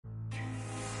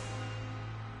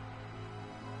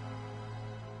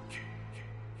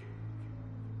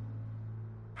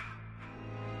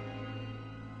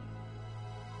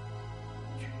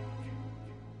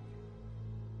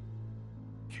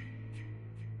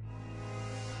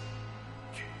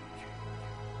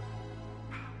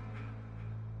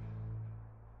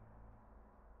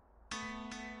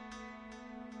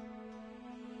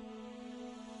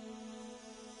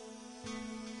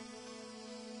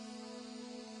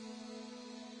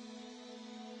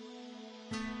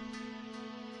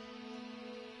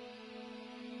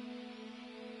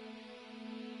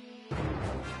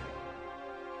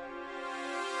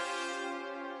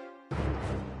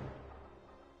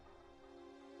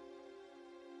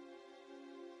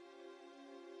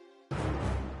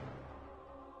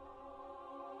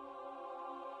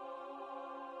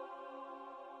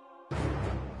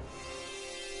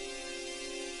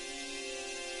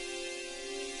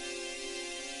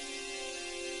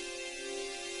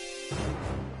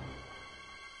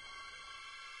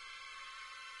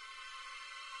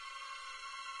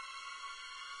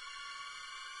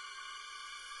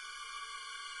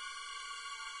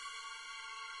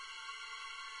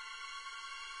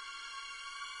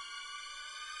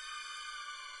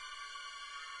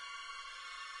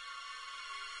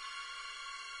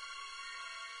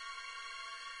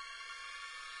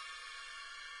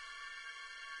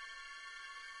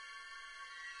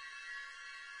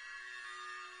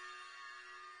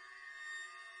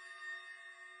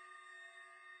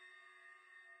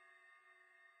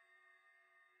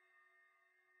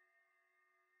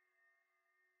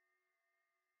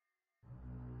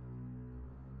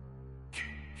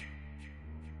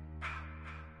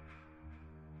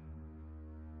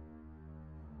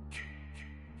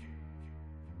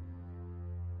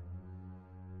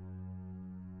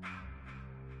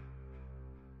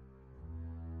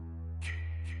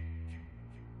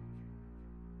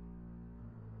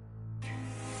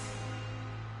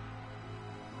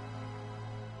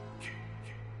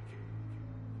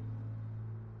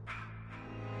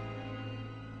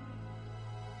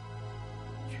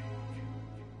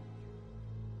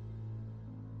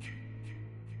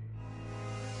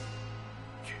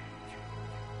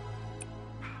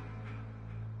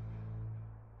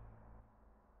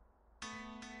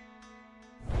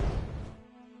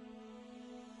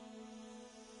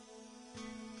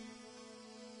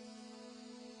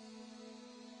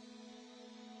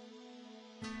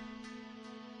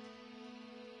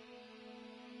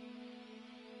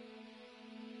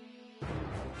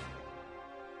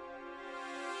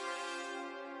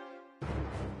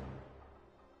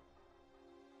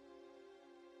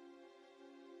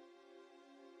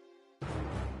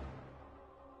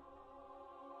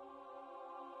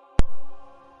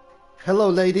Hello,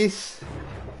 ladies.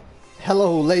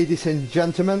 Hello, ladies and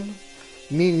gentlemen,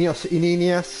 niños y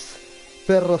niñas,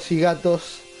 perros y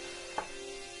gatos.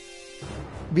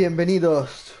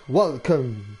 Bienvenidos.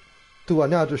 Welcome to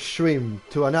another stream,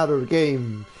 to another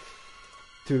game,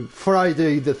 to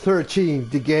Friday the 13th,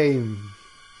 the game.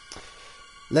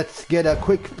 Let's get a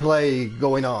quick play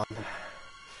going on.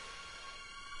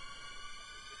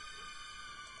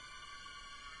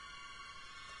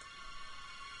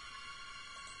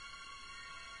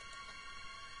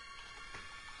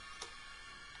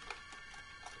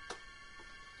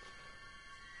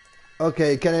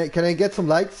 Okay, can I get some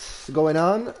likes going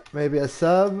on? Maybe a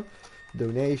sub,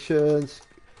 donations.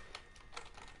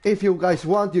 If you guys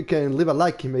want, you can leave a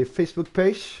like in my Facebook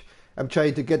page. I'm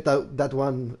trying to get that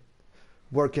one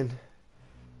working.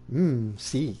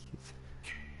 See.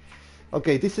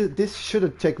 Okay, this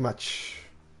shouldn't take much.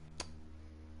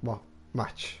 Well,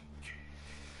 much.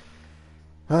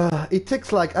 It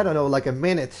takes like, I don't know, like a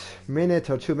minute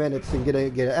or 2 minutes to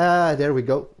get there we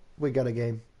go. We got a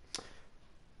game.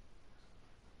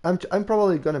 I'm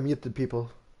probably gonna mute the people.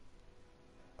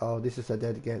 Oh, this is a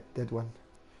dead one.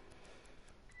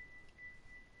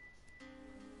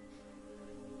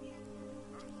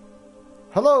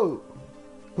 Hello,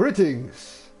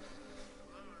 greetings,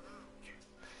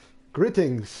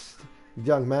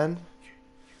 young man.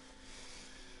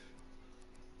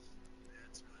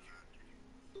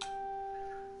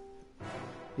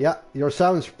 Yeah, your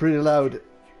sound's pretty loud.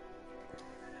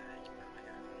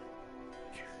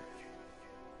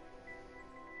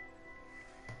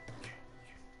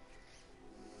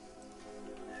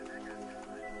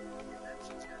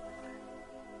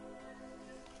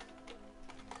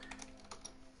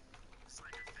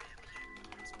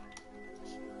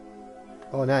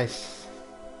 Oh, nice.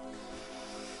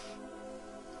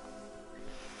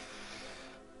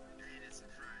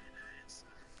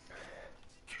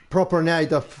 Proper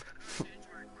night of...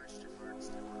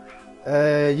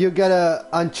 you gotta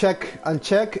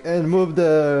uncheck and move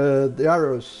the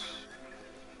arrows.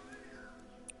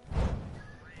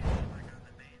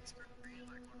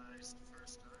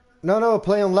 No,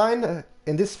 play online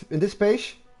in this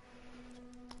page.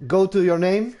 Go to your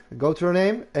name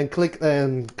and click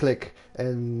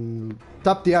and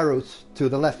tap the arrows to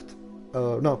the left.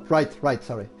 No, right,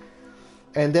 sorry.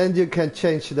 And then you can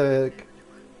change the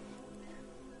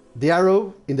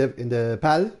arrow in the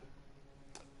pad.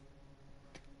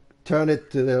 Turn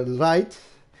it to the right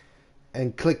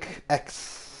and click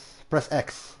X. Press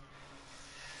X.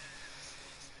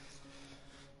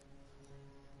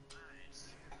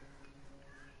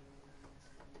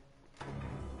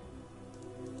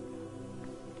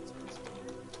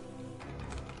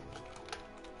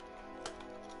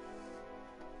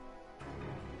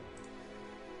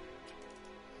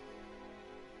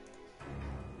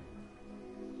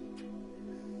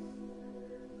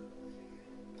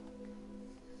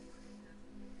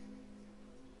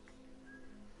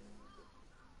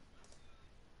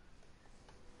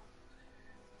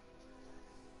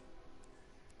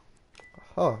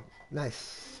 Oh,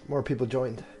 nice. More people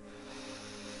joined.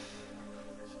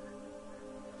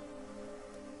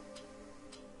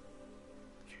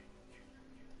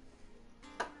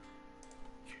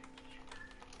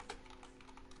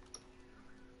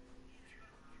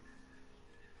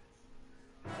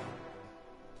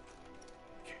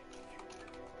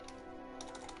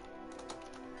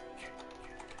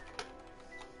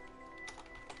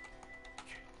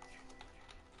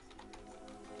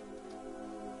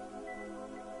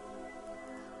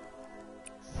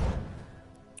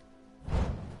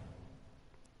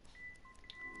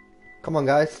 Come on,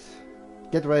 guys,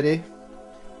 get ready.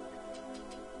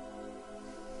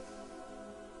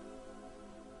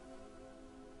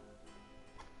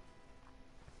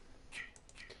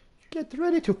 Get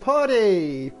ready to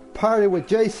party with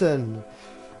Jason.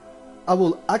 I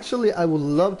would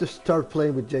love to start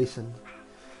playing with Jason.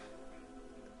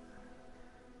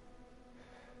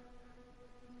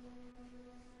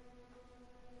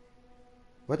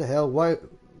 What the hell?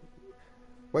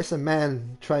 Why's a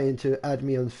man trying to add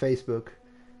me on Facebook?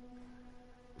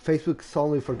 Facebook's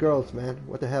only for girls, man.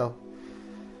 What the hell?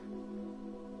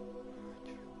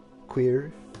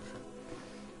 Queer.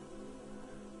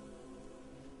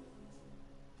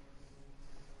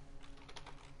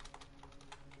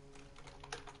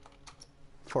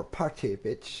 For party,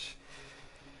 bitch.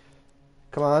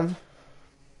 Come on.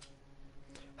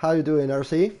 How you doing,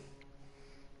 RC?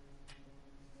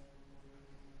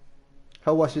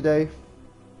 How was your day?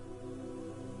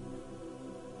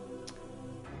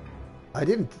 I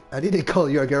didn't call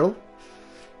you a girl.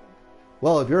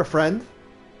 Well, if you're a friend,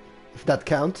 if that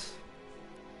counts.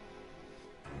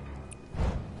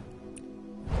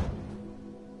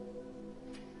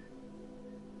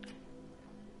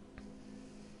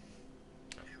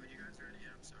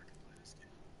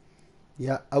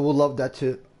 Yeah, I would love that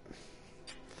too.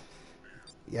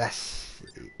 Yes,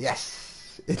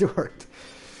 yes, it worked.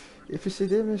 If you see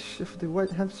the image of the white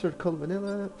hamster called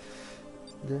Vanilla,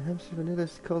 the hamster Vanilla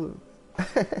is called...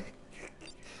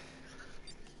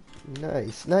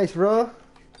 Nice, nice, bro.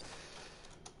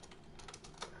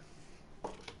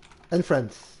 And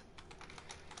friends.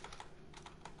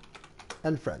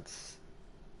 And friends.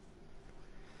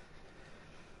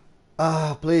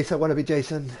 Ah, please, I want to be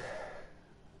Jason.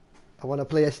 I want to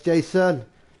play as Jason.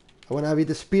 I want to be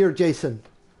the spear Jason.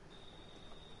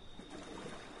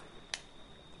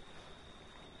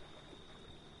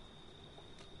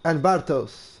 And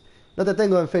Bartos. No te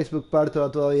tengo en Facebook, Barto,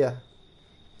 todavía.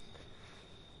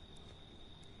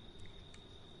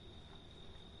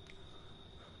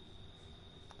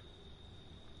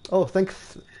 Oh,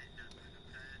 thanks.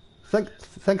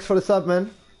 Thanks for the sub,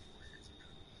 man.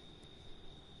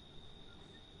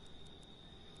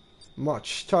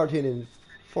 March starting in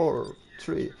 4,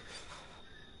 3.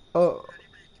 Oh.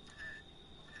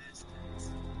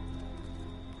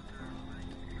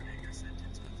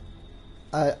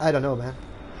 I don't know, man.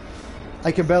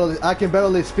 I can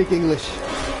barely speak English.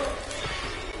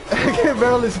 I can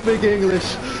barely speak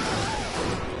English.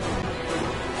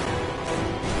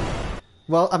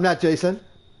 Well, I'm not Jason.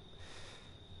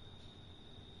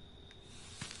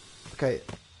 Okay.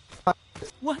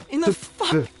 What in the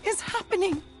fuck is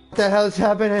happening? What the hell is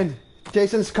happening?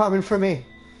 Jason's coming for me.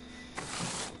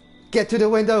 Get to the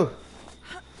window.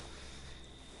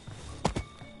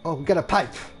 Oh, we got a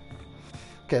pipe.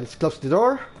 Okay, let's close the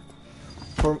door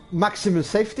for maximum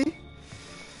safety.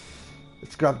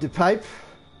 Let's grab the pipe.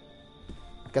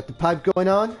 Got the pipe going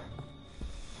on.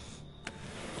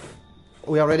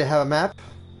 We already have a map.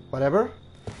 Whatever.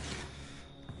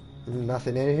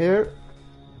 Nothing in here.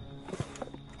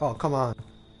 Oh, come on.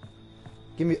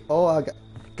 Give me... Oh, I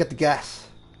got the gas.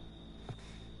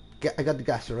 I got the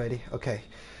gas already. Okay.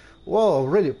 Whoa,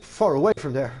 really far away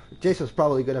from there. Jason's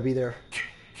probably gonna be there.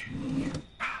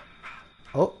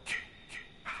 Oh.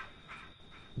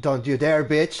 Don't you dare,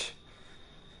 bitch.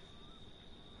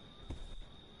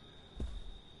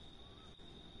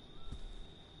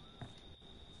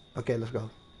 Okay, let's go.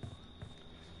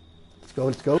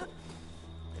 Let's go.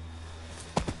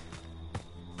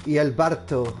 Y el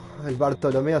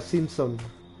Bartolomeo Simpson.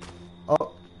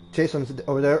 Oh, Jason's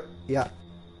over there. Yeah,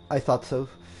 I thought so.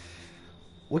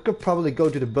 We could probably go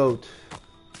to the boat.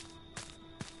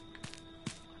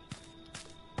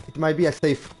 It might be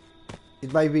safer.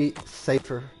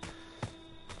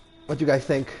 What do you guys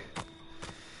think?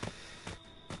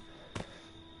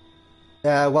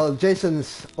 While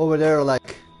Jason's over there,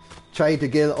 like, trying to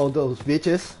get all those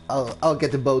bitches, I'll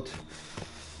get the boat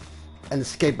and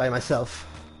escape by myself.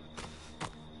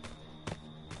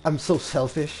 I'm so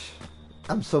selfish.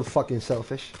 I'm so fucking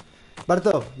selfish.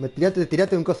 Barto,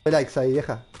 tirate un coso de likes ahí,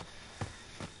 vieja.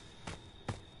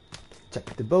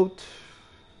 Check the boat.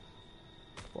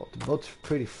 Well, the boat's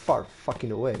pretty far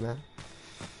fucking away, man.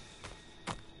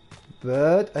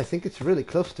 But I think it's really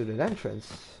close to the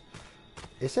entrance.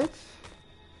 Is it?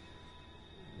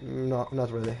 No,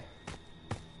 not really.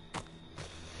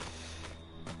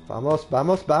 Vamos,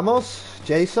 vamos, vamos.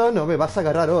 Jason, no me vas a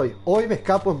agarrar hoy. Hoy me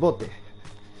escapo en bote.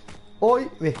 Hoy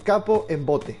me escapo en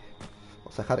bote.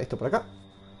 Vamos a dejar esto por acá.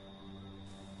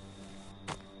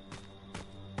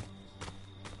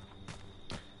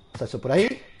 Está eso por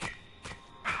ahí.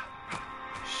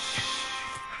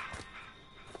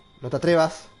 No te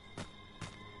atrevas.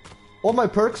 All my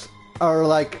perks are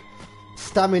like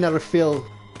stamina refill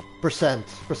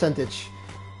percentage.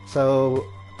 So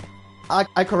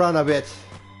I can run a bit.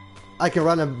 I can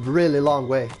run a really long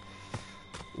way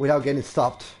without getting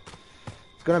stopped.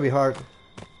 It's gonna be hard.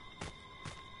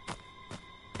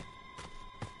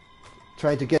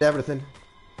 Trying to get everything.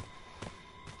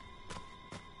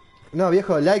 No,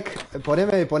 viejo, like.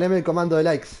 Poneme el comando de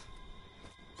likes.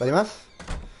 ¿Vale más?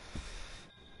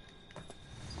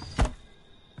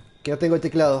 Que no tengo el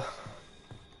teclado.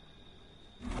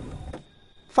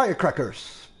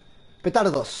 Firecrackers.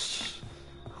 Petardos.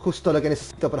 Justo lo que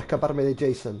necesito para escaparme de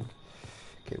Jason.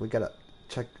 Okay, we gotta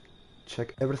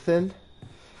check everything.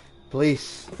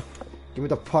 Please. Give me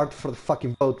the part for the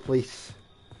fucking boat, please.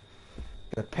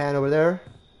 Got a pan over there.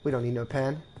 We don't need no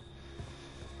pan.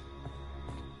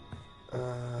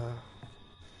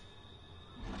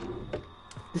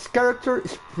 This character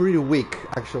is pretty weak,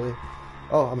 actually.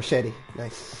 Oh, a machete.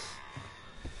 Nice.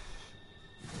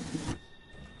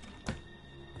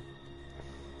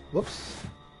 Whoops.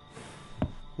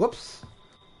 Whoops.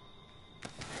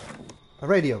 A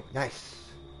radio. Nice.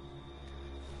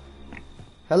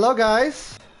 Hello,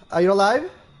 guys. Are you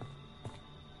alive?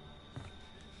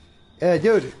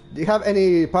 Dude, do you have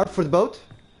any part for the boat?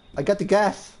 I got the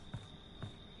gas.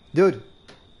 Dude,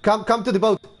 come to the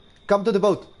boat. Come to the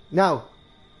boat now.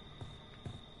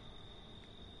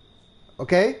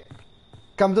 Okay?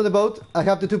 Come to the boat. I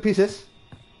have the 2 pieces.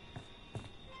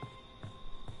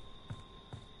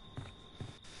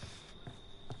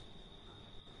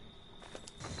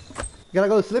 Gotta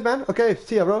go to sleep, man? Okay,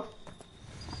 see ya, bro.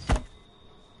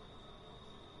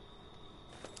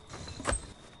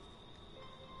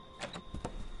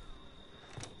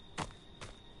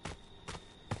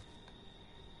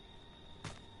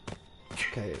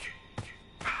 Okay.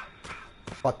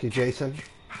 Fuck you, Jason.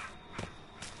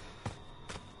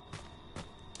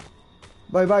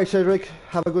 Bye-bye, Cedric.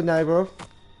 Have a good night, bro.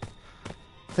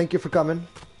 Thank you for coming.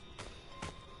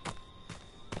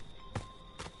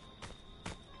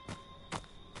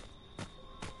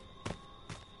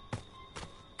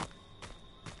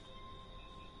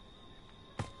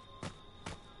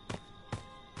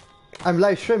 I'm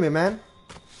live streaming, man.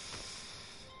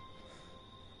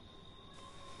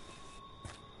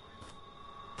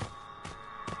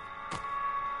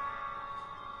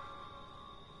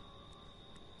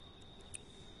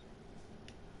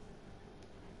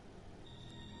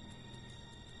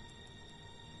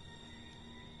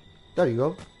 There you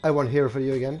go. I won't hear for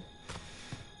you again.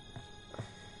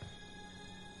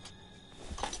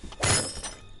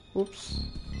 Oops.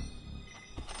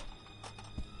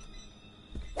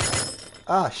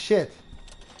 Ah, shit.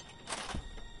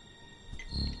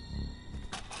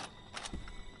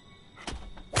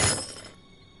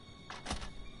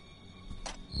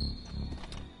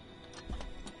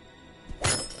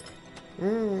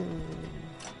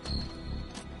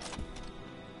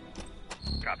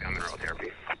 Copy on mineral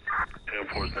therapy.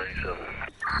 10-4-97.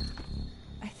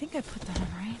 I think I put that on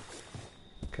right.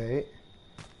 Okay.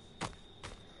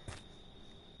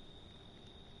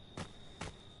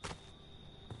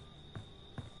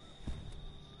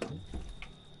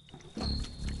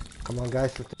 Come on,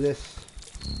 guys, let's do this.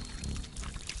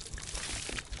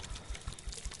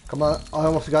 Come on, I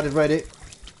almost got it ready.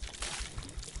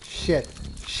 Shit.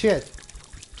 Shit.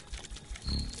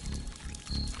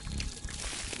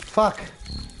 Fuck.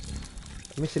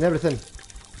 I'm missing everything.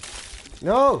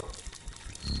 No!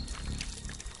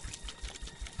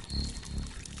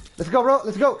 Let's go, bro.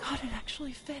 Let's go. God, it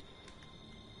actually fit.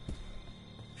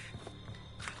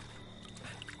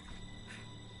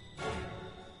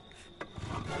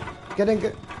 Get in,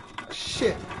 get...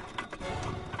 Shit.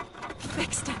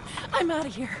 Fixed it. I'm out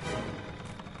of here.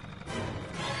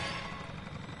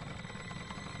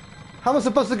 How am I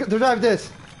supposed to drive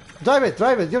this? Drive it,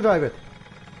 drive it. You drive it.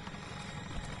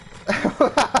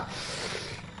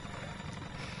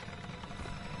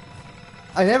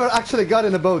 I never actually got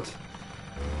in a boat.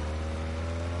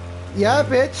 Yeah,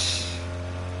 bitch.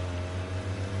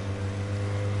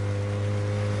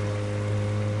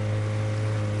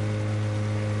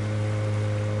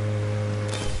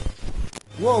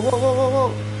 Whoa, whoa, whoa, whoa,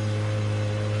 whoa.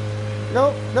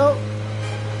 No, no.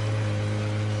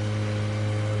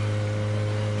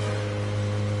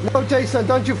 No, Jason,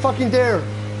 don't you fucking dare.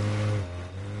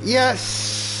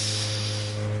 Yes.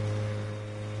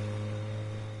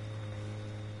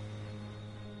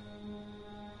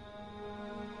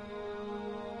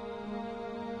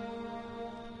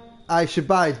 I should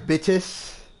buy it, bitches.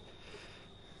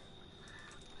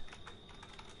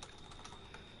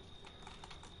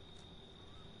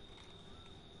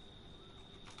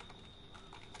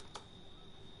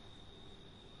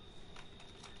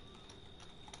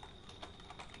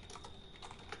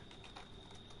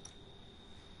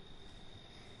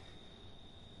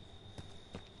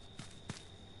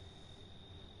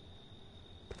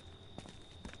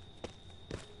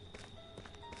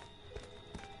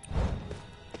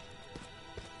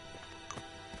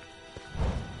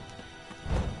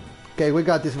 Okay, we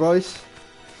got this, boys.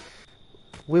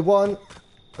 We won.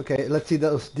 Okay, let's see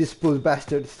these poor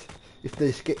bastards if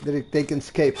they can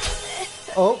escape.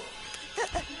 Oh,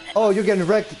 oh, you're getting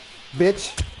wrecked,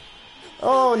 bitch.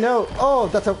 Oh no. Oh,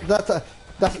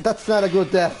 that's not a good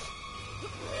death.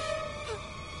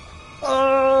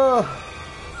 Oh,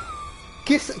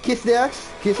 kiss the axe.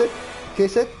 Kiss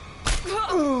it.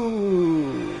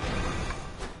 Ooh.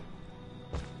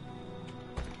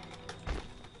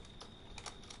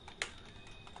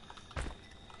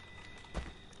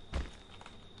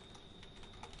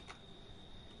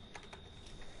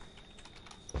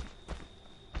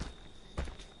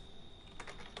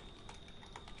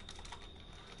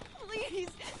 Please,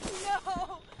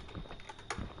 no.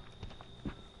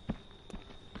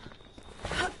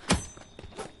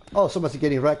 Oh, someone's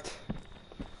getting wrecked.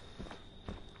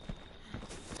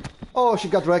 Oh, she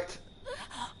got wrecked.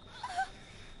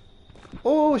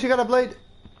 Oh, she got a blade.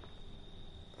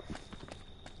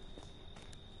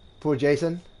 Poor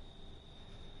Jason.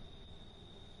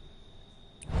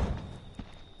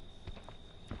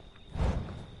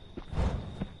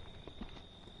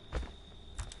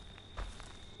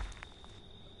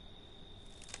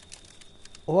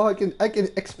 Oh, I can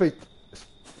expect.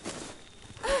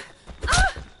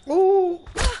 Oh,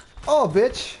 oh,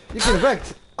 bitch! You can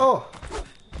wrecked. Oh,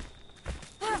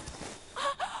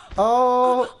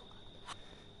 oh.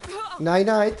 Night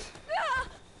night.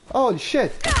 Holy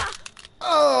shit.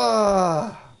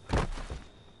 Oh.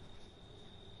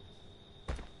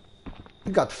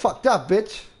 You got fucked up,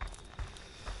 bitch.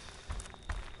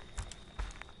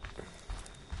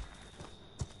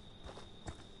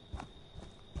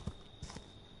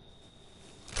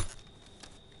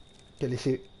 Can you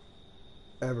see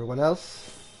everyone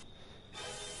else?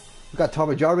 We got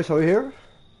Tommy Jarvis over here.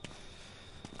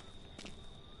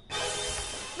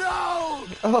 No!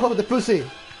 Oh, the pussy.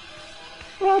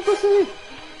 Oh, pussy.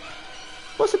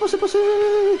 Pussy, pussy,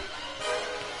 pussy.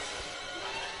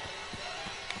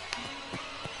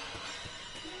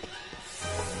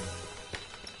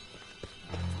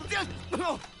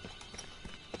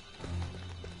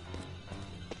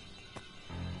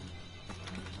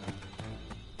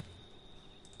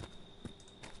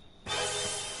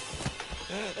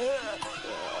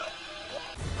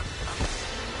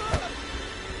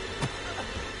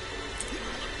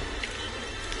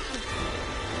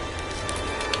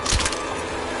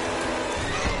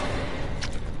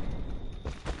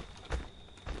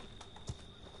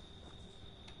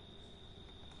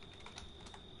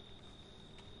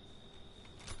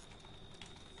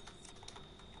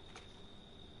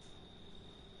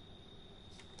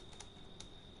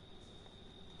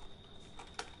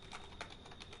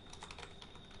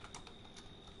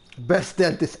 Best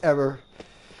dentist ever.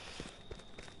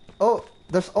 Oh,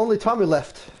 there's only Tommy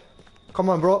left. Come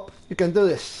on, bro. You can do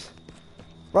this.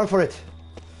 Run for it.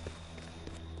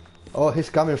 Oh, he's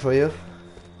coming for you.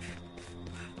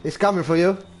 He's coming for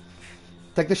you.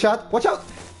 Take the shot. Watch out.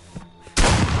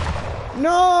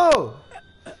 No!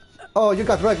 Oh, you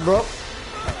got wrecked, bro.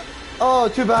 Oh,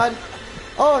 too bad.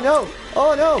 Oh, no.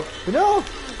 Oh, no. No.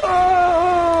 Oh!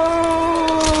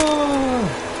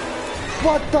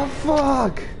 What the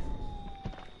fuck?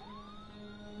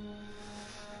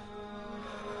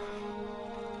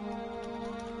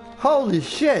 Holy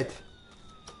shit!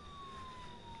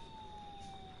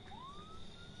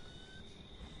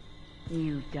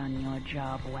 You've done your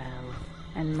job well,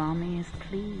 and Mommy is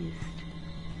pleased.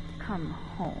 Come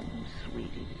home,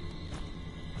 sweetie.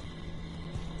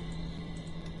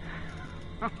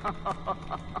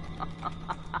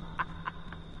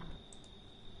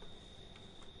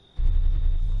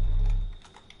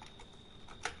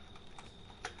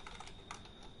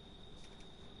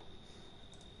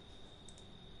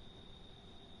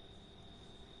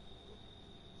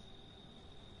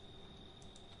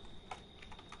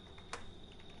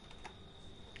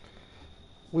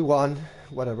 We won.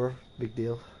 Whatever. Big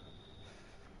deal.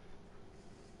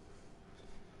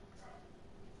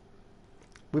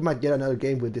 We might get another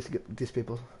game with these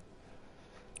people.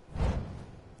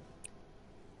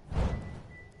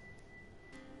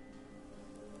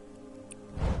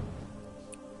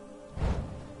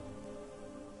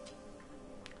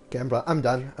 Canberra, I'm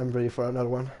done. I'm ready for another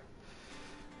one.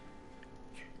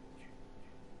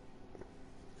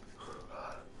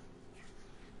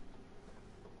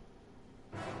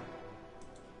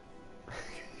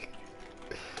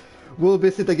 We'll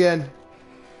visit again.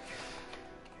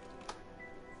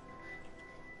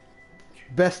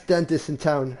 Best dentist in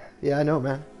town. Yeah, I know,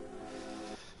 man.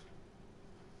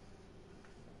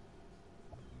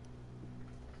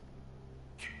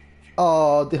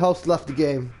 Oh, the host left the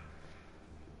game.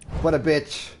 What a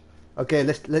bitch. Okay,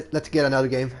 let's get another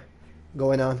game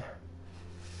going on.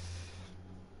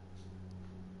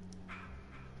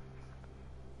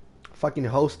 Fucking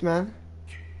host, man.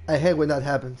 I hate when that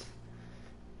happens.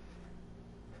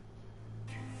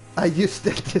 I use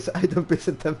dentists, I don't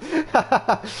visit them.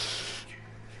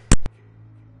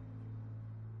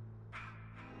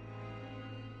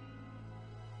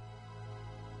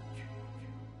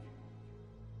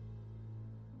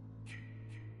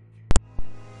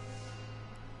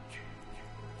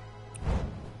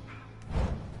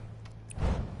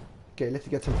 Okay, let's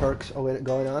get some perks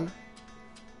going on.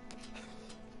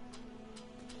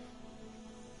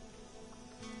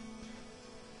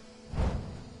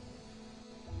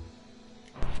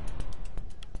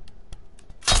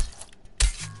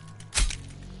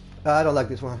 I don't like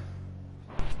this one.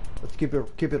 Let's keep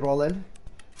it rolling.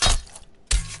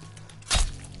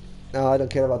 No, I don't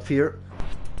care about fear.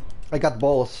 I got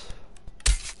balls.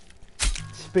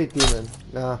 Speed Demon.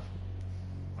 Nah.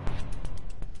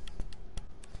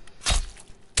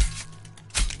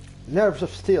 Nerves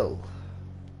of Steel.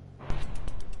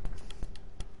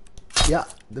 Yeah,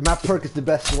 the map perk is the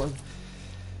best one.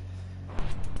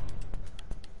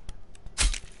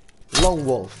 Lone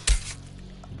Wolf.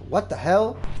 What the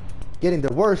hell? Getting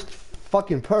the worst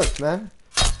fucking perk, man.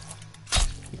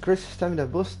 Increase stamina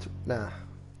boost? Nah.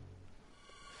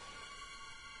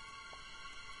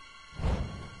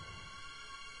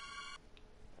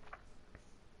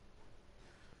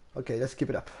 Okay, let's keep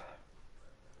it up.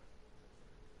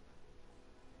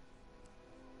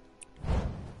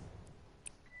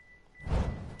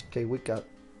 Okay, we got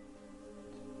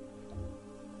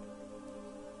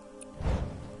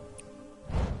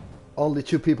only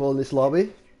 2 people in this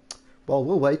lobby. Well,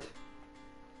 we'll wait.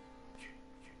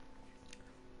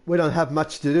 We don't have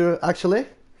much to do, actually.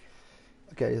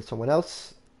 Okay, someone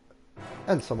else.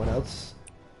 And someone else.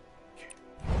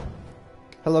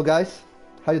 Hello, guys.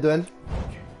 How you doing?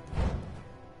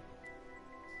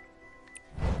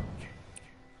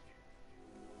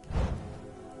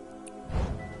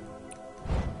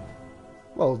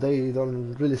 Well, they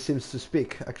don't really seem to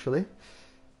speak, actually.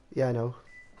 Yeah, I know.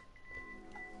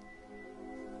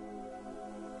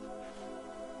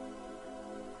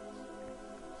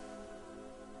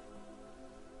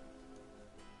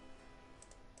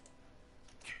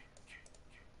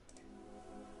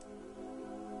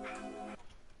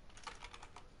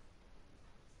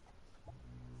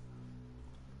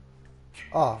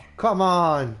 Oh, come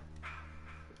on!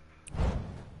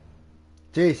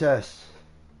 Jesus!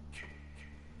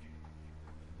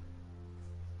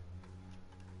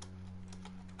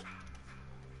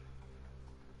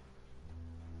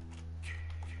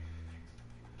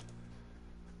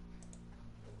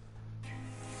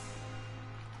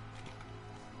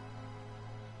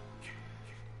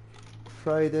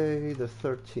 Friday the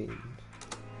 13th.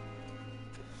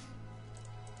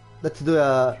 Let's do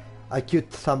a cute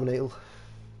thumbnail.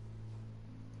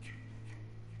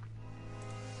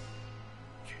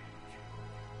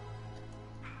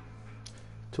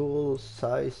 Tool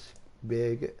size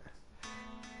big.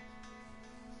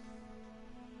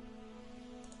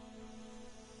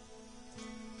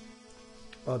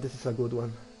 Oh, this is a good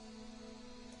one.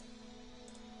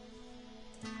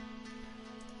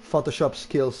 Photoshop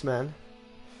skills, man.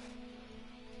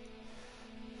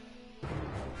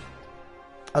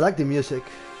 I like the music.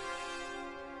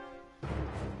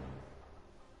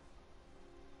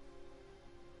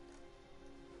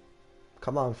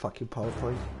 Come on, fucking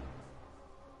PowerPoint.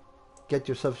 Get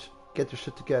your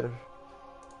shit together.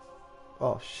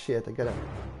 Oh shit, I gotta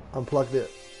unplug it.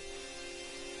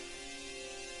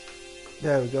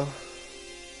 There we go.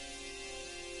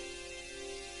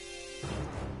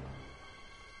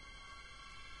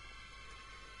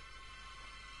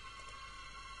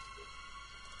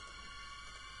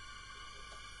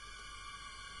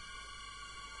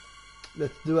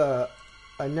 Let's do a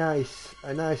nice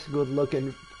good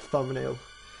looking thumbnail.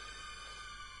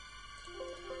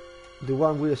 The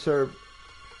one we deserve.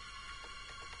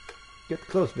 Get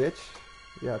close, bitch.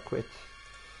 Yeah, quit.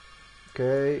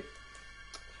 Okay.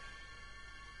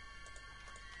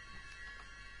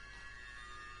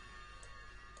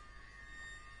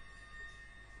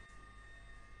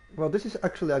 Well, this is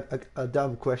actually a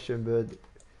dumb question, but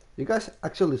you guys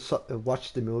actually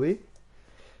watched the movie?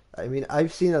 I mean,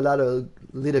 I've seen a lot of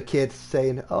little kids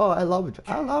saying, "Oh, I love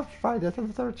Friday the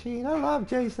 13th. I love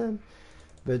Jason,"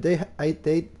 but they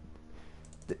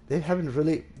haven't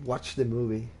really watched the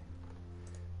movie.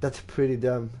 That's pretty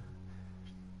dumb.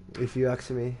 If you ask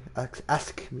me,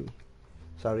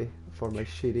 Sorry for my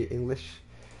shitty English.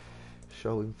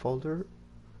 Showing folder.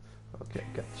 Okay,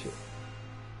 got you.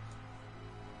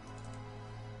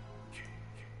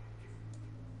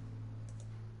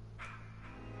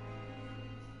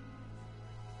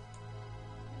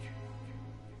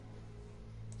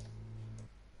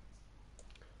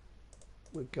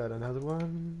 We got another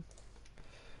one.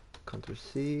 Ctrl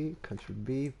C, Ctrl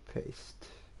B, paste.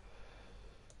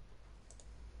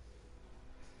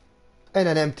 And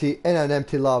an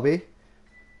empty lobby.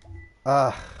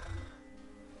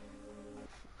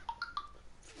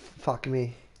 Fuck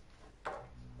me.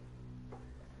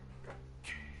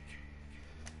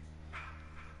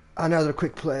 Another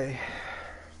quick play.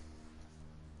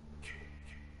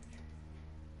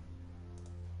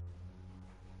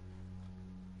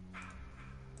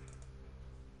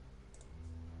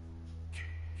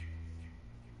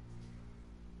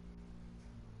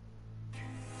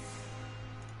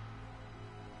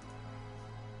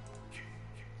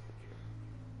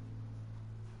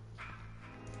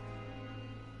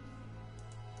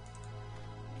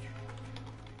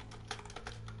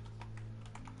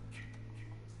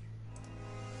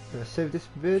 gonna save this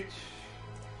bitch.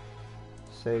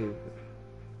 Save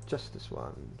just this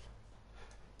one.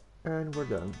 And we're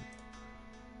done.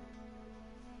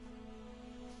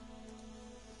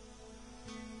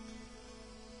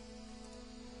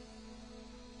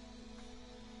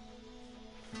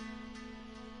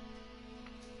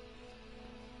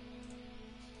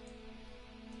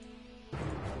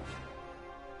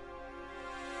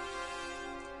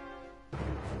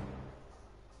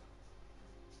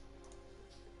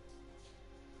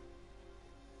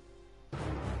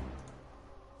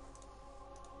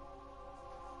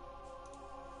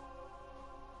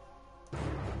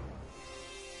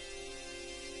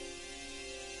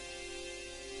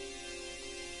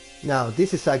 Now,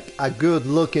 this is a good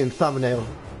looking thumbnail.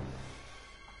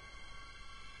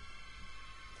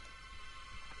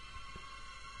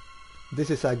 This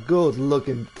is a good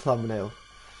looking thumbnail.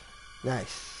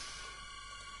 Nice.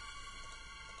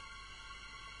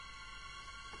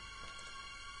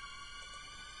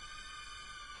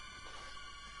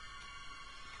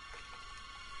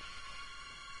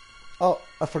 Oh,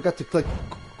 I forgot to click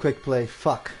quick play.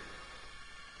 Fuck.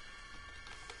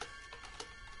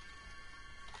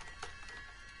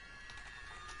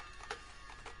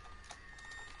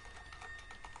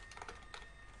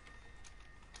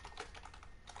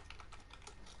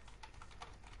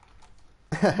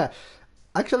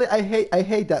 Actually, I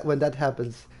hate that when that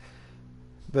happens,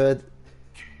 but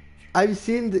I've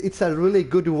seen it's a really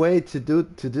good way to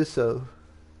do so.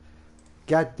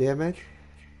 God damn it!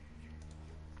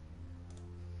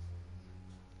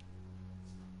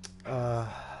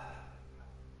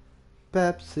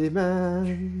 Pepsi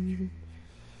Man.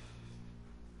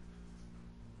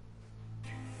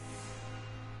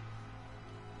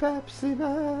 Pepsi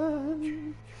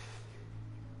Man.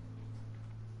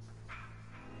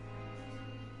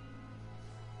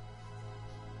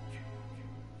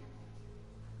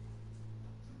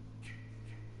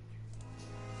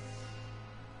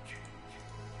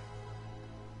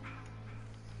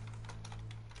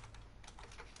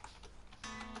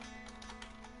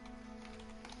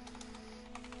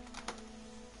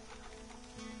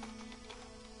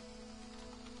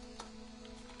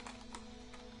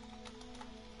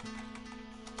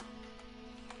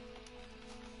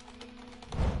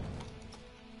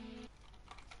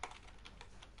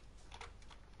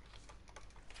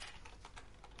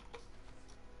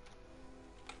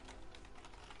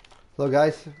 Hello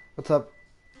guys, what's up?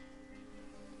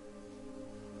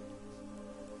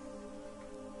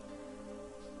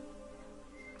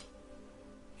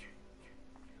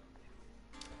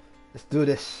 Let's do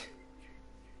this.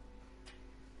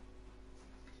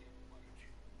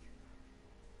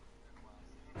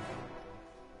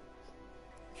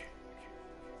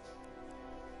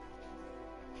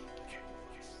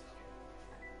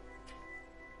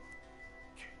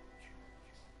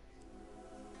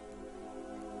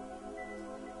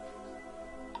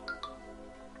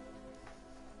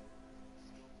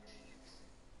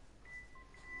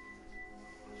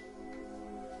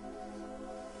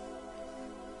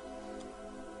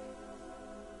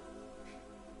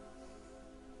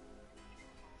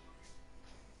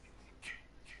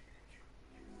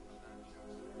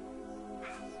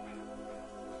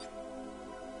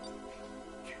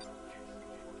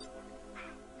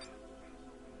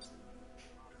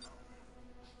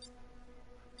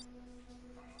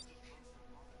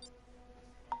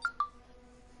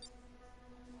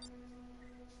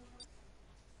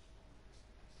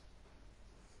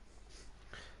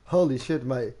 Holy shit,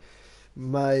 my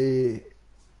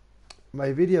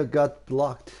video got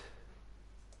blocked.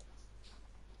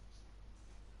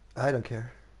 I don't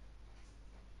care.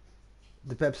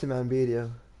 The Pepsi Man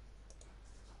video.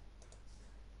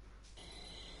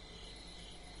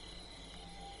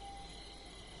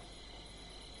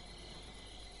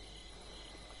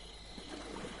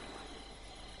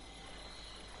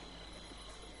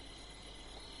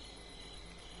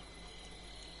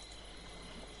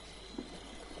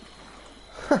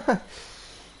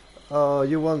 Oh,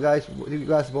 you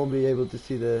guys won't be able to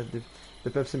see the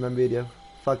Pepsi Man video.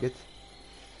 Fuck it.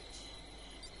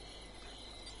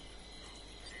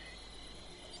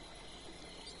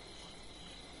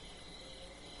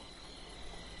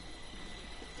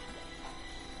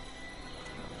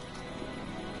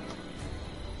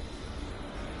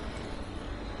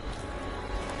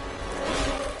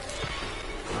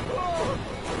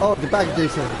 Oh, the back,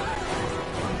 Jason.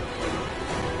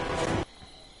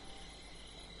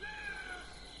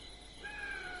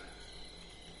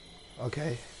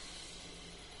 Okay.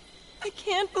 I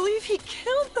can't believe he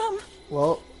killed them.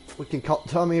 Well, we can call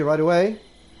Tommy right away.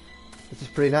 This is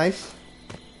pretty nice.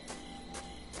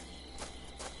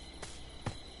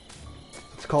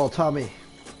 call Tommy.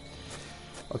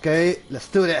 Okay, let's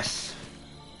do this.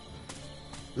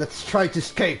 Let's try to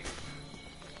escape.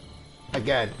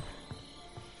 Again.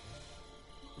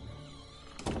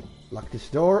 Lock this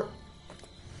door.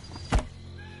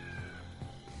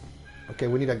 Okay,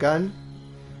 we need a gun.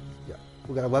 Yeah,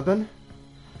 we got a weapon.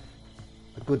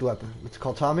 A good weapon. Let's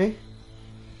call Tommy.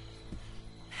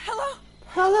 Hello?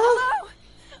 Hello? Hello?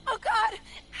 Oh God,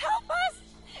 help us!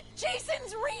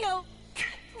 Jason's real!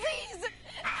 Please,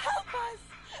 help us!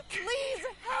 Please,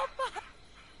 help us!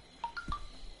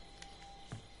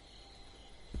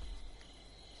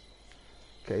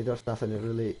 Okay, there's nothing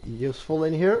really useful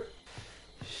in here.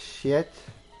 Shit.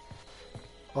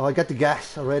 Oh, I got the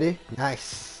gas already.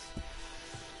 Nice.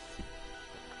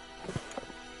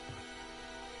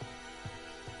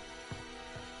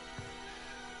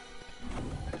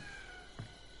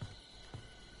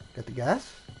 Got the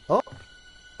gas? Oh,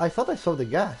 I thought I saw the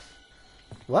gas.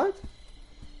 What?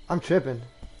 I'm tripping.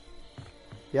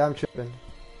 Yeah, I'm tripping.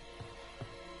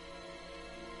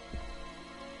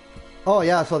 Oh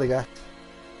yeah, I saw the gas.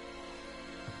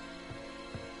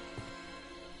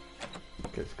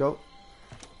 Okay, let's go.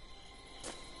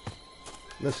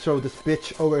 Let's throw this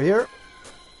bitch over here.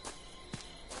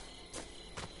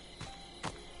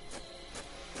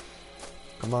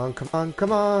 Come on, come on,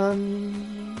 come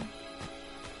on.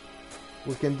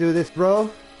 We can do this,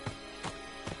 bro.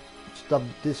 Stop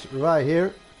this right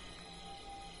here.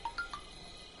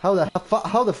 How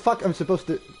the fuck am I supposed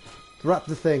to drop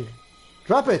the thing?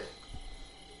 Drop it!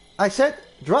 I said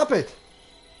drop it!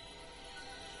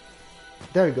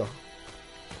 There you go.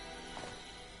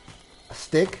 A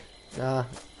stick? Nah.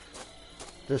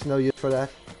 There's no use for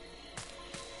that.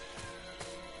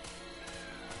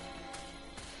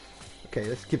 Okay,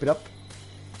 let's keep it up.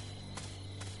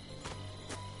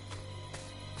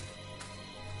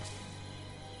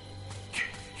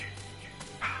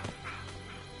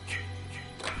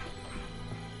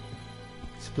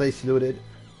 This place looted.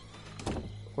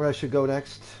 Where I should go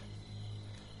next?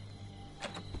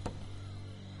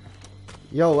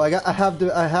 Yo, I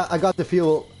got the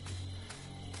fuel.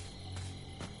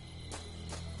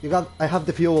 I have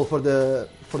the fuel for the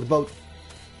boat.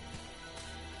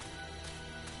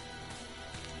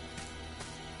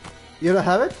 You don't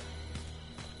have it?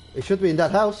 It should be in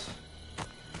that house.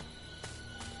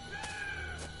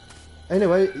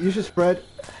 Anyway, you should spread.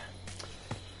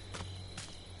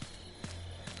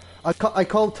 I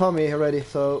called Tommy already,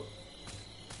 so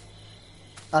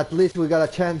at least we got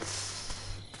a chance.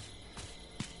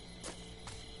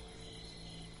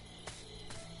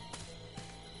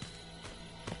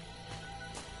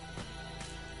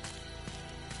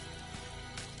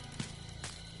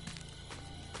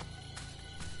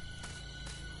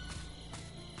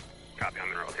 Copy on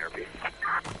mineral therapy.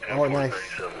 Oh, nice.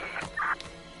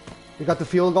 You got the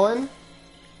fuel going?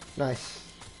 Nice.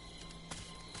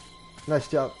 Nice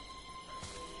job.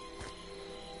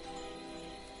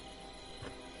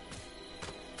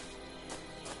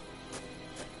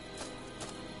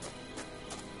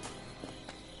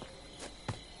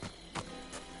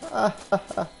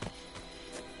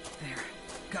 There,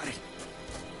 got it.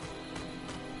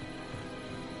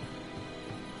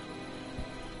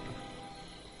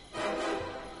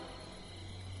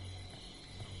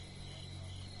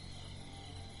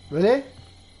 Really?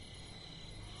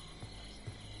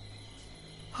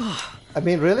 I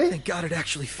mean, really? Thank God it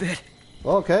actually fit.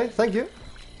 Okay, thank you.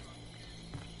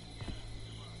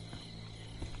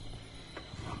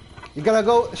 You gotta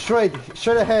go straight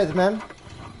ahead, man.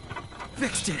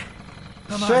 Fixed it.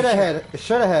 Straight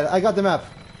ahead. I got the map.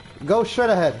 Go straight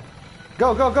ahead.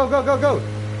 Go, go, go, go, go, go.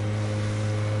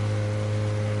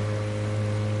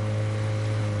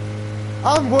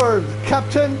 Onward,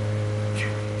 Captain.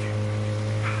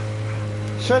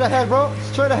 Straight ahead, bro.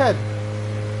 Straight ahead.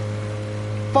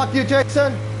 Fuck you,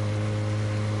 Jason.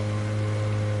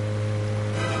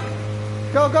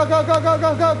 Go, go, go, go, go,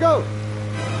 go, go, go.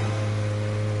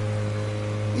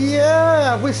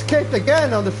 Yeah, we escaped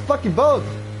again on the fucking boat.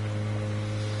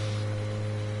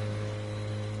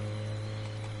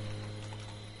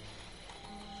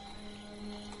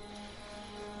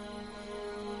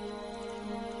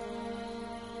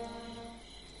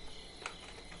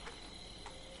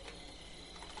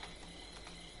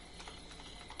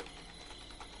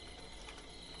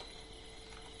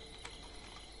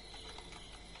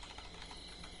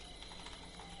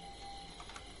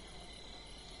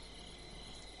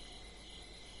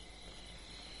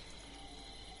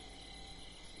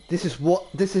 This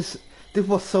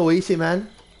was so easy, man.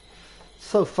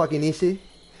 So fucking easy.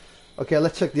 Okay,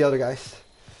 let's check the other guys.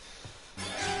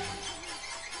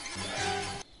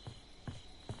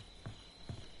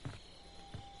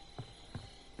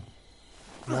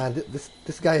 Man,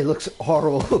 this guy looks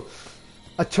horrible.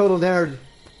 A total nerd.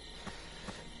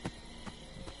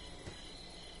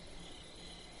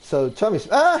 So Tommy's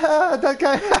that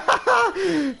guy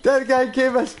that guy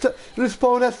came as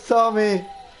respawned as Tommy.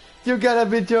 You gotta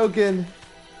be joking.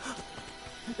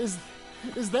 Is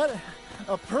that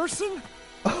a person?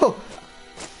 Oh.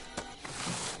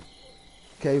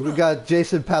 Okay, we got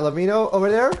Jason Palomino over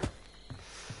there.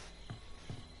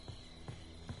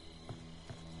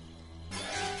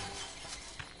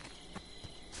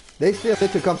 They still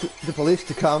need to come to the police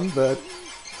to come, but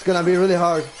it's gonna be really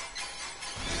hard.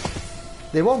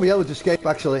 They won't be able to escape,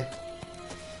 actually.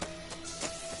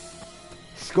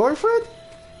 Scornfred?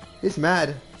 He's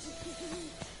mad.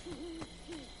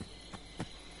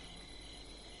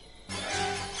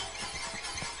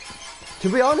 To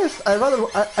be honest, I'd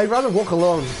rather walk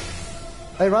alone.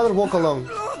 I'd rather walk alone.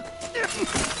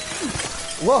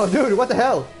 Whoa, dude, what the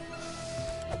hell?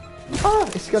 Oh,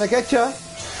 it's gonna get ya.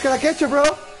 It's gonna get you, bro.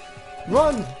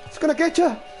 Run! It's gonna get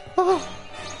you! Oh.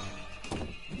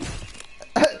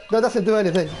 That doesn't do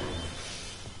anything.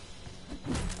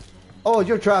 Oh,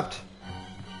 you're trapped.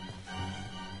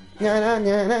 Get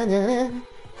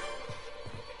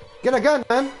a gun,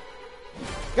 man!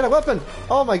 Get a weapon!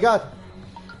 Oh my god!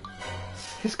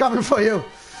 He's coming for you!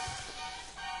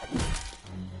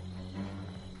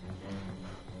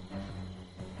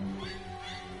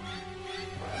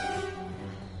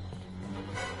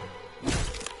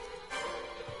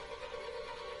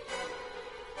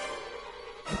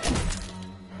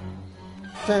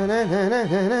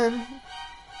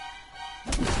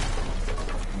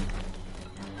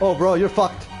 Oh, bro, you're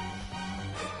fucked.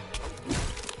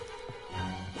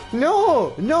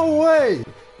 No! No way!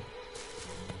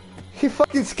 He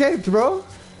fucking escaped, bro!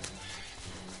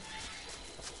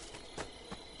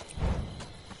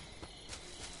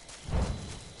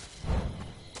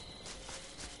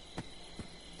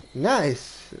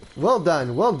 Nice! Well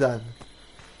done, well done.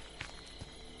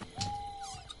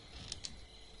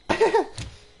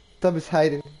 Tom is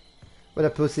hiding. What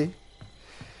a pussy.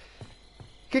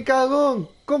 ¡Qué cagón!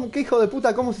 ¿Cómo, qué hijo de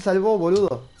puta? ¿Cómo se salvó,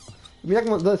 boludo? Mirá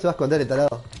cómo, dónde se va a esconder el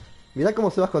tarado. Mirá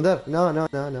cómo se va a esconder. No, no,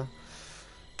 no, no.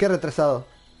 Qué retrasado.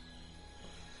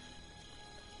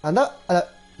 Anda a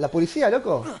la policía,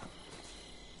 loco.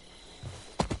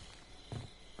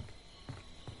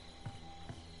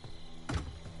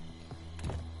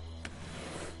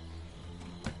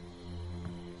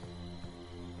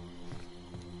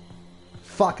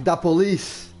 Fuck the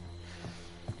police.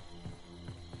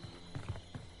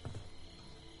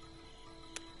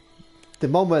 The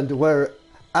moment where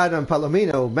Adam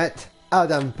Palomino met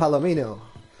Adam Palomino.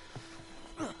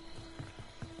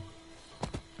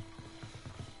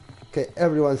 Okay,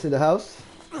 everyone's in the house.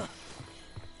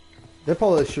 They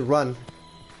probably should run.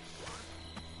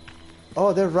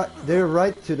 Oh, they're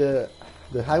right to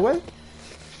the highway.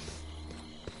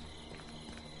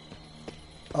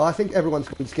 Oh, I think everyone's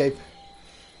going to escape.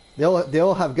 They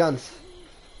all have guns.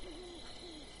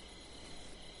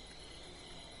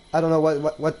 I don't know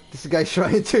what this guy's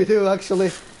trying to do,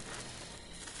 actually.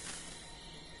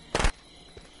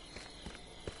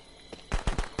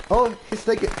 Oh, he's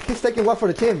taking one for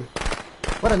the team.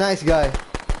 What a nice guy.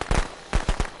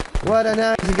 What a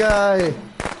nice guy.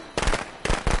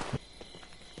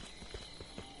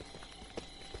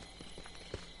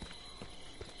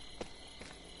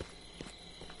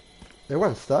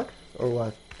 Everyone's stuck or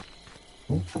what?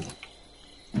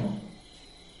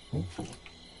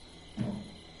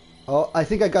 Oh, I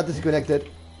think I got disconnected.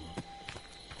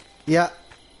 Yeah,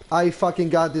 I fucking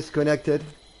got disconnected.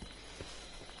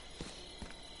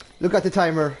 Look at the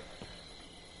timer.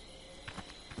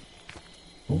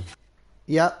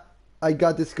 Yeah, I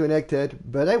got disconnected,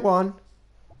 but I won.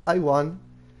 I won.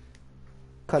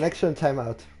 Connection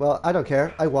timeout. Well, I don't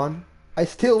care. I won. I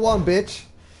still won, bitch.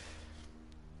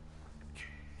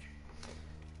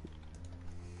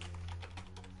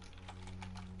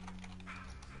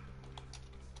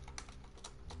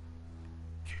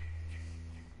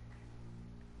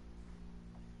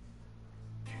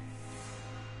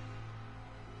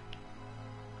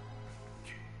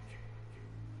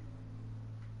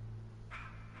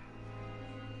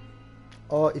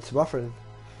 Oh, it's buffering.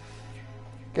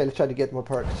 Okay, let's try to get more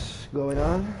parts going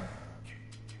on.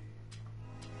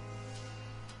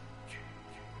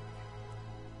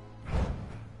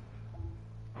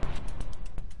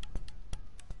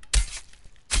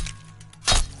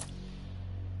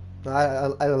 I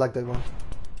don't like that one.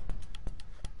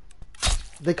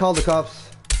 They called the cops,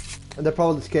 and they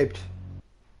probably escaped.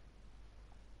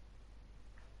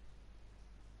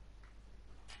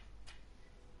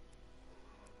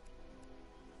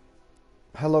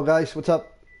 Hello guys, what's up?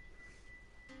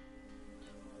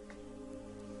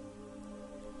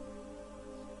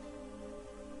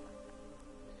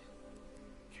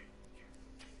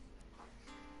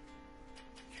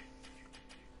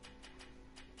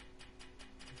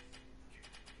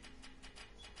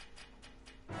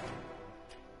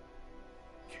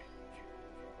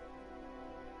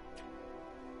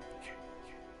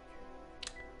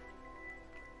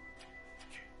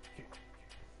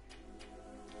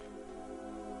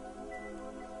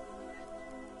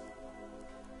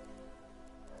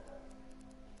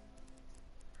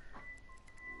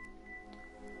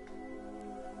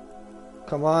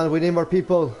 Come on, we need more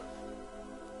people.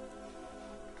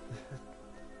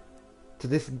 To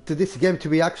this game to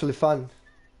be actually fun.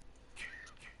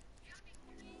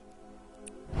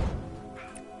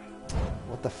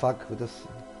 What the fuck with this?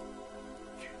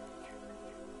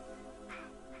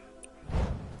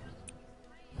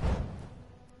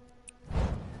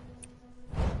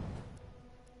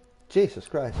 Jesus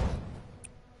Christ.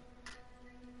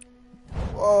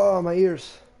 Oh, my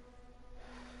ears.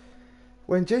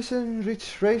 When Jason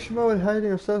reaches rage mode, hiding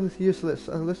himself is useless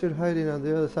unless you're hiding on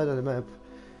the other side of the map.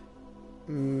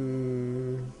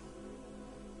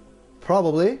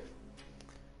 Probably.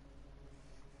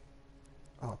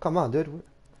 Oh, come on, dude.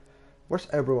 Where's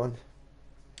everyone?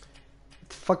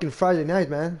 It's fucking Friday night,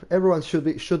 man. Everyone should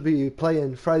be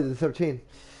playing Friday the 13th.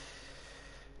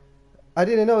 I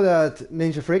didn't know that,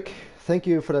 Ninja Freak. Thank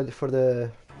you for the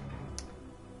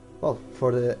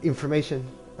information,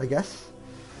 I guess.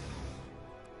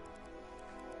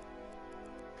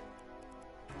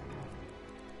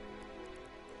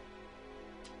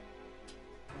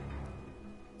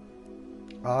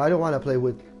 I don't want to play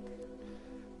with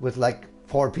like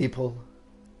 4 people.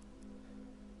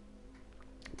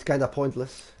 It's kind of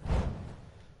pointless.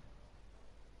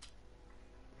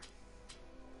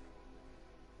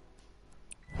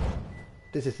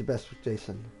 This is the best with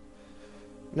Jason.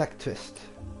 Neck twist.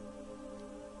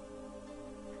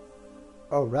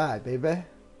 Alright, baby.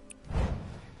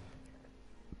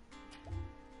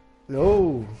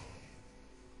 No.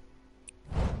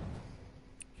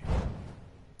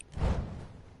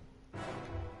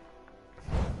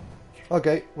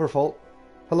 Okay, we're full.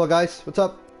 Hello guys, what's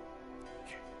up?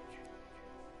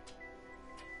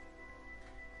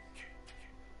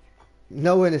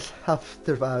 No one is half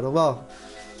the battle. Well,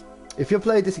 if you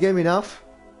play this game enough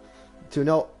to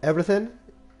know everything,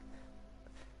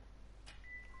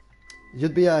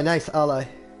 you'd be a nice ally.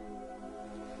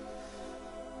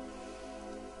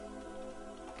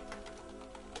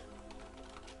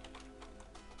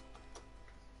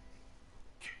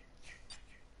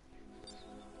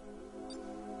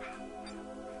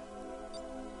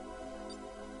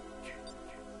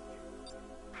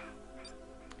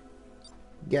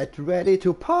 Get ready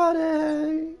to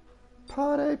party!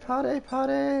 Party, party,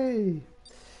 party!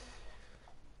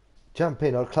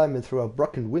 Jumping or climbing through a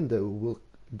broken window will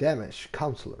damage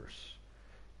counselors.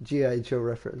 G.I. Joe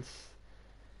reference.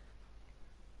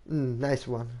 Nice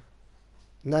one.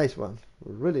 Nice one.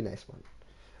 Really nice one.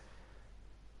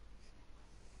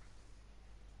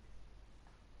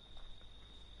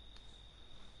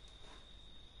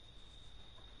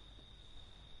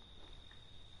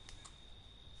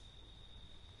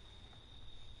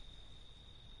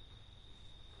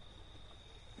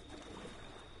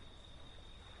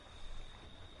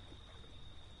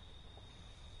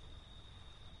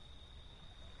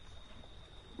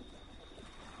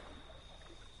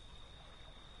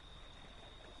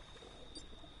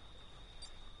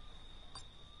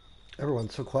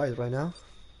 Everyone's so quiet right now.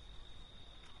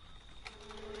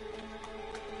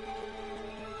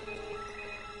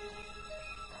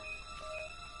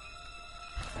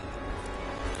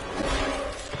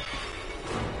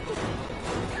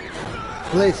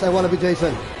 Please, I want to be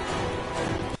Jason.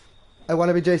 I want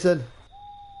to be Jason.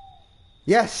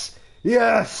 Yes!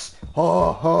 Yes!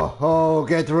 Ho ho ho!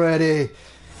 Get ready!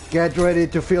 Get ready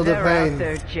to feel the pain.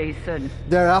 They're after Jason.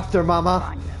 They're after,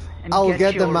 Mama. I'll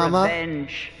get them, Mama.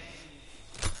 Revenge.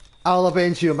 I'll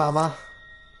avenge you, Mama.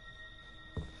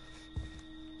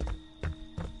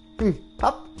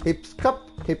 Hop, hips, cup,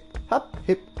 hip, hop,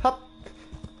 hip, hop.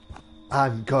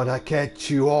 I'm gonna catch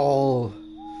you all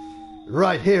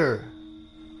right here.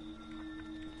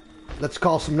 Let's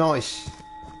call some noise.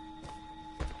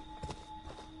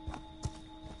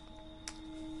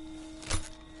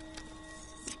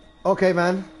 Okay,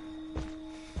 man.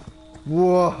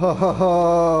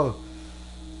 Whoa.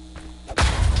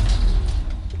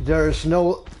 There's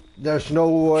no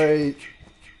way.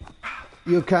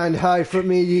 You can't hide from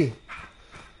me.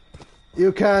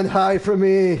 You can't hide from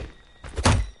me.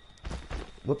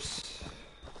 Whoops.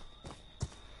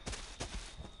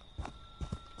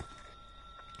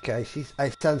 Okay, I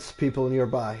sense people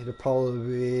nearby. They'll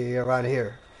probably around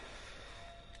here.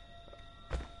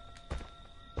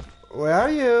 Where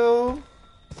are you?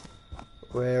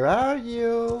 Where are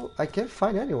you? I can't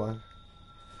find anyone.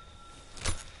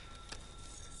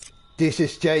 This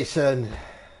is Jason.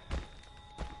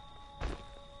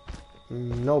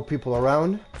 No people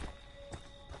around.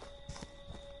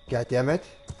 God damn it.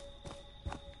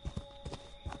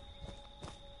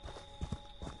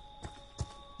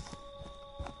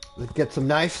 Let's get some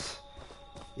knives.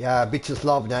 Yeah, bitches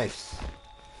love knives.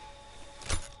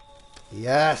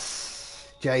 Yes.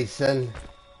 Jason.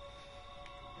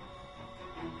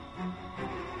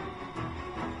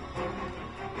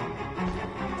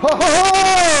 Ho ho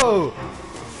ho!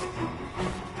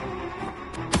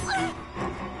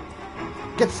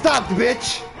 Get stopped,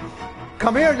 bitch!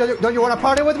 Come here, don't you want to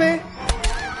party with me?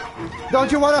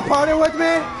 Don't you want to party with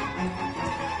me?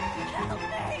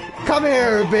 Come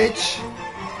here, bitch!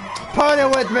 Party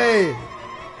with me!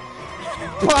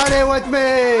 Party with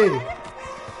me!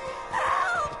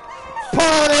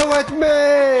 Party with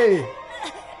me!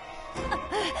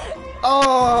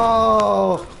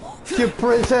 Oh, you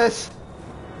princess!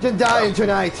 You're dying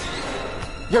tonight.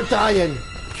 You're dying.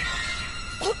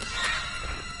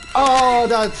 Oh,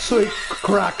 that sweet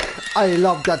crack. I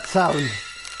love that sound.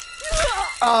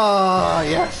 Ah,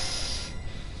 yes.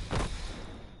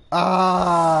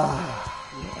 Ah.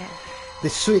 Yes. The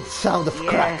sweet sound of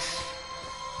cracks.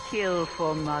 Kill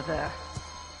for mother.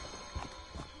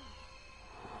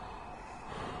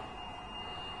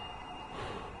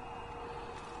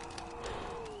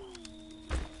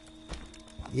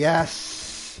 Yes.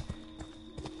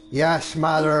 Yes,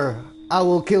 mother. I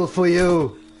will kill for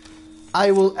you.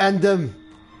 I will end them.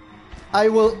 I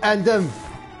will end them.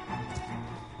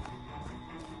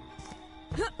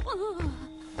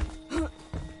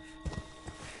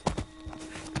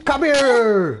 Come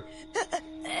here.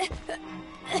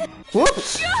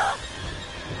 Whoops.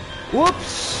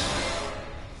 Whoops.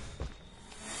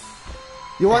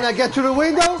 You wanna get through the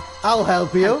window? I'll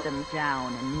help you. Hunt them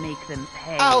down and make them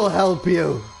pay. I'll help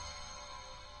you.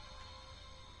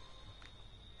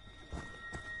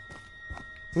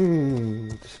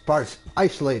 This part's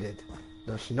isolated.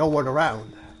 There's no one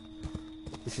around.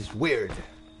 This is weird.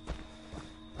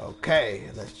 Okay,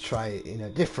 let's try it in a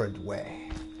different way.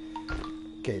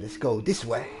 Okay, let's go this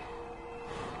way.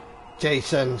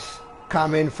 Jason's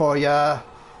coming for ya.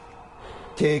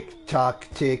 Tick tock,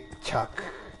 tick tock.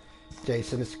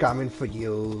 Jason is coming for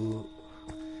you.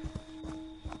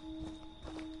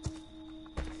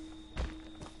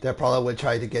 They probably will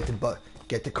try to get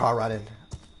the car running.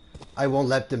 I won't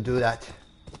let them do that.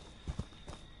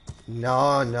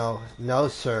 No, no, no,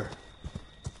 sir.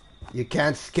 You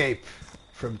can't escape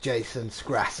from Jason's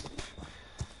grasp.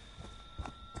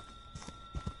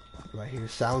 Do I hear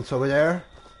sounds over there?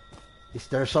 Is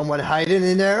there someone hiding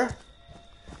in there?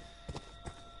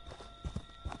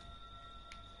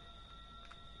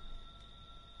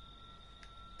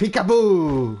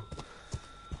 Peekaboo!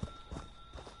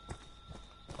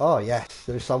 Oh yes,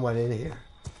 there's someone in here.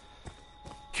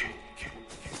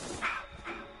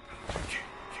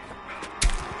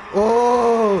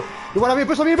 Oh! You want a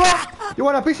piece of me, bro? You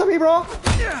want a piece of me, bro?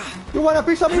 You want a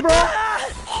piece of me, bro?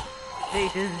 They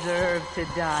deserve to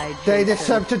die, Jason. They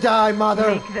deserve to die,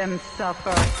 mother. Make them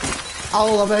suffer.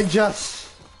 I'll avenge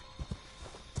us.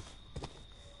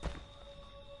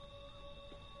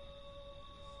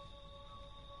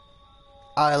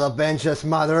 I'll avenge us,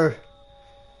 mother.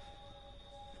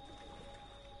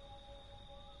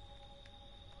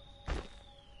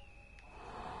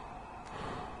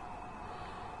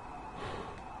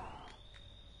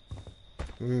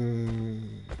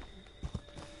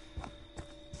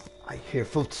 I hear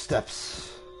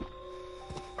footsteps.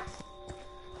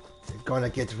 They're gonna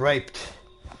get raped.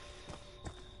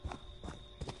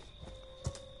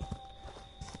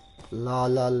 La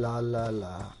la la la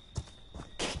la.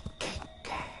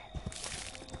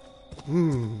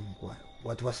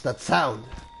 What was that sound?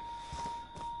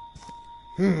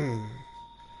 We're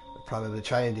probably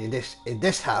trying in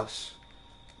this house.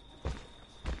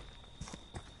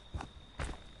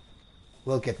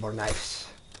 We'll get more knives.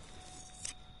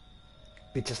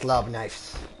 Bitches love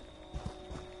knives.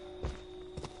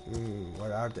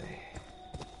 Where are they?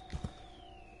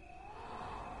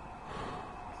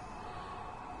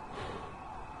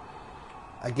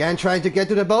 Again trying to get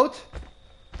to the boat?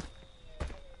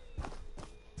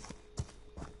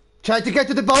 Trying to get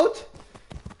to the boat?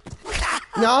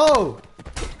 No!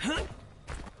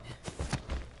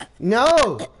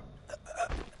 No!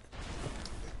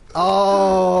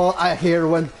 Oh, I hear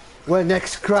one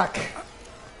next crack.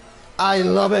 I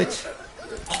love it.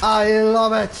 I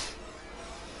love it.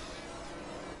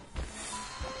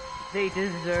 They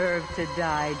deserve to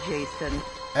die, Jason.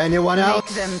 Anyone else?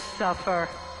 Make them suffer.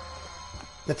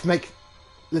 Let's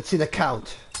see the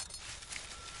count.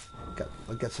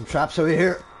 I'll get some traps over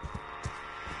here.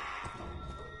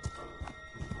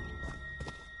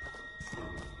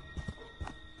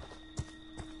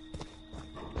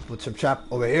 Put some trap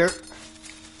over here.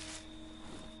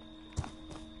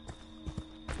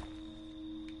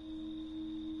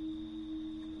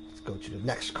 Let's go to the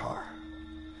next car.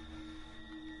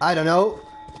 I don't know.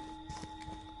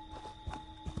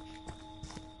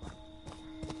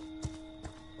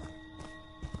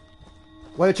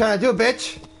 What you trying to do,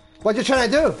 bitch? What you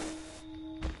trying to do?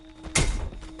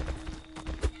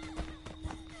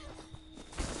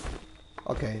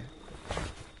 Okay.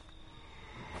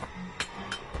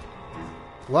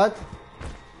 What?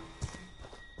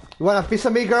 You want a piece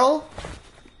of me, girl?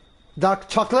 Dark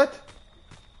chocolate?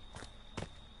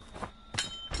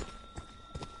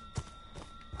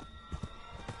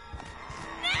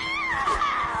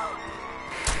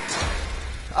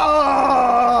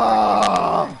 Oh!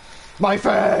 My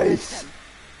face!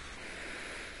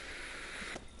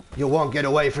 You won't get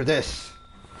away for this.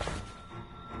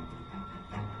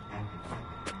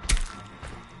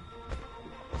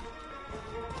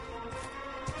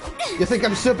 You think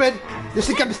I'm stupid? You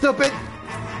think I'm stupid?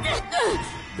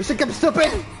 You think I'm stupid?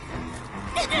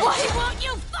 Why won't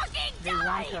you fucking They want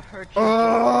die? to hurt you.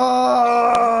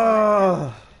 Oh!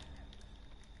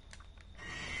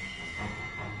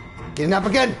 Getting up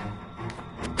again.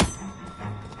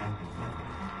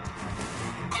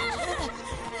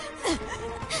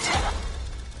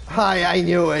 Hi, I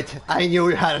knew it. I knew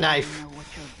you had a knife.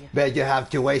 But you have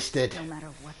to waste it. No matter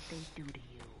what they do to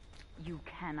you, you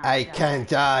cannot I die. can't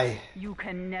die. You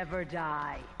can never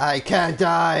die. I can't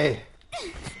die.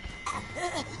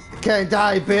 Can't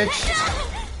die, bitch.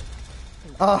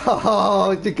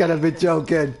 Oh, you gotta be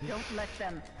joking. Don't let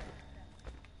them.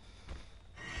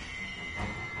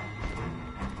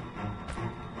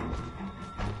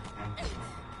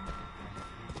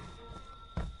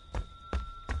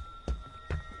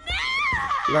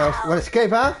 You wanna escape,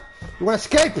 huh? You wanna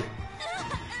escape?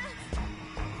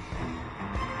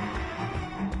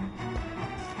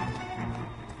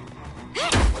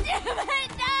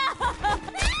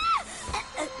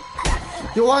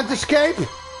 You want to escape?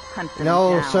 Hunt them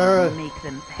No, down sir. and make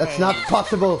them That's pay. not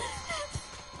possible.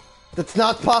 That's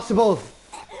not possible.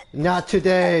 Not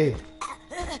today.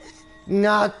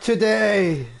 Not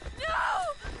today.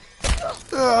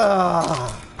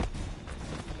 Ugh.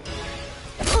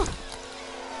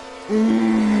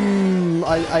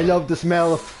 I love the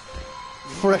smell of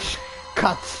fresh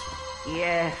cuts.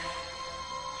 Yes.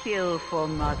 Kill for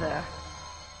mother.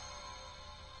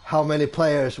 How many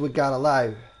players we got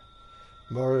alive?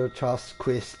 Murder, Trust,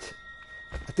 Quist.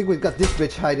 I think we've got this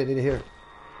bitch hiding in here.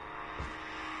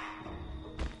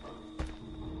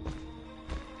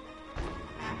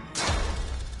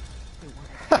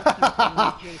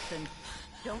 Jason,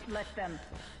 don't let them.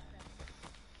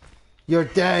 You're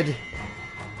dead.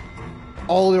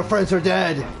 All your friends are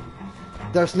dead.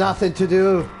 There's nothing to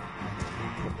do.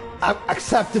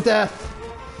 Accept the death.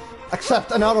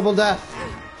 Accept an honorable death.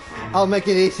 I'll make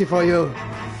it easy for you.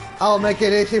 I'll make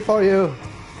it easy for you.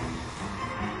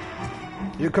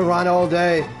 You can run all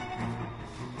day.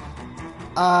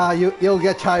 You'll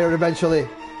get tired eventually.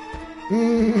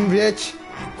 Bitch.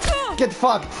 Get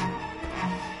fucked.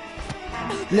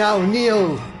 Now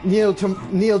kneel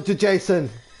to Jason.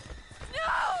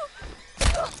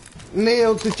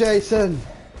 Kneel to Jason.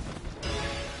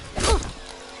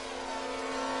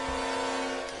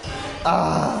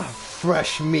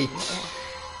 Fresh meat.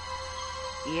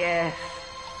 Yes.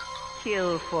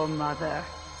 Kill for mother.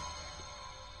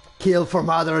 Kill for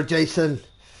mother, Jason.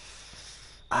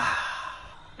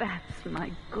 That's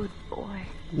my good boy.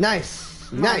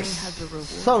 Nice. Mommy Nice. has a reward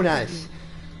So for nice.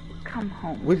 you. Come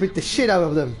home. We beat the shit out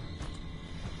of them.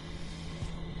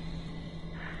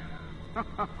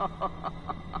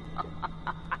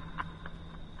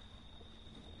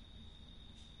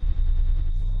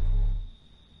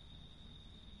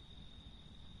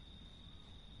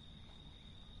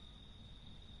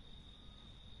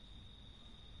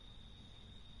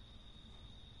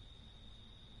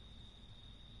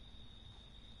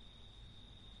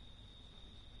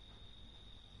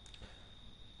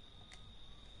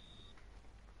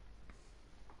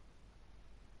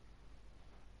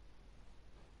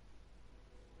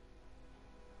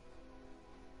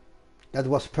 That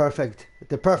was perfect.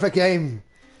 The perfect game.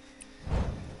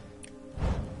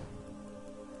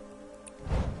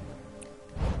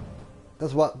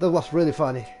 That was really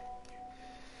funny.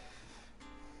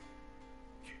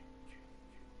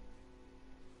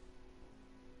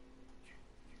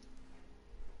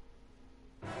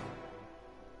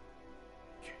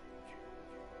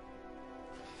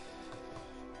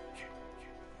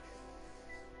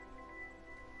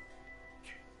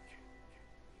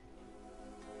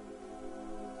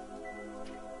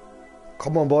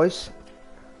 Come on, boys.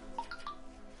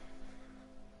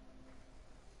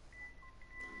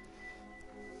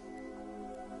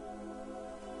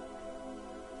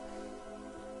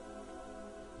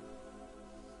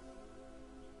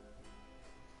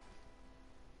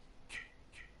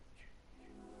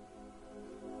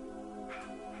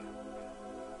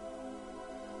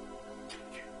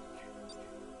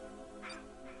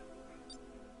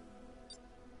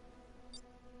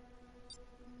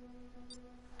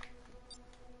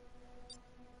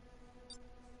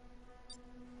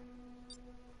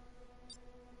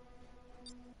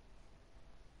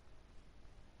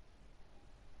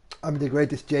 I'm the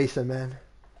greatest Jason, man.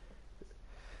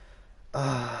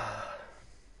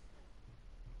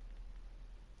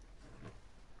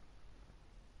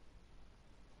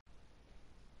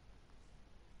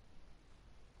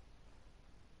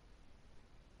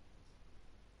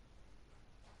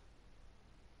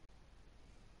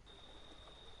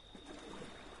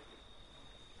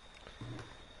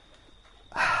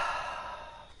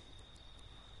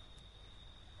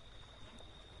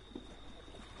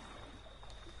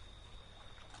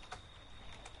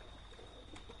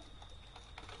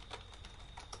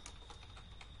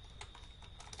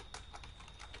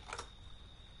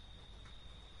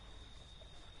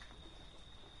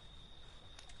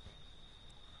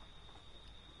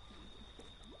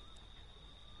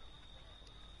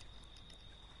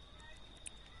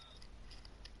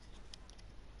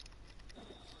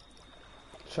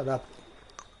 Shut up.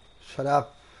 Shut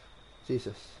up.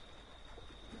 Jesus.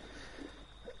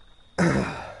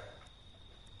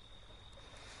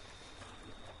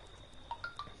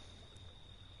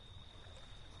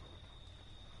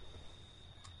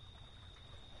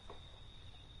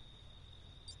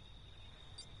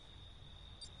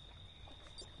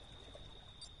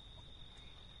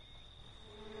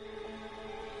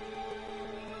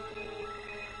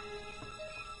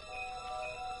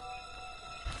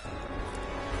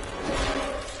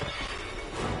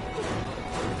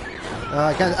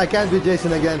 I can't be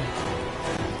Jason again.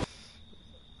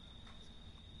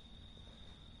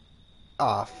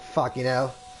 Ah, fucking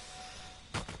hell.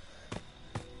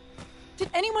 Did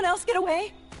anyone else get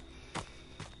away?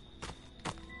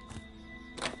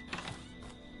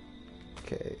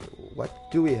 Okay,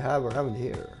 what do we have around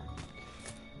here?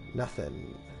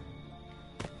 Nothing.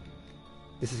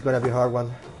 This is gonna be a hard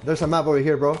one. There's a map over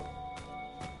here, bro.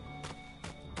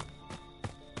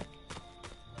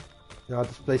 No,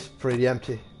 this place is pretty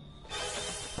empty.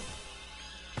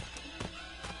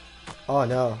 Oh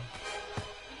no.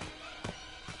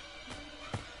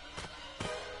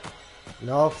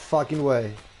 No fucking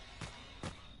way.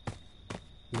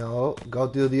 No, go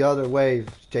do the other way,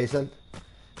 Jason.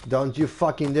 Don't you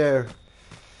fucking dare.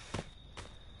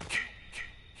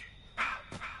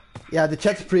 Yeah, the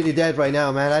chat's pretty dead right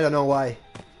now, man. I don't know why.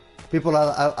 People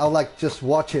are like just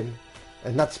watching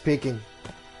and not speaking.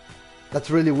 That's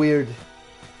really weird.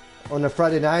 On a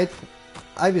Friday night,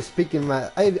 I'd be speaking, man.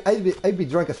 I'd be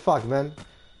drunk as fuck, man.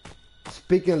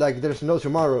 Speaking like there's no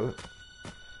tomorrow.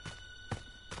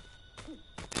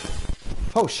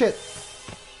 Oh shit!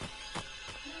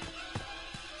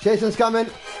 Jason's coming.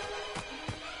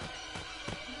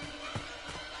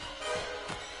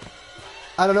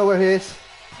 I don't know where he is.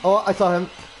 Oh, I saw him.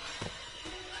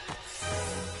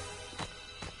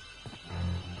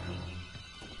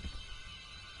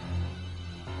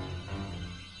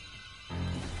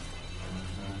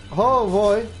 Oh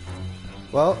boy.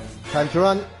 Well, time to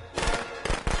run.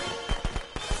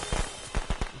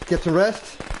 Get some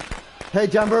rest. Hey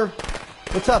Jumper,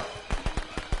 what's up?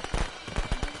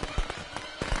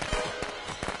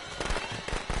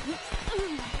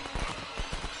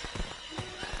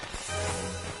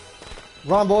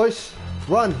 Run, boys.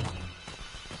 Run.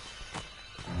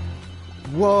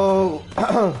 Whoa.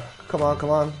 Come on, come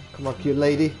on. Come on, cute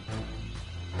lady.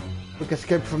 We can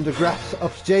escape from the grasp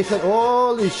of Jason.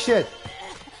 Holy shit.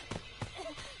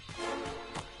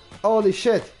 Holy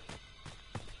shit.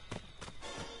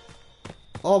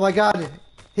 Oh my god.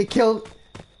 He killed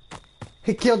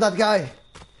that guy.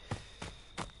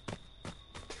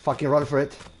 Fucking run for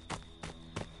it.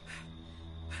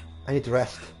 I need to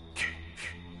rest.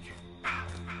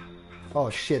 Oh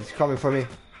shit, it's coming for me.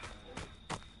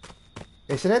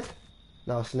 Isn't it?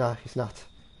 No, it's not. He's not.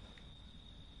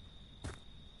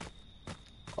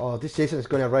 Oh, this Jason is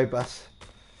gonna rape us.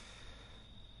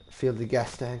 Fill the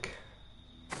gas tank.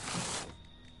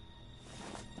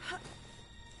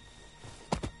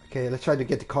 Okay, let's try to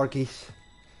get the car keys.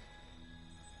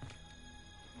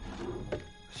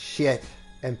 Shit,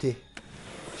 empty.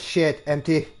 Shit,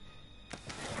 empty.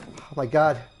 Oh my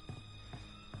god.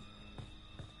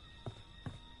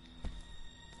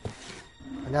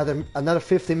 Another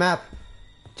 50 map.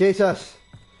 Jesus.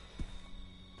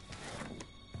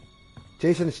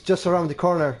 Jason is just around the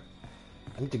corner.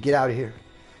 I need to get out of here.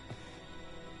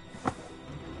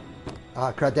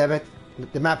 Ah, crap, damn it.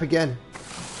 The map again.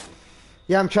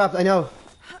 Yeah, I'm trapped, I know.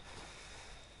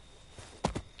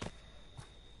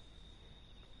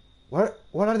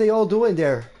 What are they all doing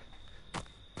there?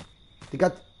 They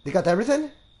got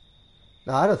everything?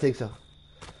 No, I don't think so.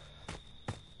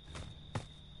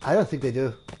 I don't think they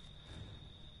do.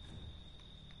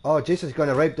 Oh, Jason's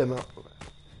gonna rape them.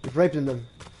 He's raping them.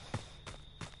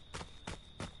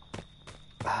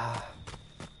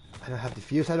 I don't have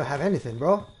defuse. I don't have anything,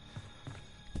 bro.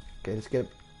 Okay, let's get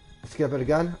a better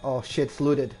gun. Oh shit, it's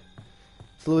looted.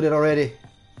 It's looted already.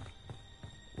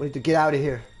 We need to get out of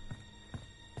here.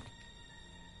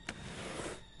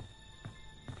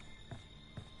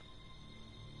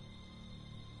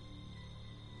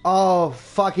 Oh,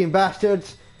 fucking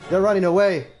bastards. They're running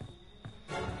away.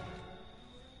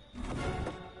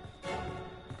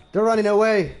 They're running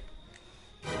away.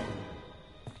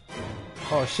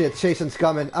 Oh shit, Jason's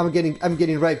coming. I'm getting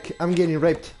raped. I'm getting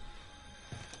raped.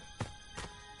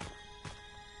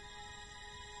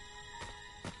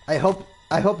 I hope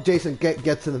Jason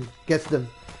gets them.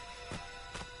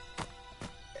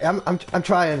 I'm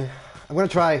trying. I'm gonna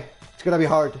try. It's gonna be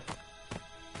hard.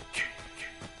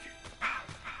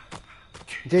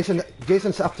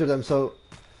 Jason's after them, so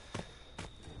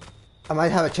I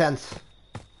might have a chance.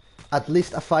 At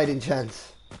least a fighting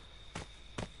chance.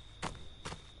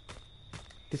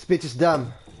 This bitch is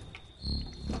dumb.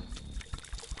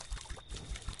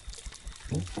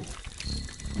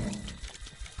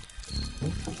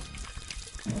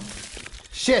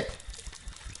 Shit!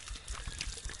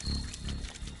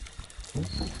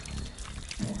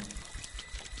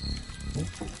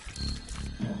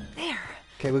 There.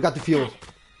 Okay, we got the fuel.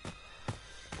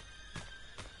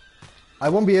 I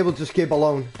won't be able to escape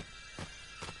alone.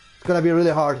 It's gonna be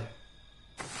really hard.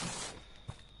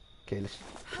 Okay, let's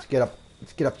get up.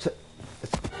 Let's get up.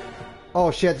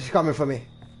 Oh shit, he's coming for me.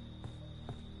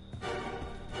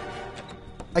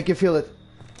 I can feel it.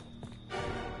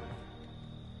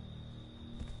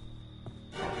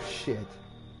 Shit.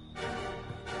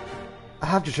 I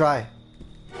have to try.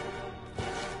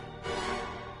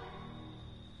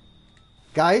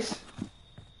 Guys?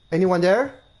 Anyone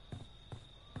there?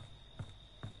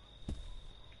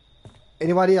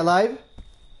 Anybody alive?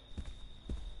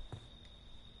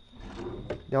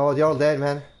 No, they're all dead,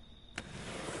 man.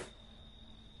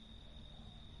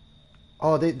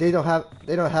 Oh, they don't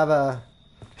have a...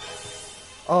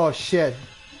 Oh shit.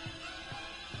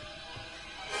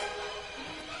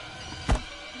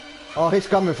 Oh, he's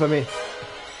coming for me.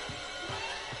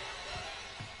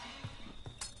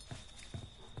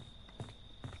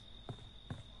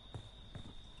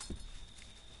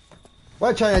 What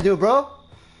are you trying to do, bro?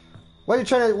 What are you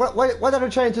trying to... What are you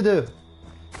trying to do?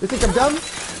 You think I'm dumb?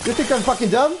 You think I'm fucking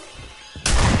dumb?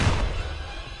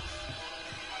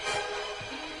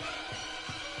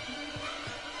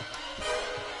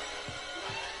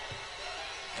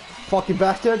 Fucking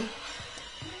bastard.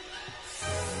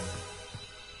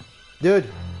 Dude.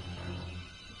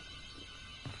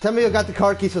 Tell me you got the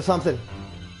car keys or something.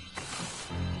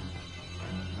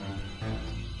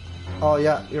 Oh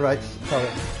yeah, you're right. Sorry.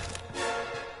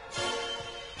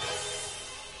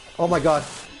 Oh my god.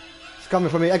 It's coming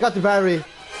for me. I got the battery.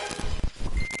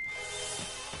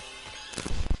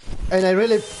 And I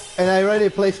really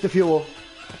placed the fuel.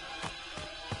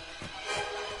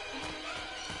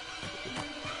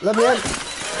 Let me in.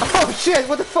 Oh shit,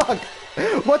 what the fuck?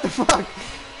 What the fuck?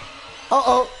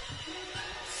 Uh-oh.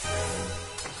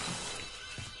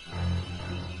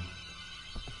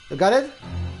 You got it?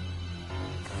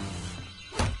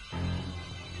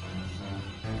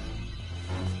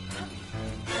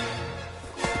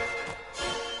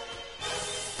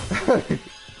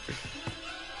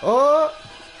 Oh!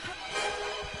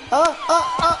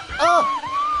 Oh!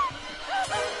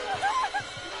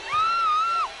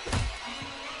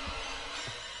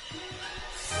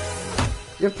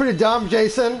 You're pretty dumb,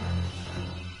 Jason.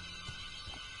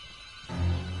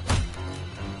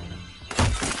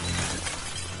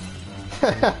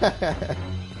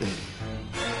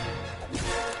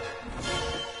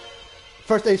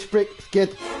 First aid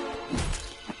kit.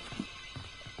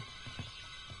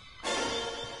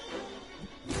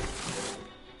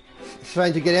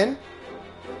 Trying to get in.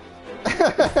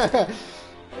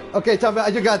 Okay, Tommy,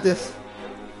 you got this.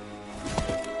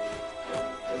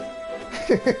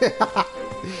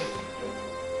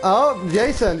 Oh,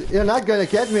 Jason, you're not gonna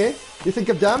get me. You think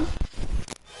I'm dumb?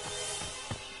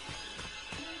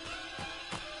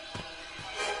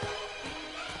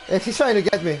 Yeah, she's trying to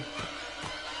get me.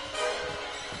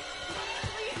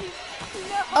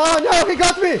 Oh no, he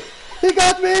got me! He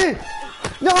got me!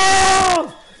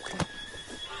 No!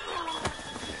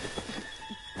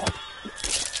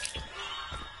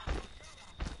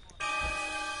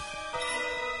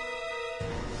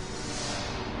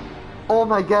 Oh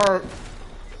my god.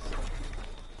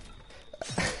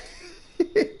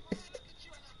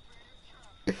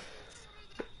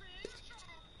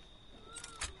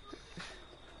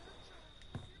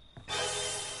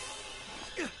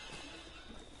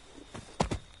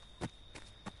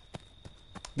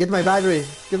 Get my battery.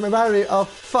 Get my battery. Oh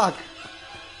fuck.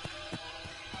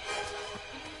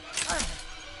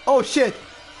 Oh shit!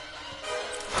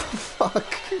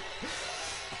 Fuck.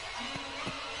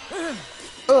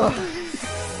 Ugh.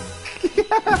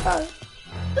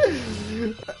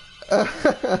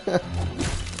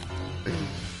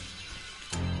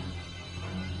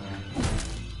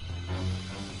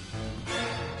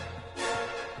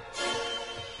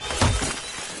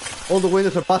 All the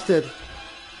windows are busted.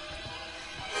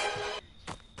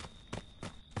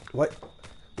 What?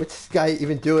 What's this guy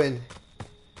even doing?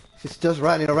 He's just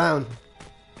running around.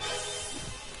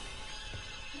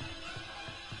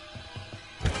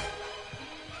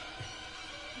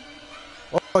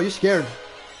 Oh, you're scared.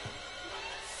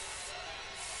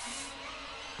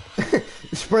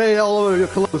 Spray it all over your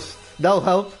clothes. That'll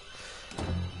help.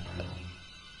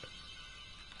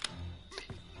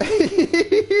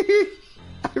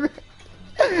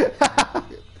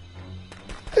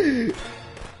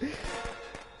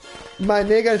 My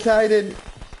nigga's hiding.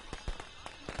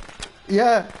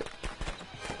 Yeah.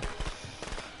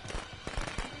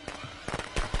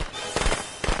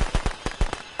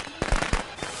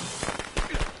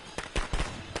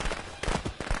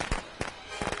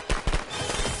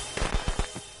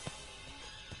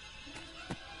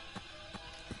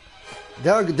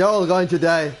 They're all going to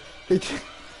die.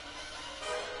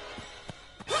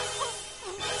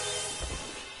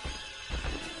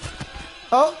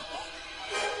 Oh!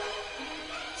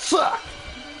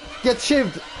 Get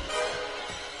shivved!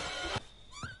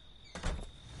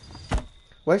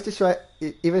 What is this guy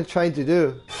even trying to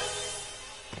do?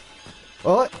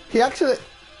 Oh, he actually...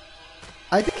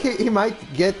 I think he might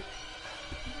get...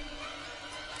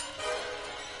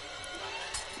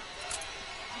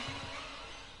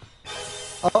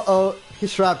 Uh-oh,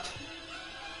 he's trapped.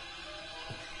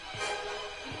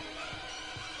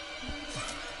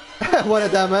 What a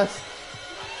dumbass.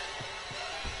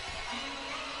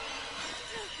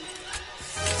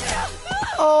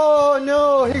 Oh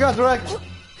no, he got wrecked.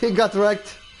 He got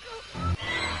wrecked.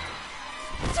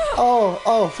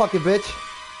 Oh, fucking bitch.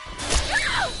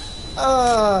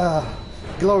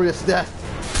 Glorious death.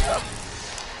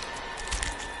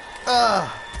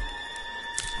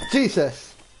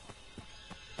 Jesus.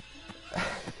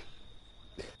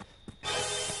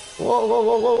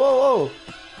 Whoa.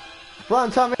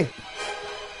 Run, Tommy.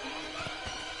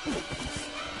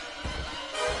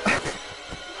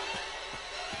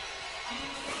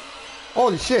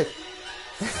 Holy shit.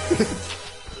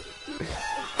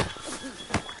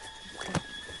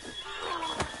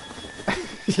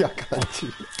 Yeah, I got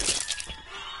you.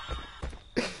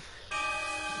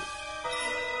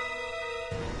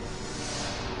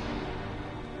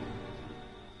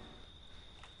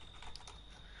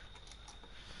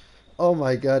 Oh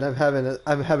my god, I'm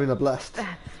having a blast.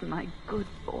 That's my good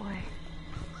boy.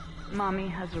 Mommy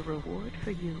has a reward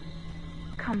for you.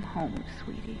 Come home,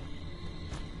 sweetie.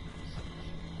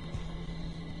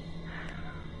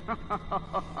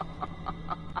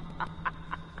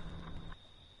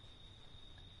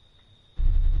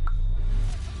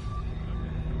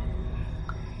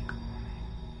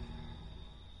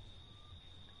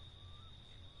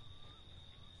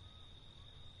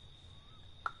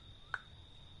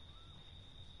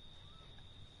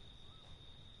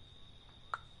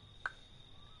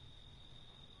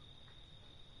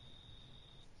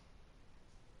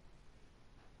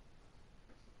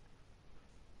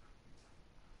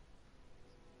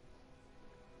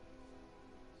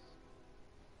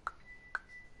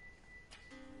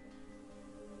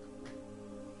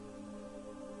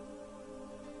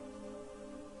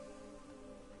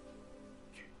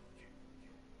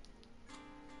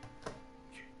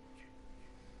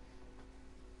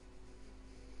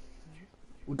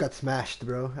 We got smashed,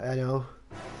 bro. I know.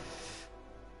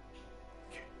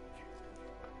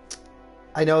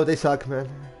 I know they suck, man.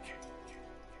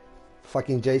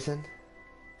 Fucking Jason.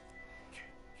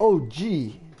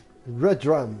 OG Red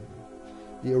Drum.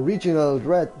 The original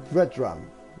red drum.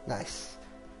 Nice.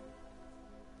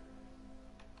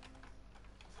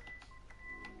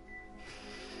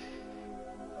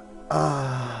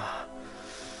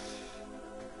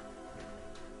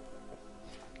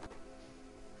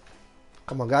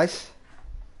 Come on, guys.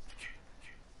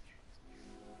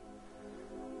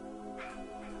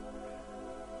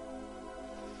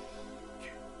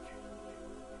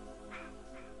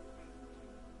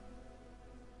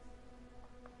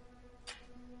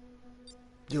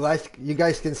 You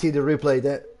guys can see the replay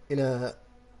that in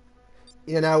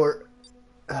an hour.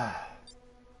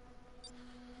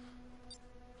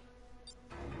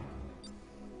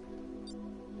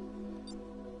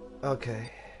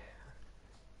 Okay.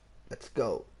 Let's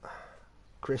go.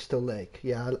 Crystal Lake.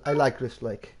 Yeah, I like Crystal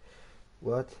Lake.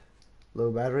 What?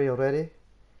 Low battery already?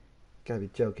 Gotta be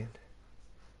joking.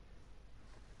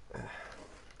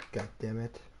 God damn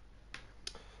it.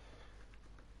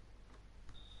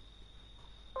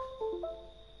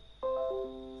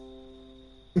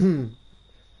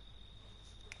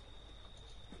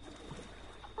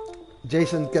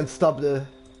 Jason can stop the...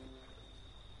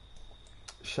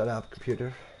 Shut up,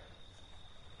 computer.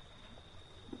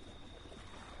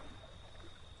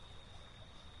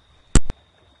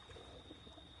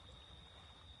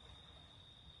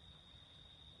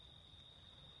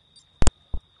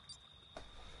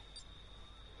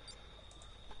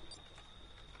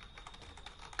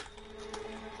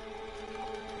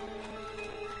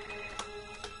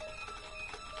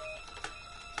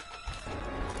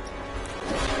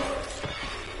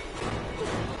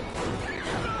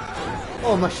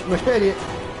 Oh, machete,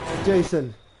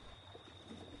 Jason.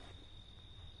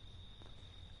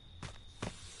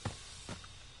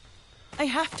 I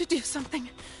have to do something.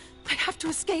 I have to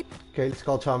escape. Okay, let's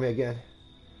call Tommy again.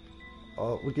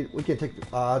 Oh, we can take.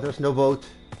 There's no boat.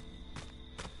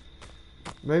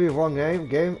 Maybe wrong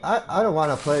game. I don't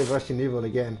want to play Resident Evil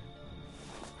again.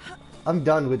 I'm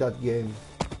done with that game.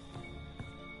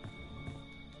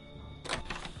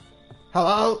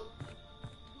 Hello.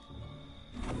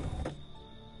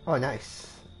 Oh,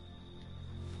 nice.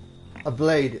 A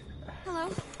blade. Hello?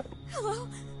 Hello?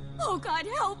 Oh, God,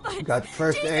 help us! Got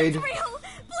first aid. Jason's real!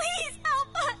 Please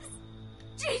help us!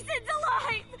 Jason's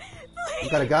alive! Please! You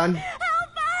got a gun? Help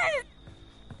us!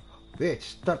 Bitch,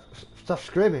 stop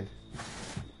screaming.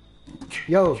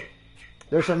 Yo,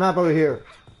 there's a map over here.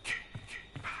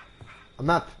 A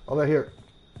map over here.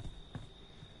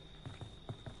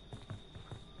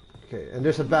 Okay, and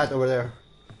there's a bat over there.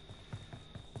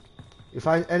 You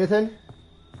find anything?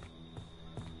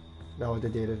 No, they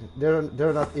didn't.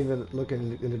 They're not even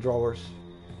looking in the drawers.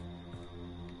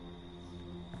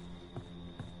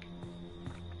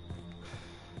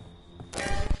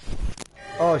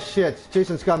 Oh shit,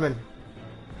 Jason's coming.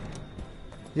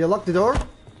 You lock the door?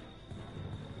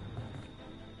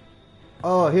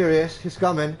 Oh, here he is. He's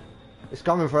coming. He's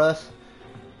coming for us.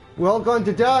 We're all going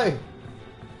to die.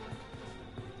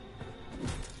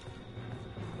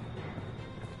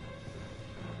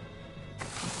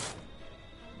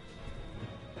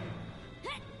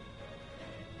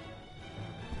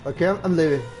 Okay, I'm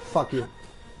leaving. Fuck you.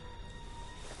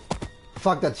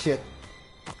 Fuck that shit.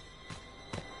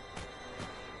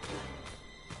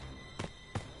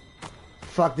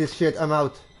 Fuck this shit, I'm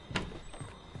out.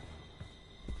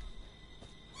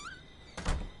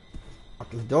 Lock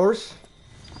the doors.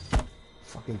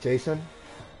 Fucking Jason.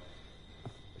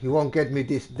 He won't get me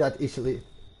that easily.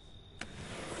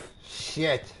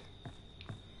 Shit.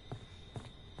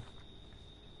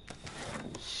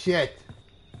 Shit.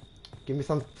 Give me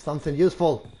something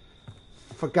useful.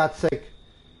 For God's sake.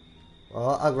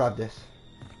 Well, I'll grab this.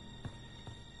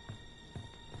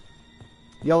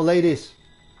 Yo, ladies.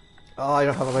 Oh, I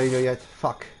don't have a radio yet.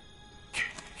 Fuck.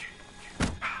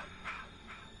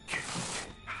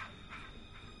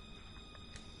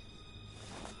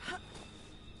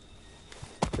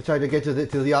 I tried to get to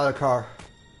the other car.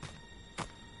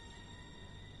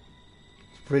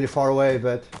 It's pretty far away,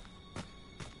 but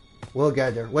we'll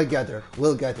get there. We'll get there.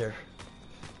 We'll get there.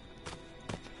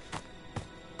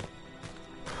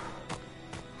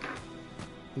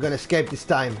 I'm gonna escape this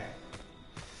time.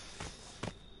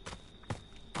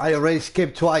 I already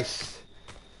escaped twice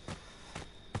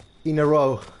in a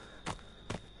row.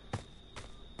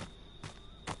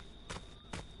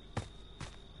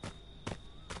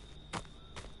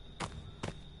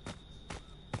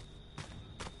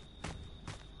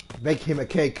 Make him a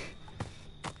cake.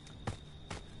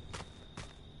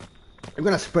 I'm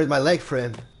gonna spread my leg for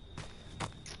him.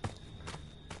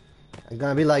 I'm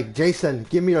gonna be like, Jason,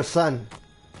 give me your son.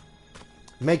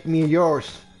 Make me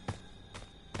yours.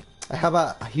 I have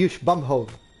a huge bum hole.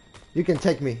 You can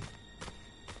take me.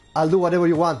 I'll do whatever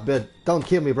you want, but don't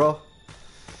kill me, bro.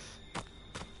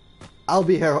 I'll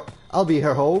be her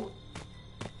hole.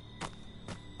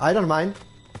 I don't mind.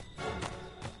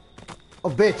 Oh,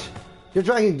 bitch. You're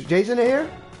dragging Jason in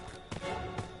here?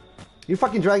 You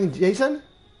fucking dragging Jason?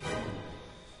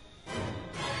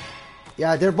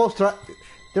 Yeah, they're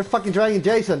fucking dragging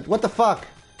Jason. What the fuck?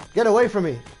 Get away from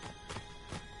me.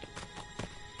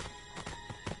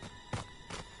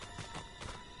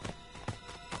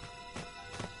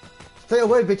 Stay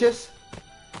away, bitches.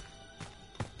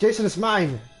 Jason is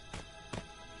mine.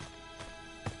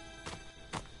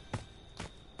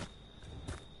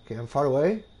 Okay, I'm far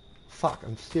away. Fuck,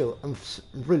 I'm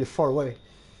really far away.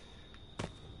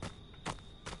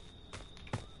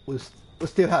 We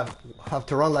still have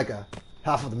to run like a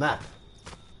half of the map.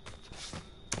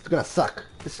 It's gonna suck.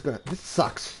 This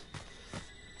sucks.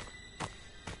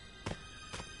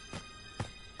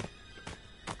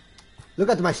 Look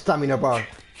at my stamina bar.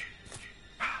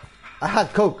 I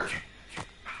had Coke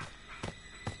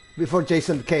before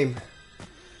Jason came.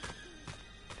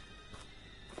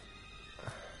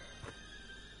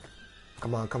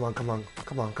 Come on, come on, come on,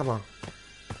 come on, come on.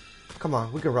 Come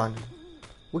on, we can run.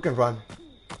 We can run.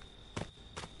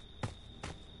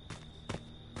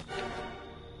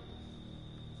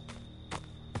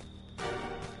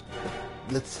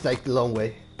 Let's take the long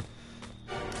way.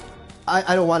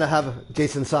 I don't want to have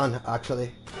Jason's son,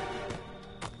 actually.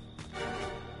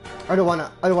 I don't want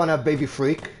to have baby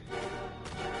freak.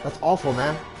 That's awful,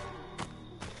 man.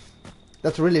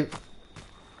 That's really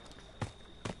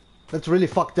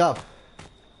fucked up.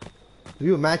 Do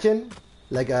you imagine,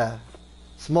 like,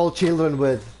 small children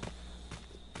with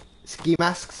ski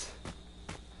masks?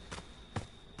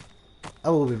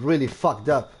 That would be really fucked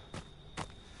up.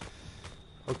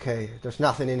 Okay, there's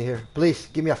nothing in here. Please,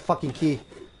 give me a fucking key.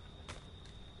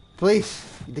 Please,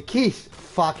 the keys.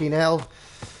 Fucking hell.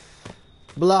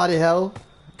 Bloody hell.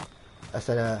 As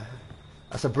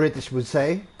a British would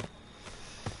say.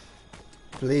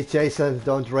 Please, Jason,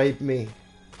 don't rape me.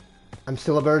 I'm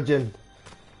still a virgin.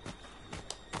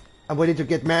 I'm waiting to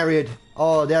get married.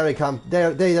 Oh, there they come.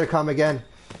 They come again.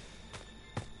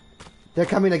 They're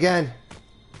coming again.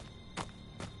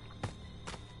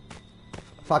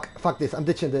 Fuck this. I'm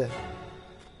ditching the...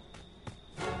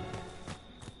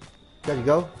 There you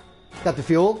go. Got the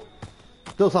fuel.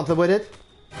 Do something with it.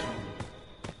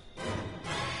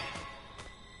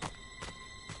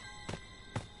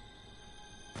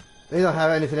 They don't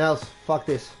have anything else. Fuck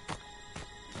this.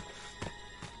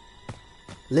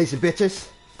 Lazy bitches.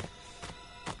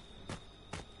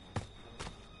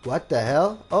 What the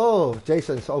hell? Oh,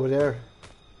 Jason's over there.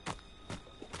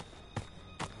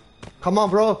 Come on,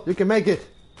 bro. You can make it.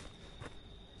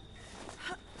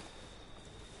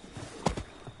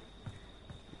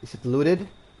 Is it looted?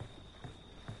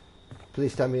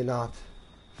 Please tell me not.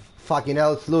 Fucking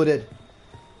hell, it's looted.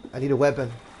 I need a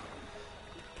weapon.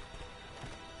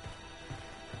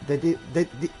 They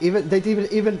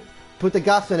didn't even put the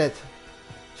gas in it.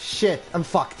 Shit, I'm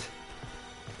fucked.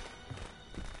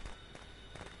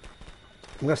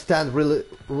 I'm gonna stand really.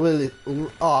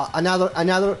 Oh,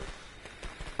 another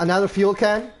fuel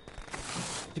can?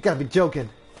 You gotta be joking.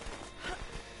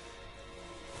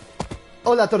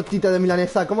 Hola, tortita de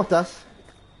milanesa, ¿cómo estás?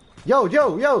 Yo,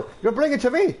 you're bringing it to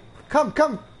me.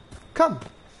 Come.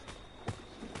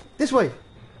 This way.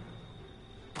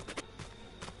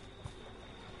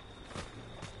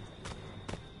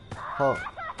 Oh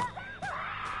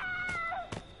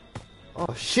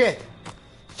shit.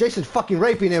 Jason's fucking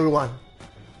raping everyone.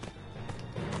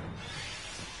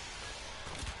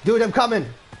 Dude, I'm coming.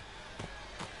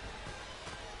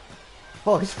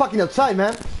 Oh, he's fucking outside,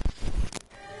 man.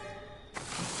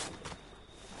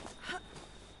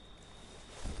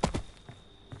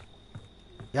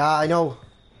 Yeah, I know.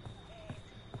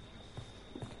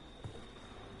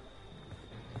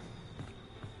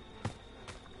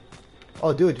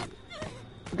 Oh, dude.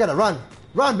 We gotta run.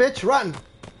 Run, bitch, run.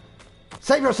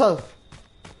 Save yourself.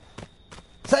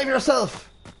 Save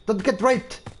yourself. Don't get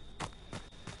raped.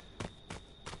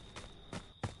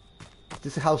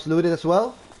 Is this house looted as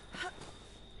well?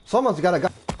 Someone's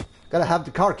gotta have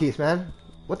the car keys, man.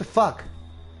 What the fuck?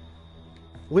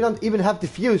 We don't even have the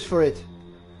fuse for it.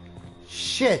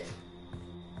 Shit!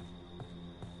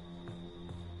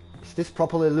 Is this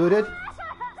properly looted?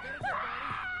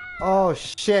 Oh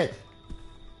shit!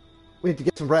 We need to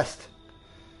get some rest.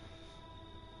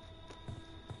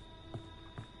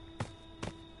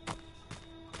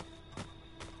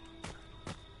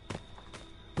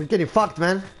 We're getting fucked,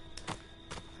 man.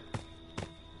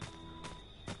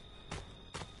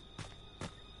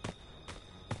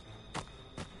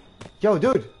 Yo,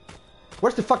 dude!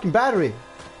 Where's the fucking battery?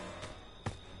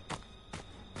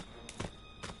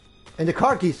 And the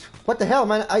car keys. What the hell,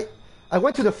 man? I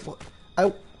went to the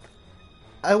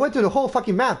I went to the whole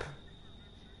fucking map.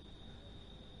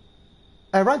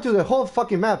 I ran to the whole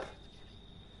fucking map.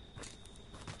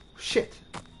 Shit.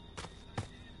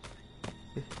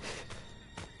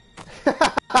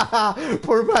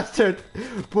 Poor bastard.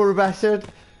 Poor bastard.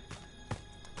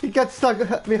 He got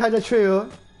stuck behind a tree.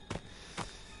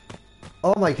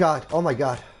 Oh my god. Oh my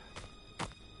god.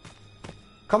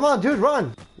 Come on, dude,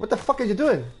 run. What the fuck are you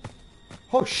doing?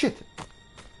 Oh shit!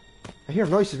 I hear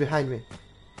noises behind me.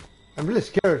 I'm really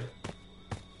scared.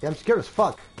 Yeah, I'm scared as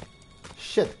fuck.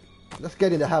 Shit. Let's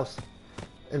get in the house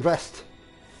and rest.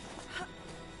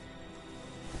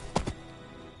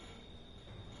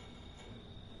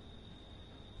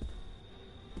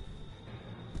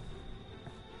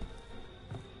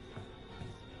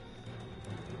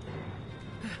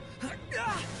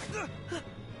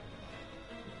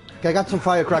 Okay, I got some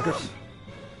firecrackers.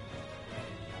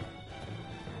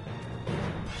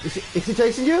 Is he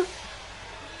chasing you?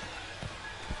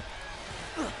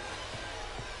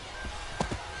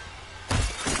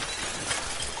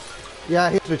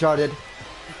 Yeah, he's retarded.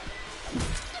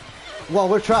 Whoa,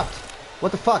 we're trapped.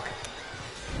 What the fuck?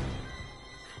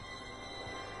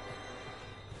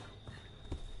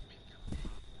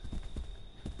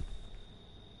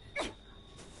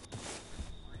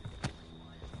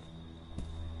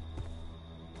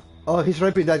 Oh, he's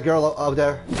raping that girl out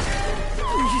there.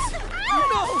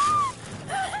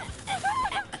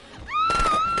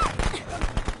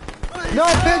 No,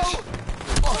 bitch!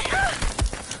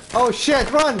 Oh shit,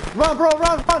 run! Run, bro,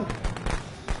 run, run!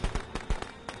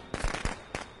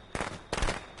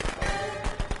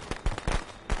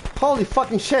 Holy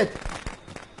fucking shit!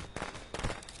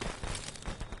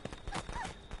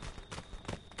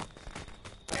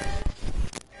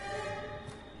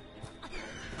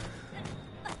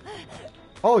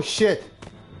 Oh shit!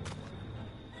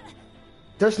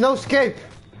 There's no escape!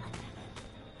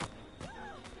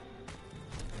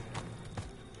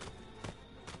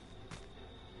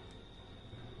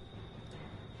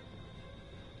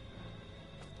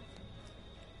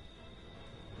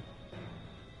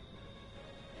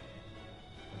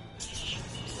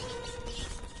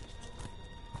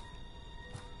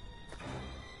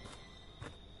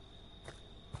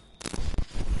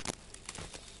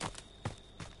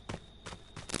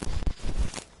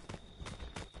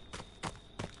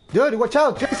 Dude, watch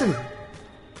out, Jason!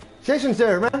 Jason's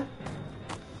there, man!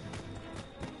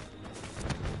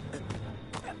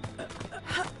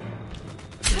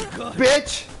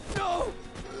 Bitch! No!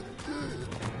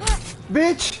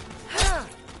 Bitch!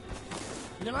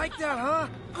 You like that, huh?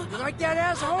 You like that,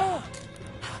 asshole?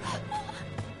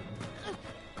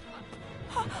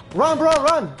 Run, bro,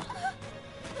 run!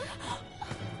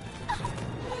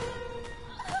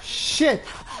 Shit!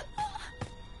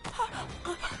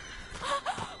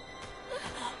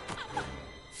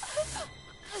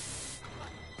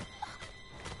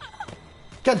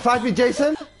 Can't fight me,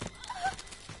 Jason?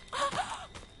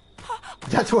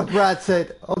 That's what Brad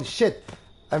said. Holy shit.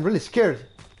 I'm really scared.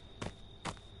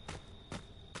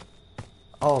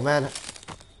 Oh, man.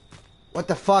 What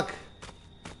the fuck?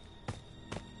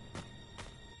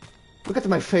 Look at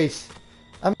my face.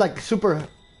 I'm like super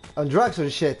on drugs or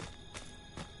shit.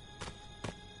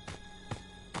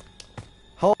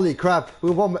 Holy crap.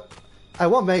 I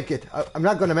won't make it. I'm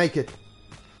not gonna make it.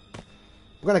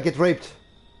 I'm gonna get raped.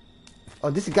 Oh,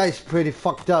 this guy's pretty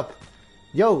fucked up.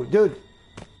 Yo, dude.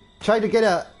 Try to get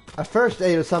a first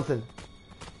aid or something.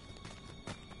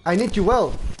 I need you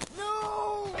well.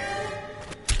 No!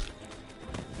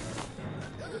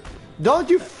 Don't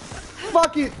you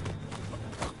fucking...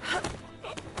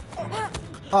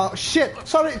 Oh, shit.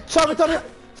 Sorry, Tommy.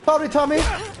 Sorry, Tommy.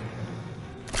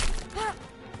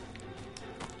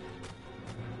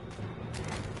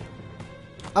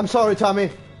 I'm sorry,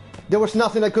 Tommy. There was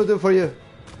nothing I could do for you.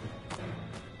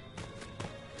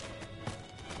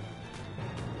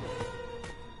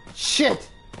 Shit!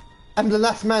 I'm the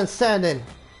last man standing.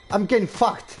 I'm getting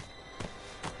fucked.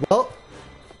 Well.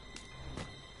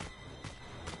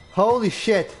 Holy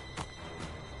shit.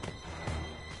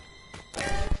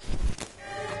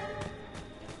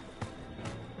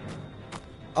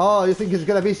 Oh, you think it's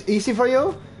gonna be easy for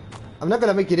you? I'm not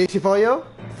gonna make it easy for you.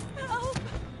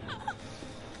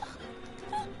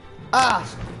 Ah!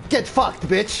 Get fucked,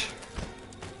 bitch!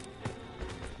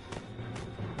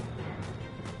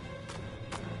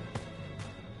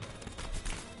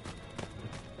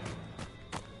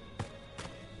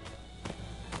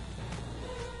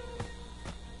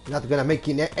 Not gonna make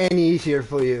it any easier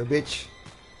for you, bitch.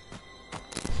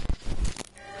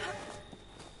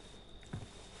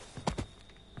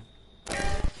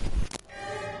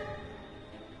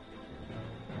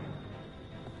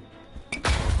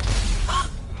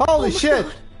 Holy shit!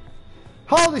 God.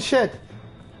 Holy shit!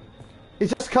 He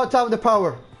just cut out the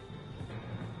power.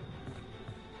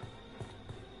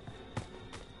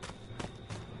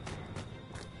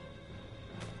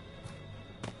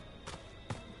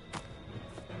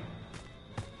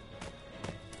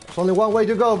 There's only one way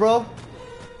to go, bro.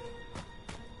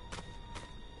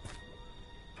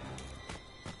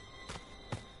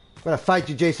 I'm gonna fight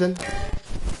you, Jason.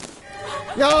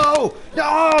 No!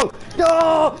 No!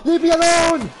 No! Leave me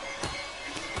alone!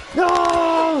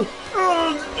 No!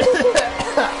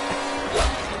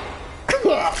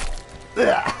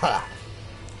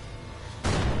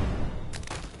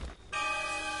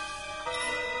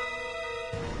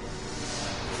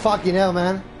 Fucking hell,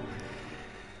 man.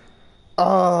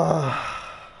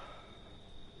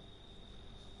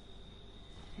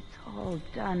 It's all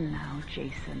done. done now,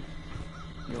 Jason.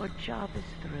 Your job is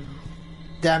through.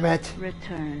 Damn it.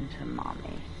 Return to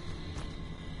Mommy.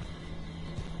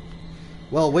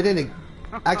 Well, we didn't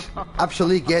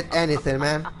actually get anything,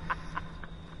 man.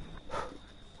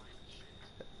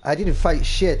 I didn't fight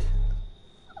shit.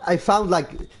 I found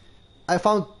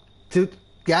 2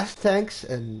 gas tanks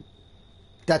and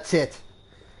that's it.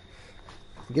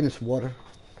 Give me some water.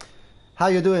 How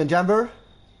you doing, Jamber?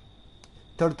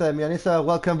 Torta Mianisa,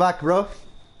 welcome back, bro.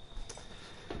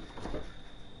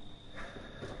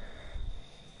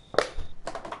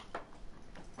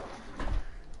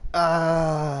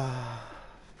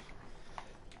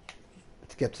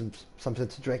 Let's get something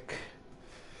to drink.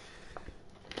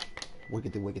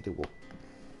 Wiggity wiggity whoop.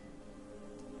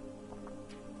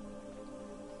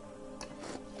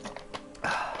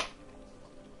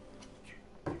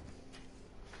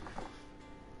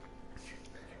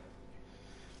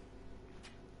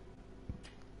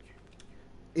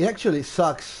 It actually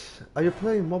sucks. Are you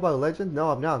playing Mobile Legends?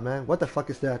 No, I'm not, man. What the fuck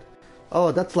is that?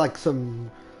 Oh, that's like some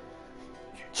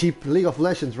cheap League of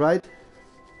Legends, right?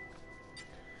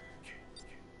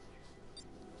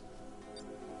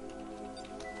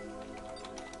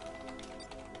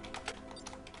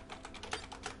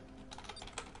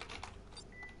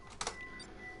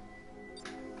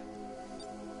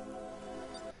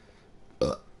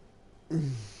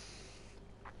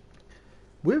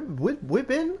 We've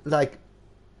been like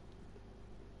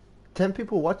 10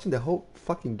 people watching the whole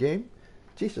fucking game.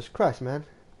 Jesus Christ, man.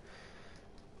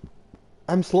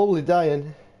 I'm slowly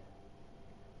dying.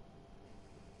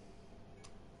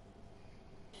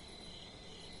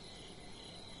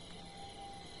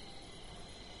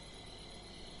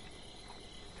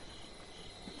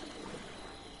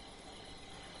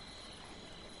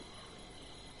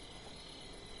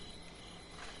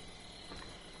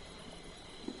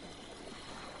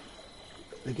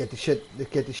 Let's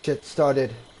get the shit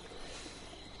started.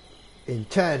 In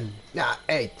 10, 9,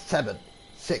 8, 7,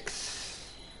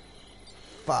 6,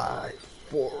 5,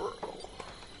 4.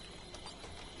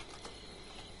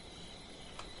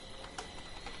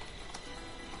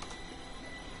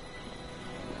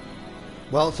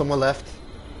 Well, someone left.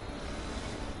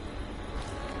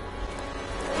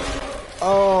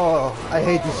 Oh, I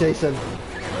hate this Jason.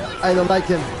 I don't like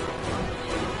him.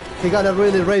 He got a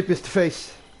really rapist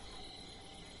face.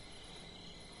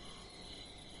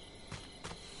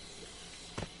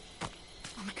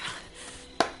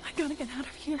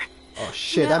 Oh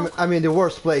shit, no. I'm in the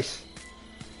worst place.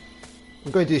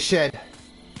 I'm going to the shed.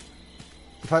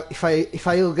 If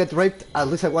I'll get raped, at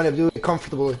least I want to do it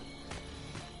comfortably.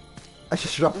 I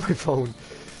just dropped my phone.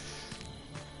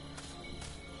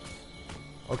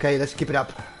 Okay, let's keep it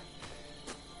up.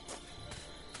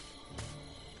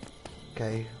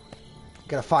 Okay.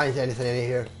 Gotta find anything in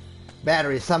here.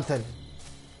 Battery, something.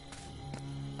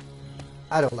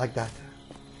 I don't like that.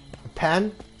 A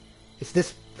pan? Is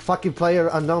this fucking player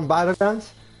unknown battlegrounds?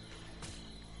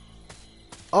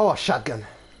 Oh, a shotgun.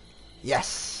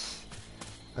 Yes.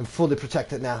 I'm fully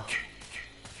protected now.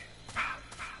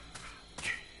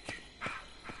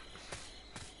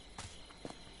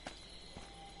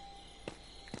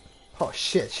 Oh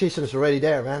shit, Jason's already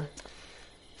there, man.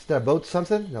 Is there a boat or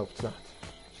something? No, it's not.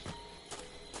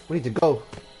 We need to go.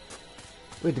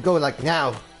 We need to go like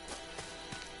now.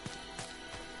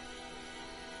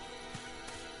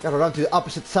 Gotta run to the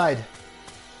opposite side.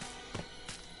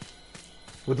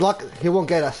 With luck, he won't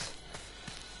get us.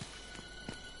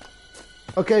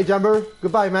 Okay, Jumper.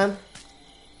 Goodbye, man.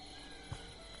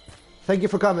 Thank you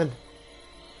for coming.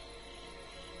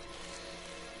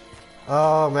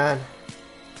 Oh, man.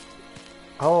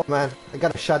 Oh, man. I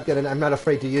got a shotgun and I'm not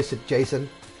afraid to use it, Jason.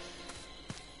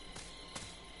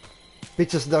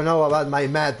 Bitches don't know about my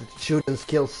mad shooting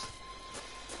skills.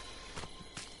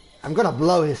 I'm gonna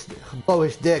blow his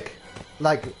dick.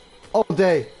 Like, all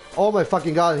day. Oh my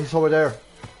fucking god, he's over there.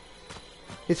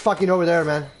 He's fucking over there,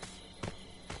 man.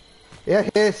 Yeah,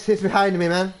 he is. He's behind me,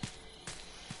 man.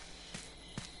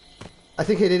 I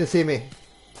think he didn't see me.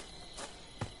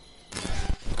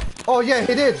 Oh yeah,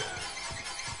 he did.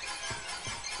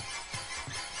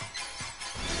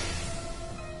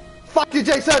 Fuck you,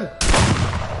 Jason!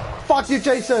 Fuck you,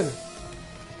 Jason!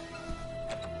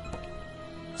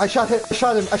 I shot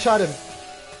him.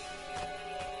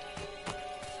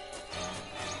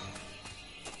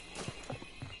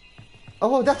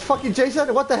 Oh, that's fucking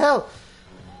Jason? What the hell?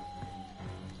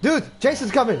 Dude,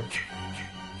 Jason's coming.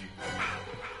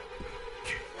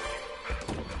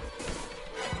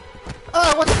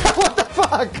 Oh, what the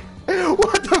fuck?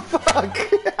 What the fuck?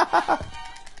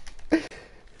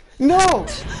 No!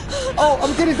 Oh,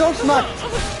 I'm getting door smacked.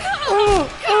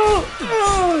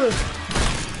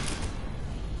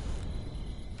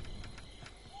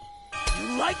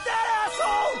 You like that,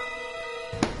 asshole?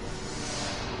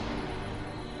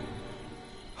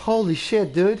 Holy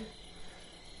shit, dude.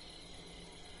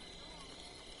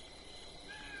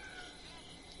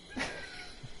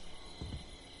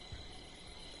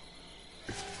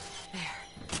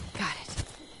 Got it.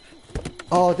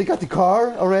 Oh, they got the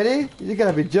car already? You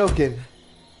gotta be joking.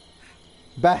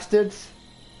 Bastards.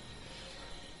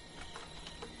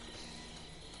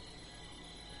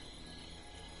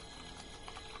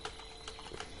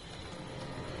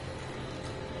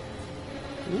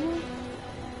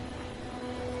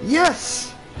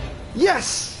 Yes!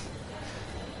 Yes!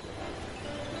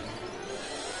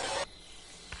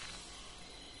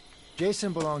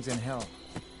 Jason belongs in hell.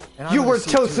 And I'm You gonna were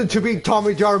see chosen to to be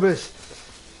Tommy Jarvis.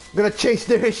 I'm gonna change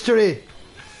their history.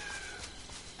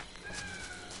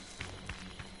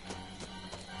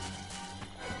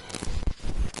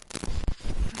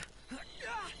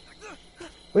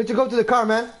 We need to go to the car,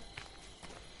 man.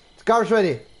 The car's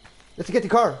ready. Let's get the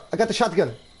car. I got the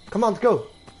shotgun. Come on, let's go.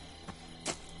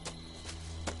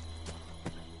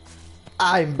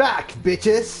 I'm back,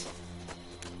 bitches.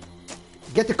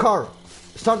 Get the car.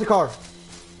 Start the car.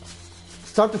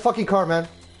 Start the fucking car, man.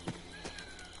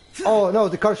 Oh no,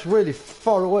 the car's really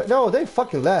far away. No, they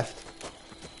fucking left.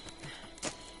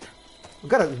 We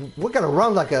gotta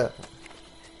run like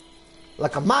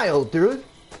a mile, dude.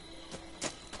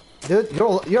 Dude,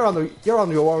 you're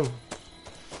on your own.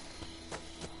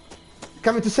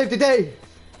 Coming to save the day.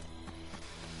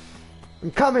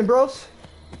 I'm coming, bros.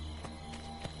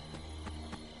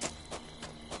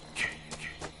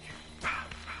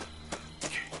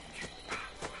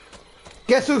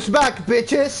 Guess who's back,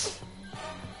 bitches?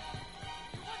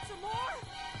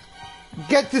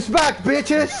 Get this back,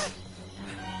 bitches!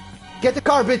 Get the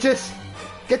car, bitches!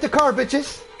 Get the car,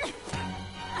 bitches!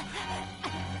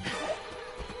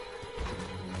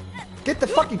 Get the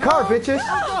fucking car, bitches!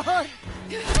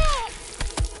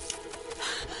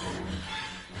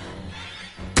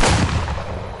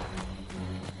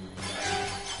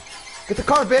 Get the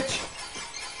car, bitch!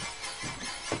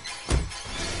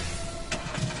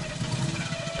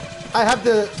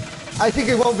 I think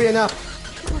it won't be enough.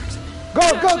 Go,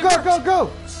 go, go, go, go!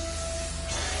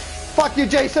 Fuck you,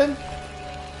 Jason!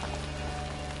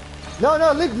 No,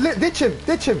 no, ditch him,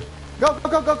 ditch him! Go, go,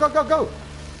 go, go, go, go, go!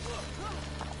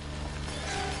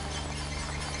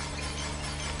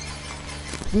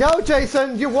 No,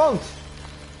 Jason, you won't!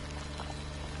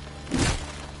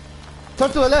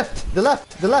 Turn to the left, the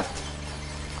left, the left!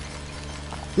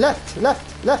 Left,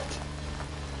 left, left!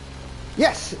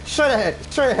 Yes! Straight ahead,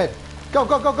 straight ahead! Go,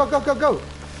 go, go, go, go, go, go!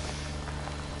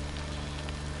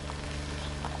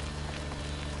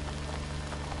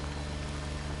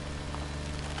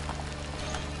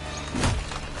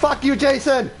 Fuck you,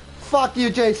 Jason! Fuck you,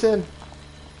 Jason!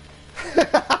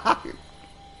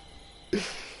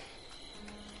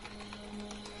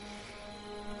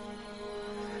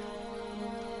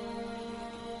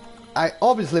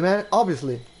 Obviously, man,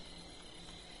 obviously.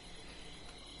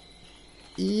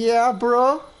 Yeah,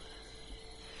 bro.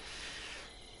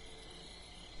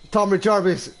 Tommy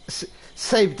Jarvis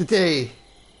saved the day.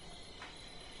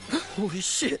 Holy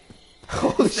shit.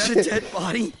 Holy Is that shit. a dead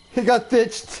body? He got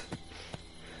ditched.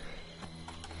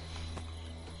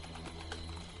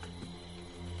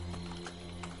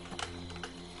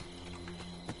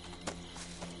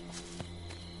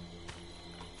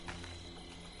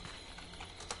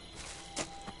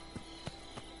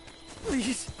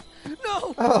 Please.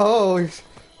 No. Oh,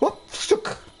 whoop,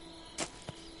 shook.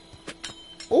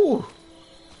 Oh.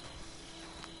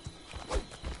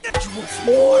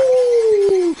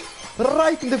 Ooh,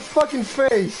 right in the fucking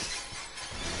face.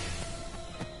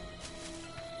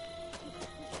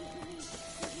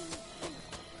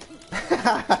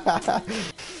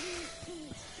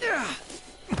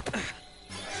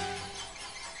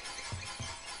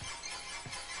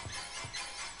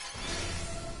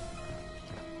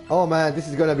 Oh man, this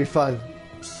is gonna be fun.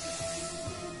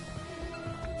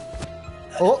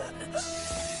 Oh.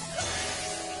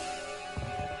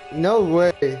 No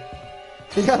way.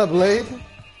 He got a blade?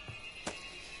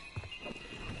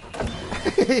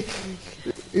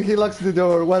 He locks the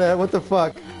door. What the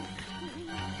fuck?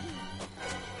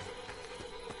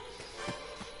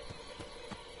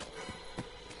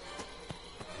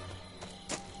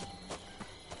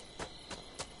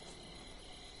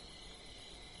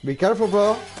 Be careful,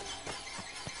 bro.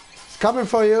 It's coming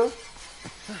for you.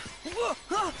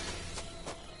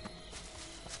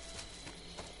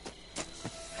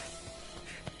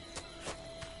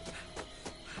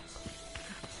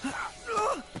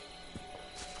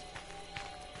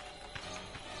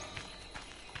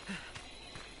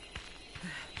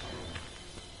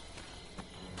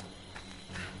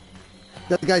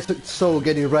 That guy's so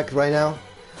getting wrecked right now.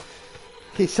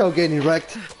 He's so getting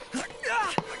wrecked.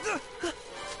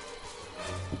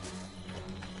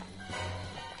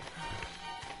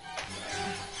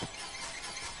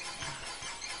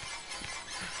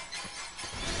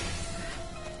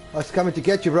 I was coming to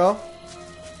get you, bro.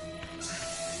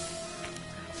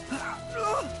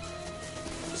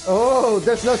 Oh,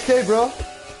 there's no escape, bro.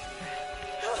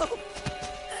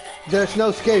 There's no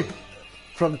escape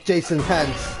from Jason's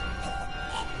hands.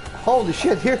 Holy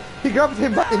shit, here, he grabbed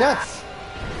him by the nuts.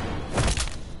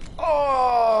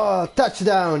 Oh,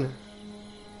 touchdown.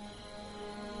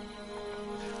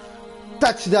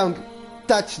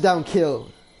 Touchdown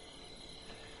kill.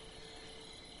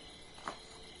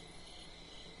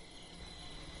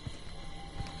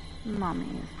 Mommy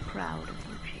is proud of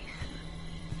you, Jason.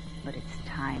 But it's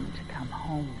time to come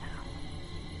home now.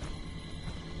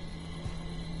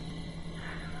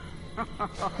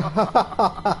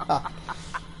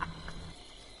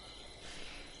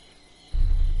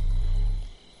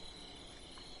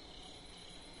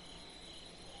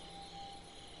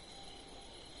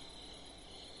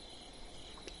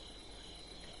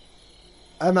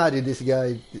 I'm mad at this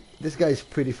guy. This guy is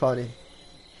pretty funny.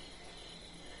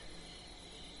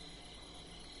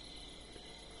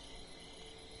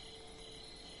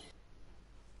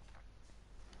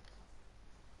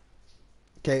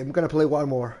 Okay, I'm gonna play one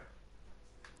more.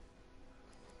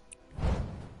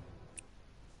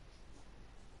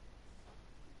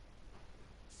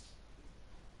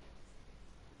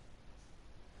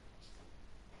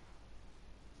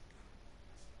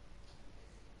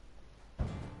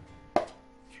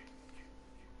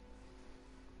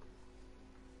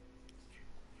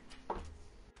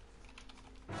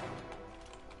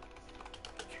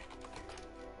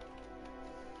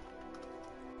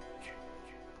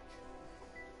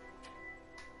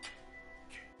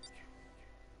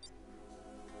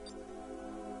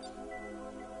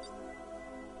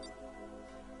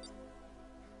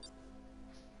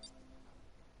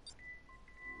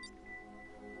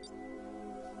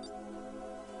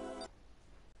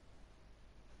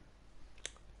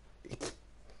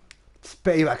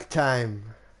 Payback time.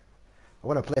 I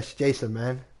want to play as Jason,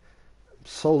 man. I'm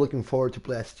so looking forward to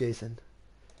play as Jason.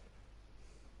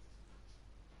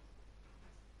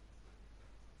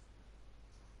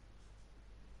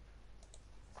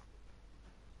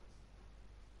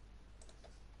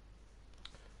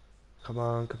 Come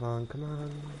on, come on, come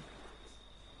on.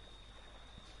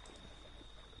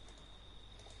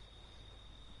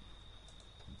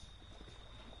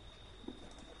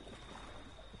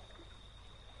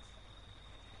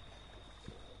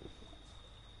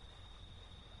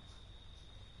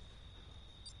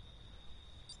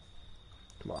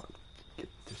 Come on, get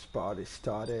this party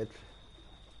started.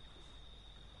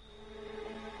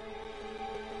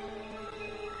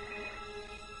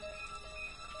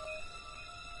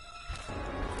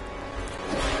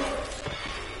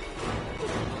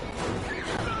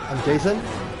 I'm Jason.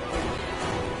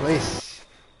 Please.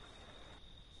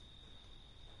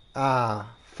 Ah,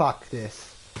 fuck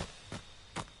this.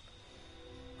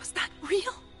 Was that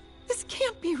real? This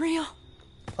can't be real.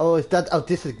 Oh, it's that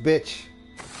autistic bitch.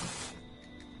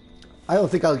 I don't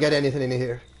think I'll get anything in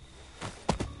here.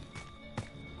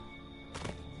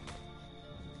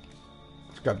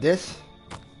 Let's grab this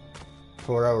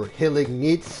for our healing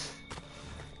needs.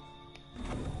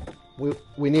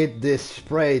 We need this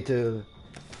spray to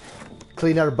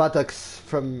clean our buttocks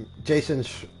from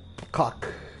Jason's cock.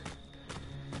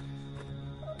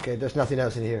 Okay, there's nothing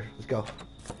else in here. Let's go.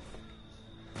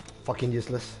 Fucking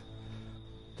useless.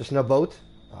 There's no boat?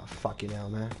 Oh, fucking hell,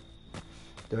 man.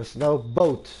 There's no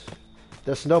boat.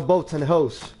 There's no boats and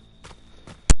hose.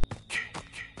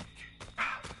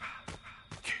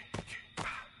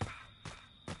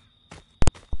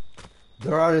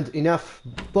 There aren't enough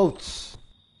boats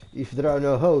if there are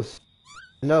no hose.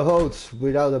 No hose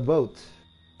without a boat.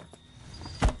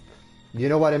 You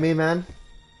know what I mean, man?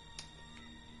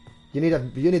 You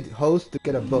need hose to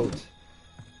get a boat.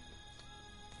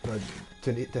 But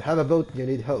to have a boat, you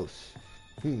need hose.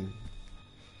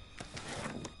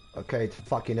 Okay, it's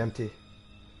fucking empty.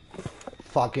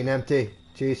 Fucking empty.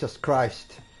 Jesus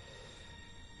Christ.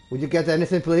 Would you get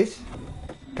anything, please?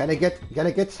 Can I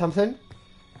get something?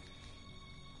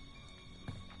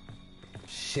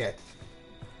 Shit.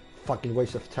 Fucking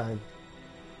waste of time.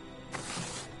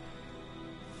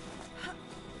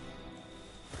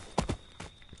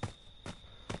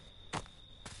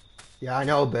 Yeah, I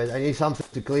know, but I need something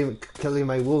to clean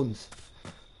my wounds.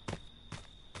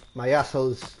 My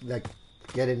asshole's like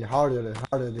getting harder and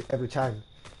harder every time.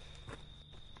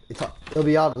 It'll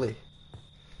be ugly.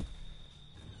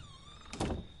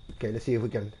 Okay, let's see if we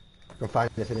can find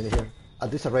anything in here.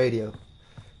 There's a radio.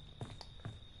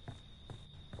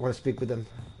 I want to speak with them,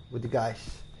 with the guys.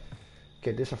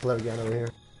 Okay, there's a flare gun over here.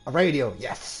 A radio,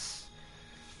 yes!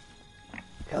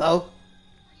 Hello?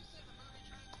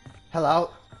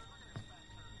 Hello?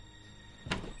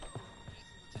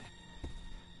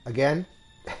 Again?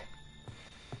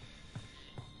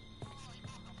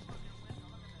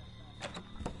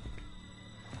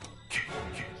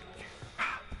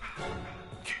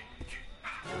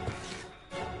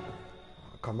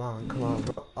 Come on, bro.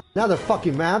 Another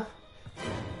fucking map?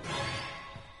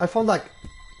 I found like...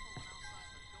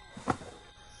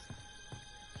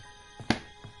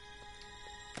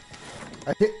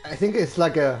 I think it's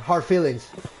like a hard feelings.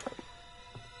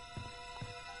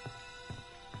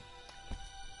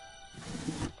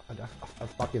 A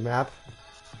fucking map.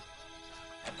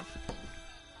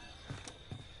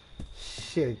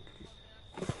 Shit.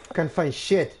 Can't find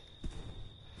shit.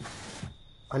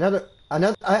 I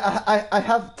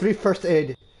have 3 first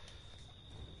aid.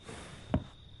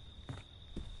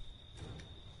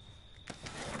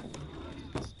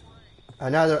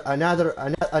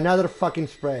 Another fucking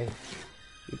spray.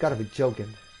 You gotta be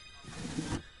joking.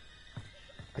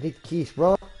 I need keys,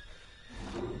 bro.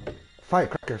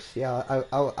 Firecrackers. Yeah,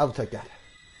 I'll take that.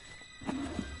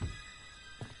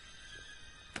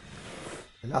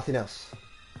 And nothing else.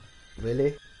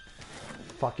 Really?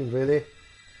 Fucking really?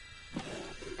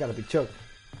 Gotta be joking.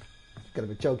 Gotta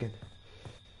be joking.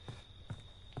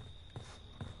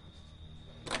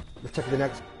 Let's check the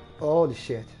next. Holy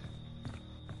shit.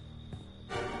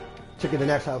 Check in the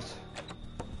next house.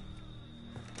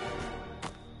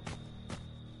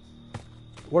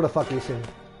 Where the fuck is he?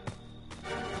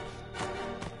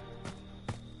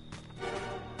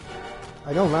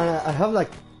 I know, man. I have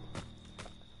like...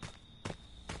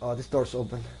 Oh, this door's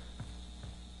open.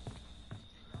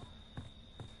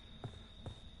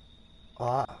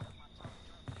 Ah.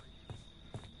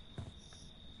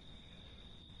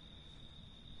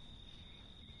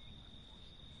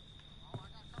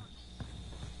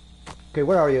 Okay,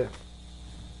 where are you?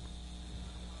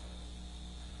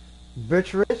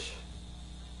 Birch Ridge?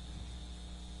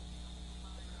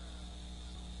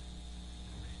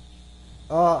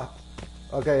 Oh,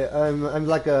 okay. I'm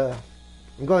like a...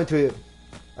 I'm going to you.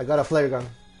 I got a flare gun.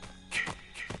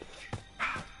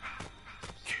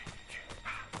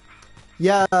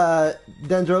 Yeah,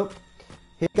 Dendro.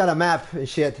 He got a map and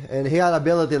shit, and he got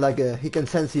ability like he can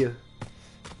sense you.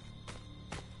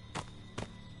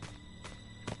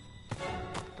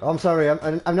 Oh, I'm sorry.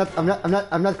 I'm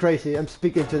not crazy. I'm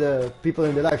speaking to the people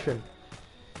in the live stream.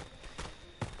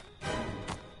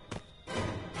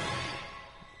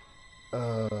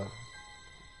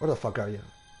 Where the fuck are you?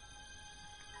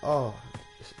 Oh,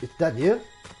 is that you?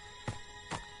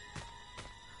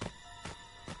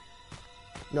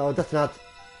 No, that's not.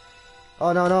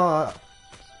 Oh, no.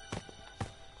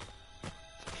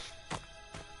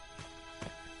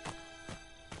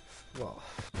 Well,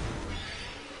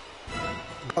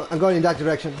 I'm going in that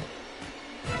direction.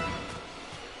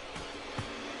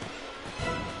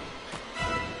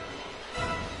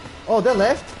 Oh, they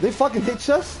left? They fucking ditched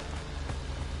us?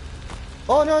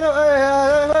 Oh, no,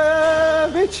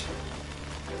 bitch!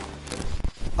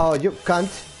 Oh, you cunt.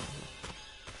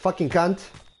 Fucking cunt.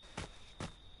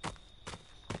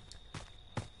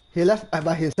 He left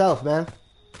by himself, man.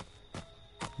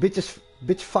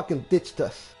 Bitch fucking ditched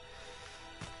us.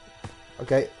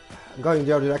 Okay, I'm going in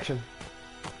the other direction.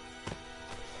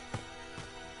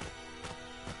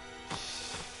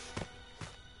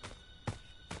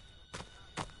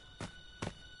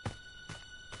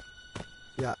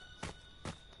 Yeah.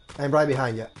 I'm right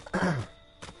behind you.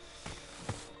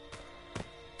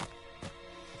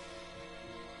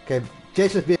 Okay,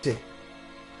 Jason's busy.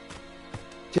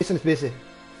 Jason's busy.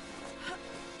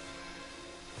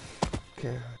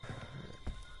 Okay.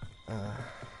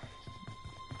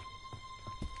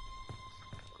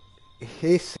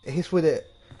 He's with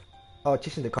it. Oh,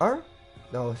 chasing the car?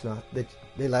 No, it's not.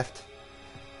 They left.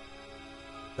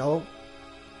 No.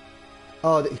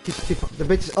 Oh, the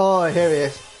bitch. Oh, here he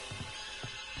is.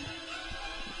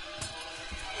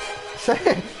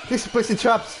 He's pushing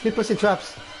traps. He's pushing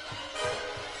traps.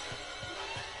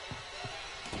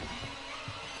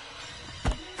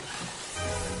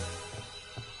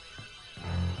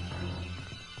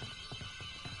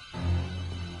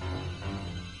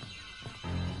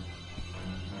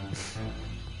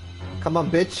 Come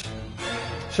on, bitch.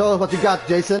 Show us what you got,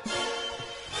 Jason.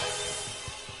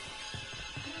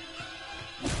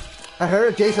 I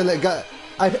heard Jason got.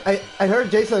 I heard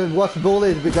Jason was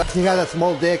bullied because he had a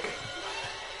small dick.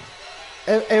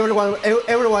 Everyone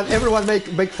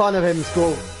make fun of him in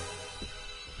school.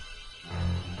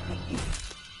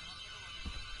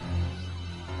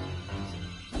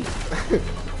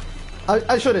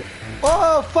 I shoot it.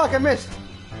 Oh fuck! I missed.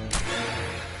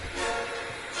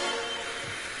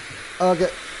 Okay.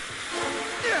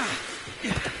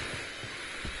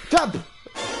 Jump!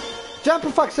 Jump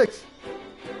for fuck's sakes!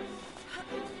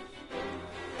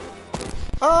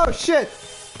 Oh shit!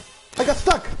 I got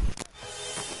stuck!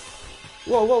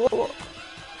 Whoa, whoa, whoa, whoa.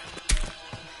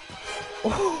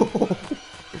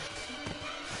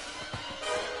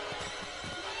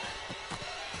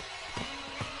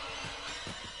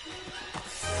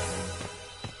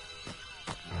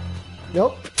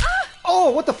 Nope.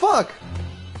 Oh, what the fuck?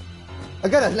 I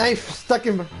got a knife stuck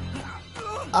in my...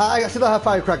 I still don't have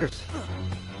firecrackers.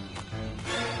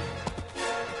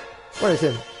 Where is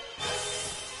him?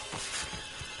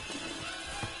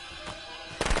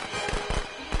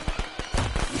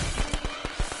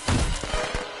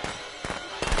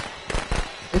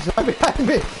 He's right behind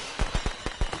me.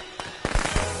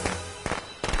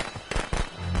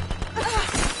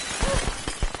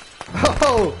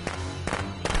 Oh!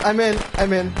 I'm in.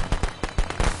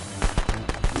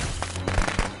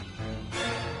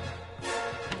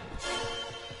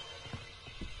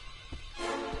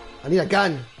 I need a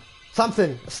gun.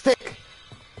 Something. A stick.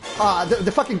 Ah,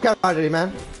 the fucking battery,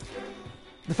 man.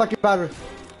 The fucking battery.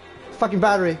 Fucking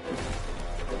battery.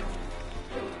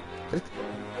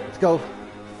 Let's go.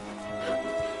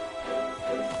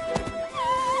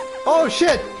 Oh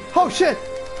shit! Oh shit!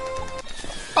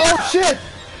 Oh shit!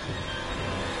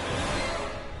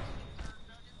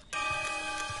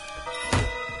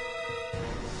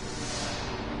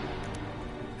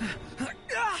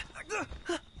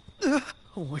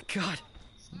 Oh my god.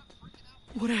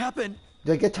 What happened?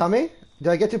 Did I get Tommy? Did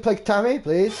I get to play Tommy,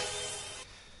 please?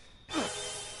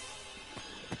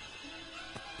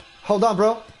 Hold on,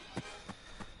 bro.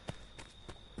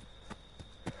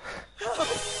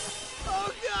 Oh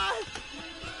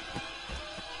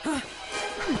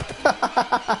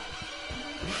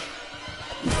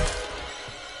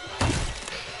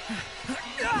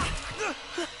god.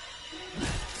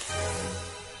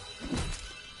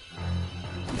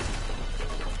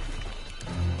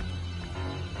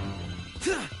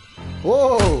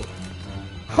 Whoa!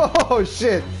 Oh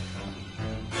shit!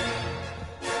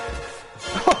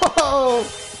 Oh!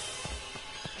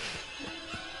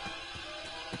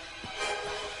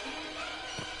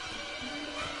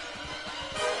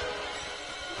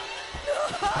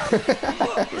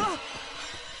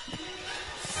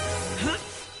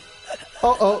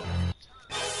 Uh-oh.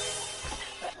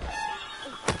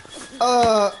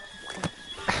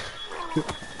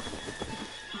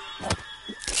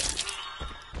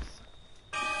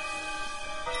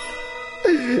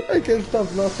 I can't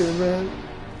stop laughing, man.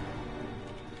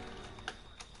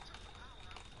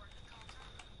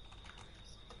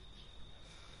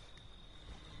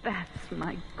 That's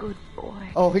my good boy.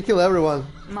 Oh, he killed everyone.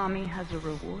 Mommy has a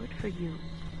reward for you.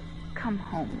 Come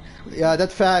home, sweetie. Yeah, that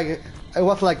fag, I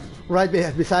was like right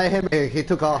beside him, he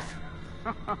took off.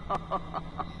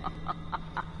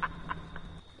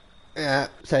 Yeah,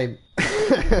 same.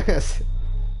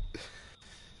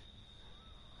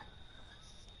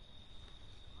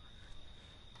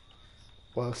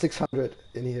 Well, 600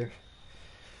 in here.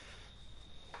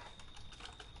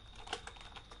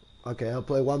 Okay, I'll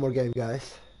play one more game,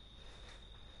 guys.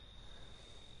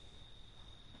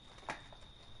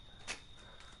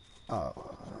 Oh.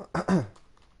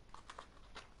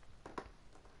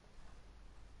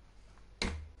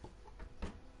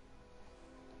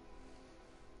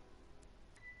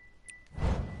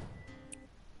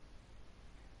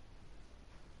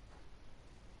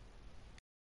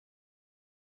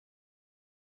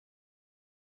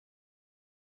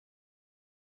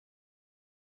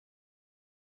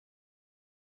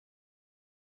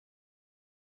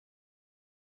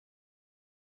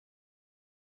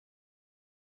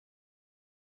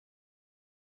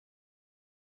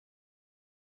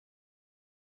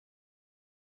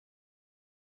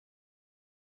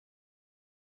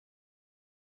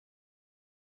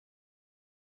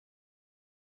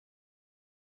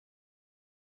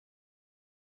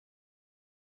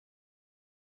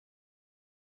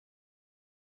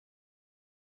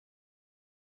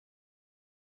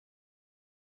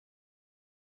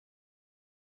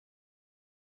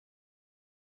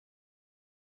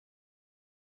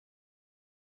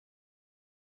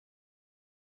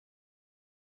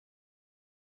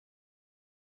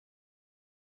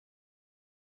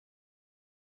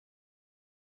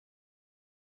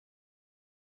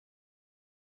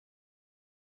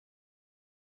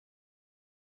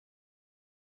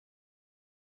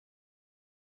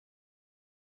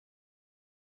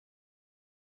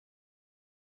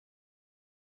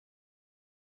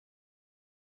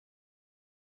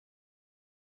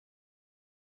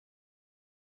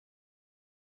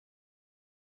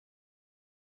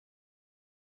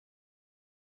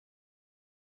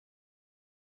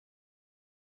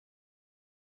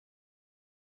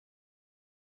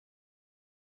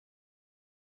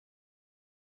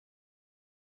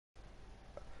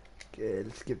 Okay,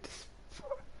 let's skip this.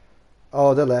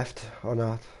 Oh, they left or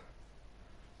not?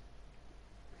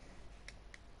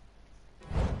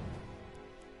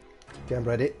 Okay, I'm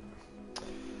ready.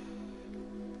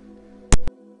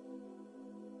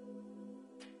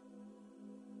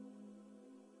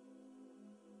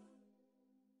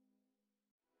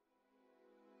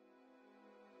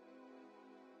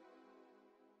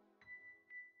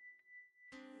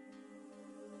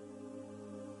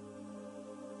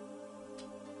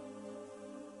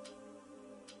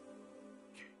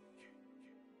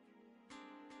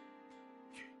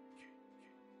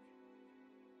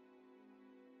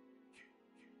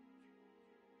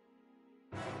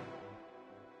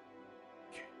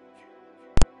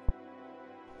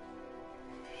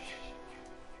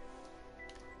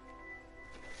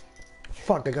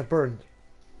 Fuck, I got burned.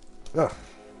 Ugh.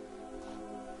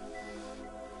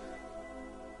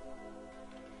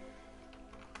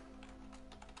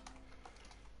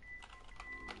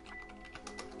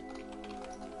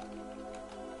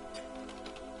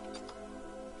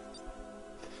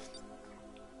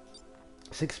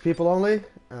 Six people only?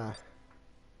 Ah.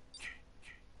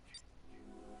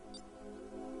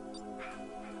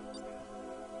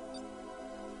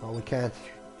 Oh, we can't.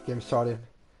 Game started.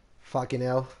 Fucking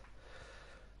hell.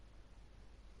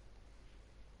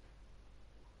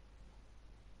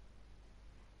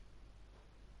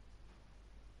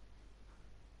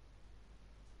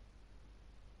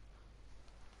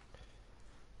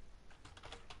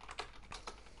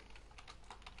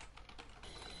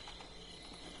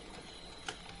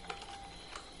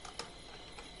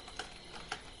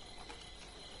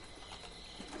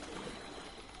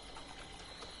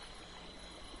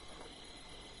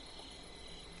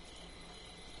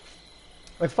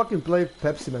 I fucking played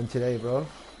Pepsi Man today, bro.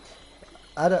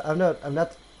 I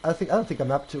don't think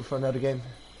I'm up to for another game.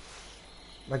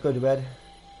 Might go to bed.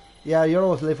 Yeah, you're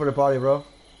always late for the party, bro.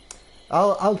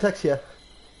 I'll text you.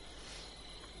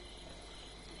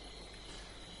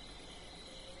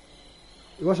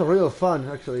 It was a real fun,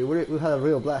 actually. We had a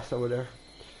real blast over there.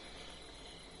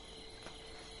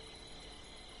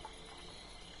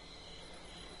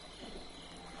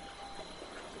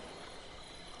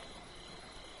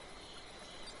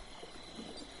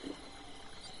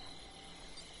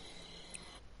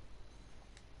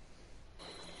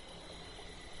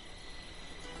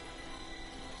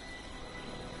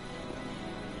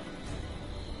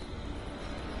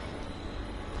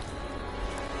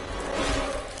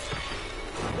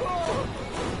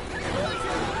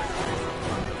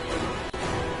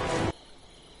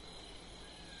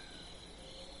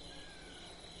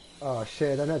 Oh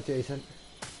shit, I'm not Jason.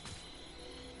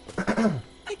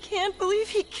 I can't believe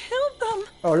he killed them.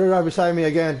 Oh, they're right beside me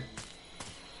again.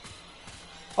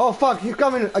 Oh fuck, he's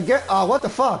coming again. Oh, what the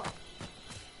fuck?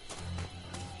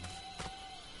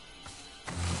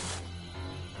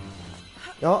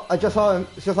 No, I just saw him.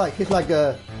 It's just like, he's like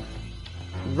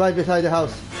right beside the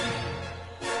house.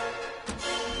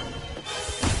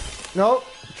 No,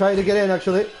 trying to get in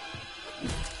actually.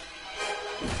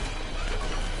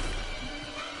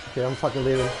 Okay, I'm fucking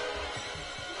leaving.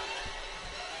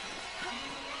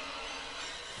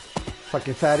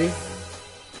 Fucking fatty.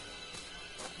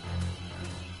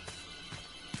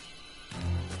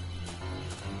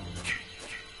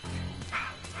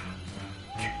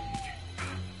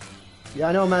 Yeah,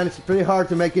 I know, man. It's pretty hard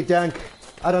to make it dank.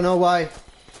 I don't know why.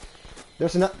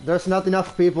 There's not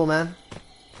enough people, man.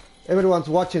 Everyone's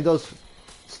watching those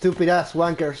stupid ass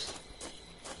wankers.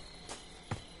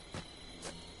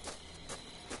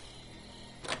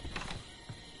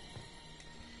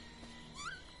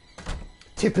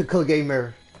 Typical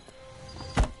gamer.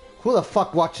 Who the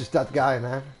fuck watches that guy,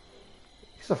 man?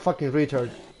 He's a fucking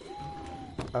retard.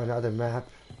 Another map.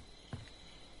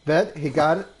 Bet he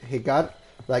got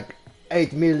like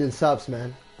 8 million subs,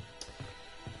 man.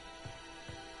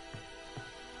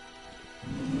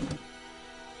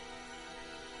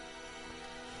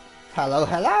 Hello,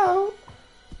 hello.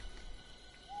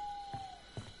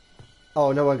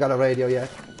 Oh, no one got a radio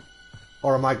yet.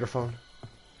 Or a microphone.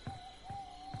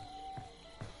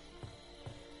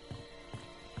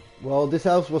 Well, this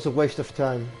house was a waste of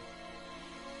time.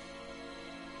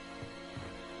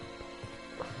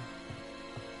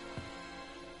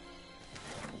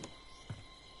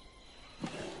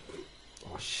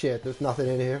 Oh shit, there's nothing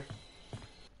in here.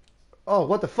 Oh,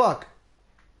 what the fuck?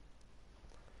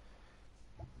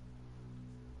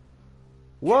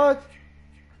 What?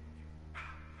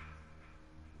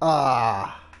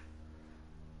 Ah.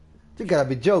 You gotta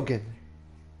be joking.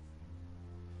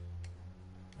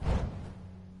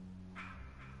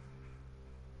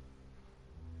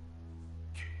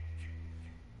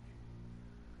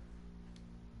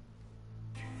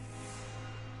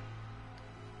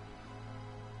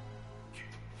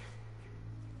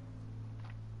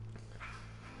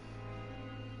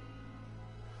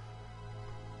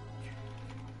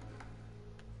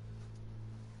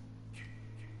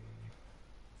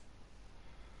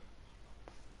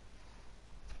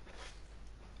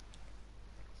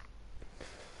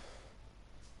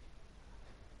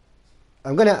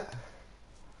 I'm gonna.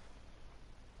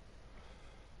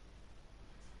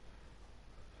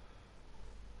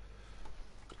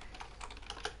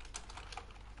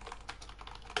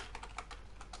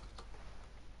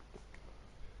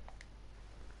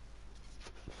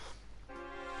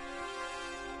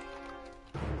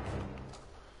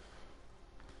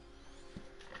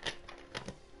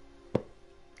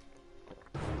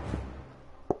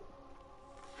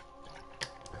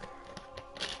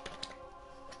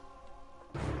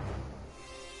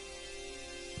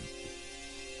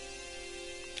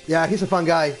 Yeah, he's a fun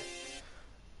guy.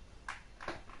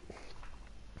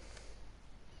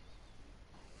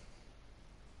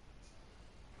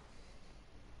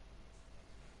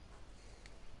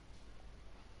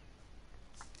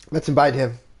 Let's invite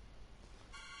him.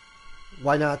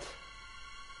 Why not?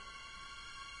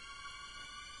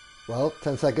 Well,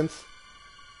 10 seconds.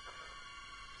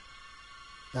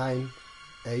 9,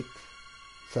 8,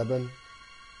 7,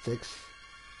 6,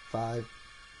 5,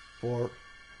 4,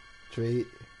 3,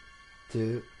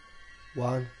 2,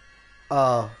 1.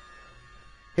 Oh,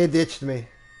 he ditched me.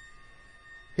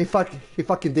 He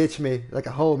fucking ditched me like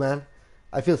a hoe, man.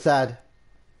 I feel sad.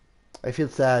 I feel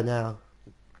sad now.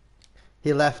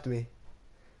 He left me.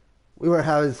 We were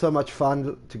having so much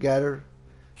fun together.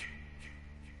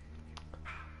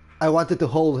 I wanted to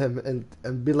hold him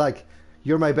and be like,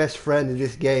 you're my best friend in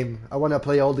this game. I want to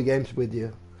play all the games with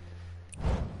you.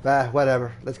 Bah,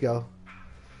 whatever. Let's go.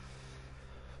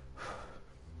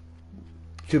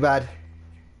 Too bad.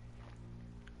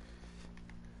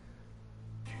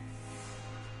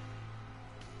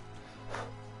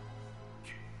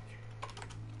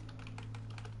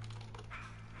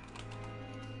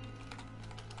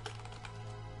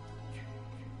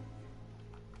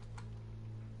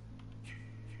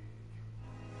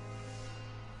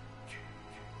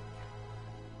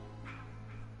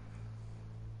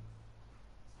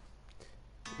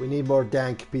 We need more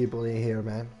dank people in here,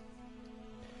 man.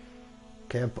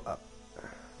 Camp up.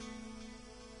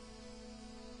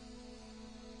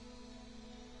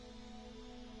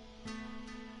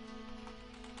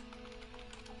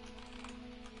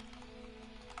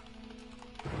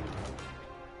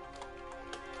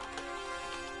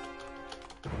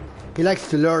 He likes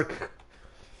to lurk.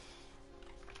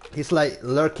 He's like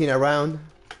lurking around.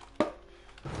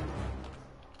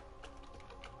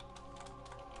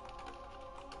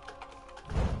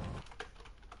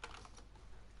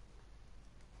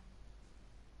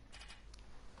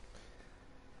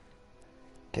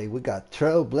 Okay, we got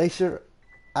Trailblazer,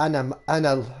 Anna,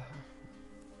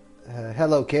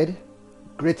 hello kid,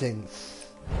 greetings.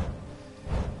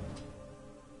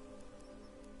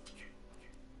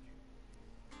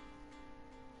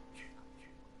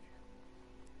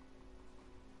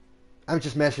 I'm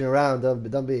just messing around.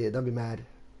 Don't be mad.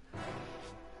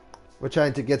 We're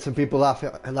trying to get some people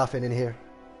laughing in here.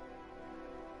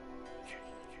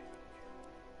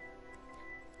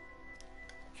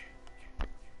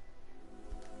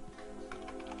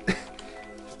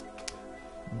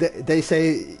 They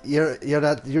say you're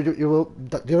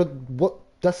what?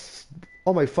 That's,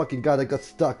 oh my fucking god! I got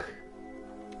stuck.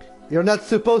 You're not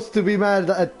supposed to be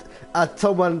mad at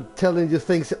someone telling you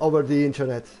things over the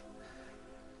internet.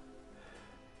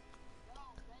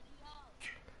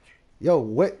 Yo,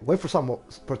 wait for some more,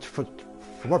 for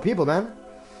more people, man.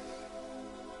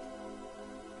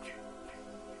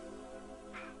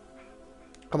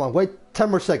 Come on, wait 10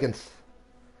 more seconds.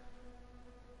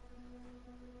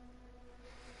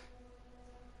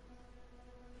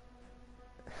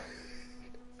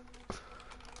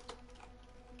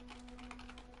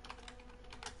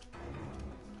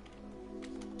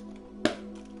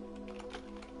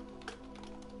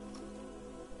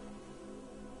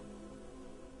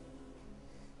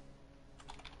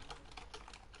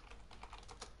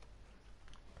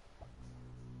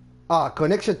 Ah,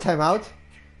 connection timeout?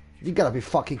 You gotta be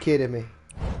fucking kidding me.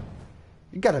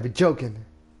 You gotta be joking.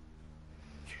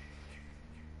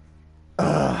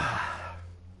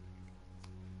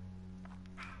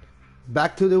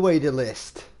 Back to the waiting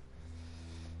list.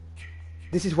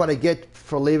 This is what I get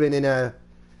for living in a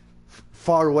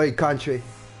faraway country.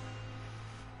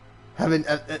 Having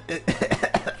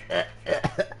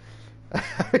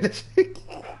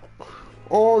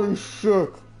holy shit.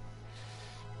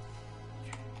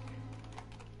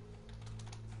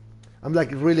 I'm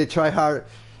like really try hard.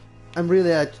 I'm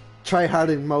really at try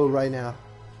harding mode right now.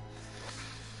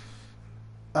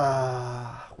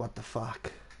 What the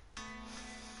fuck?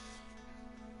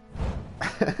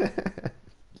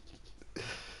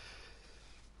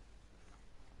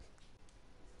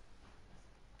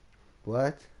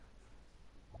 What?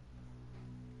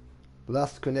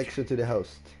 Lost connection to the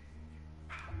host.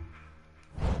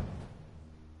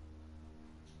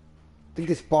 think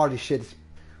this party shit is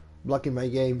blocking my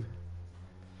game.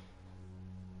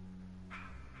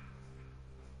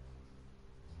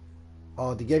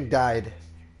 Oh, the game died.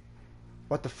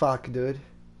 What the fuck, dude?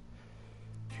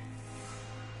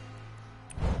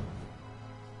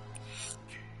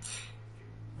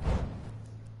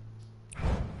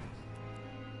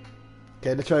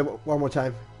 Okay, let's try one more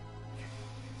time.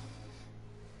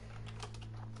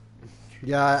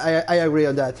 Yeah, I agree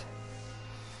on that.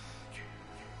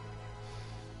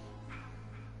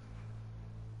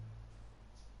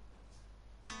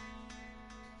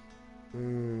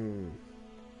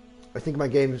 I think my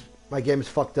game is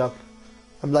fucked up.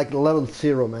 I'm like level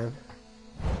 0, man.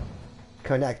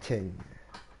 Connecting.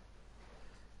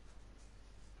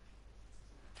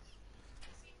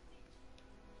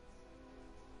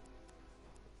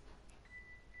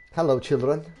 Hello,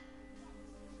 children.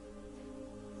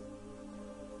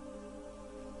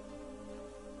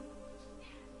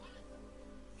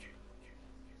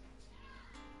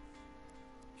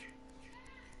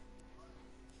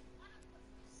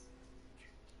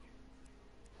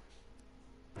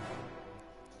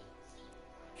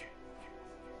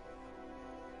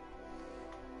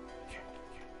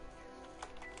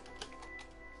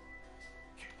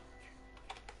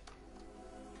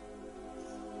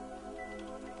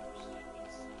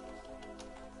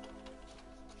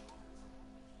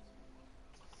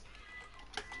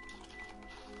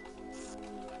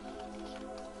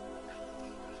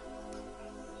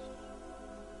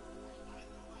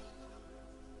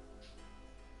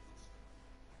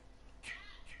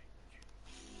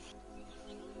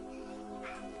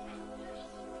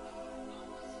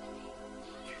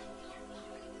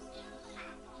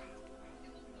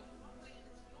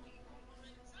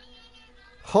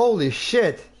 Holy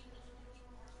shit!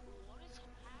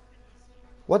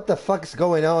 What the fuck's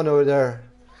going on over there?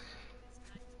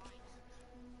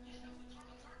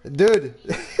 Dude!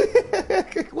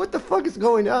 What the fuck is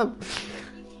going on?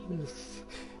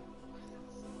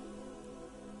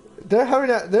 They're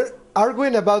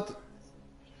arguing about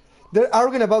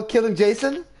killing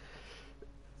Jason?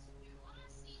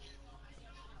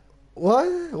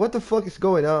 What? What the fuck is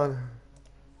going on?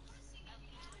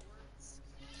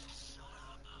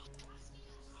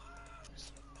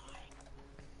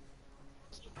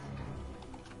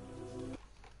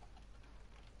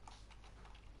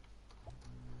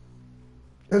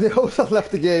 They also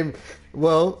left the game.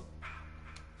 Well,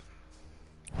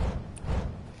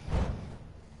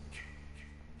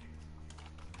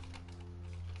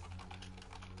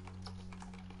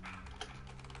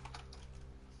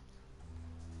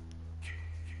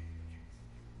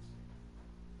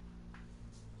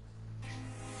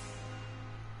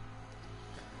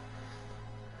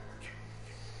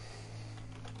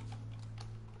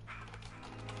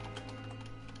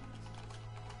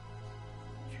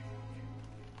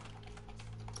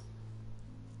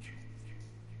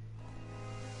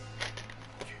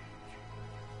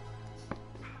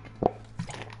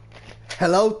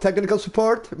 hello, technical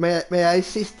support. May I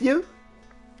assist you?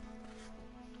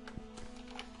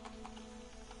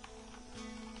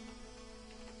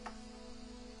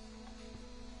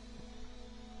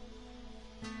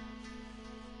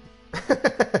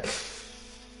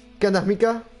 ¿Qué andas,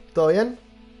 Mika? ¿Todo bien?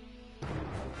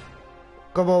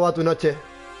 ¿Cómo va tu noche?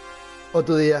 ¿O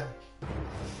tu día?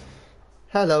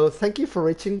 Hello, thank you for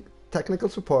reaching technical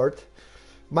support.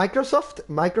 Microsoft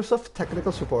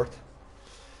technical support.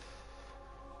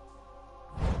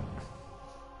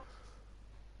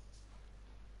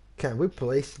 Can we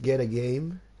please get a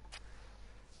game?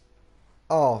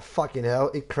 Oh, fucking hell,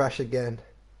 it crashed again.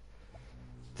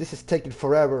 This is taking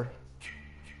forever.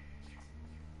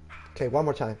 Okay, one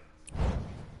more time.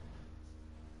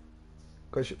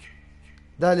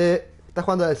 Dale, ¿estás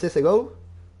jugando al CSGO?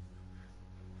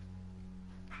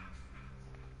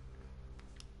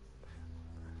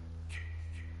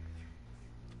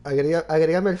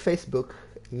 Agregame al Facebook.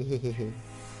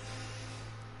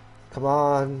 Come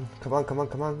on, come on, come on,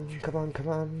 come on, come on, come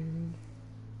on.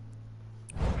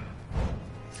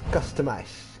 It's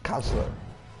customized, counselor.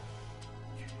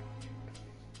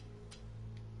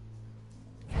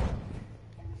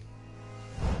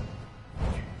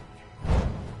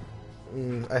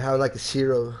 I have like a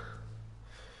 0.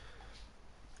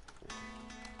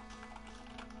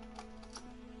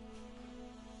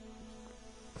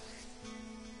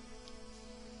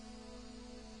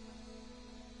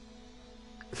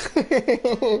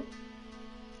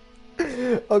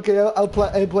 Okay, I'll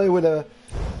play with a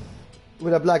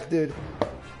black dude.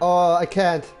 Oh, I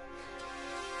can't.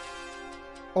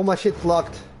 All my shit's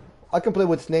locked. I can play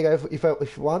with Snake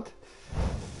if you want.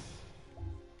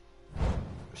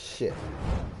 Shit.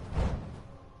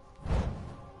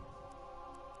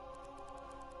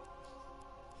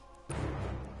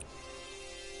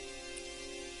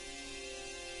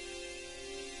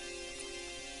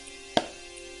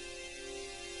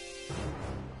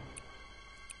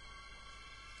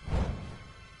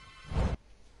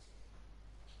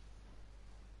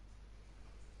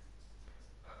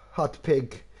 Hot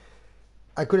pig.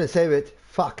 I couldn't save it.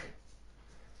 Fuck.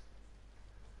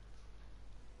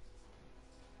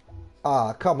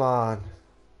 Ah, come on.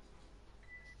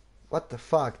 What the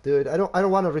fuck, dude? I don't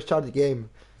want to restart the game.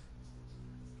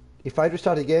 If I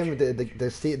restart the game,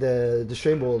 the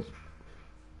stream will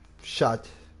shut.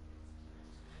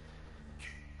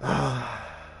 Ah.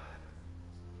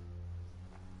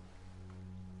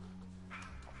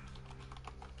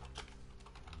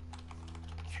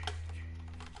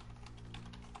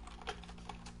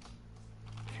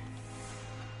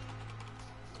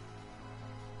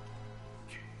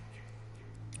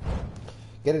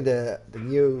 Getting the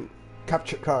new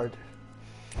capture card.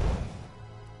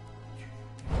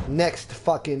 Next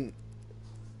fucking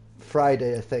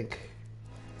Friday, I think.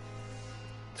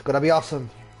 It's gonna be awesome.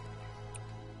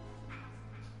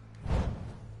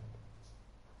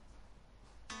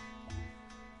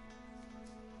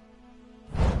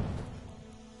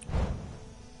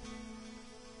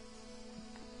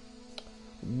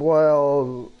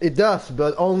 Well, it does,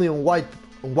 but only on white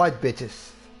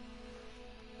bitches.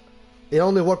 It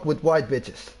only works with white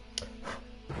bitches.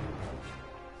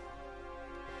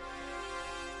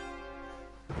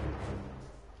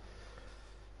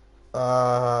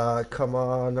 Come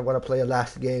on, I want to play a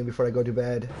last game before I go to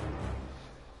bed.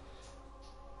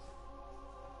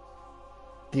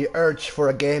 The urge for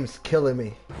a game is killing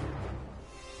me.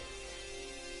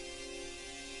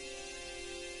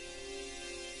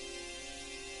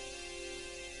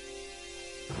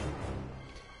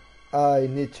 I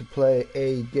need to play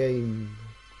a game.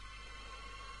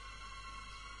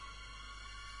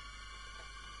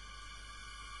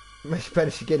 My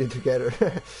Spanish is getting together.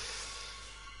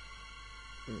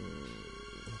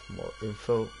 More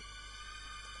info.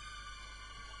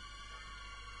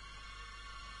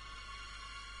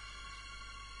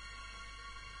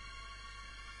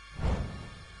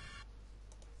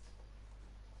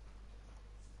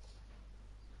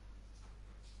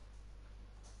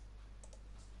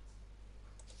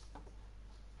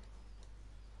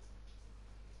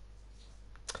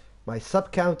 My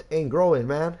sub count ain't growing,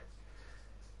 man.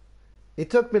 It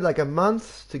took me like a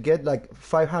month to get like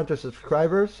 500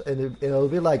 subscribers, and it'll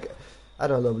be like, I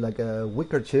don't know, like a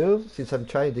week or two since I'm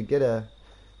trying to get a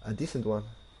decent one.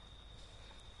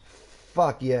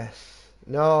 Fuck yes.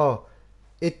 No.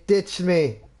 It ditched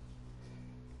me.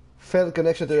 Failed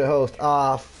connection to the host.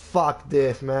 Ah, fuck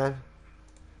this, man.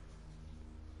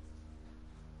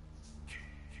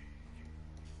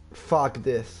 Fuck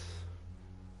this.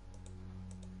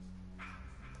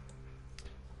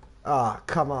 Ah,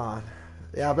 come on.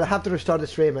 Yeah, but I have to restart the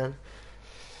stream, man.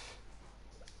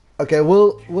 Okay,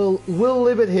 we'll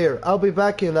leave it here. I'll be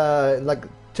back in like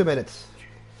 2 minutes.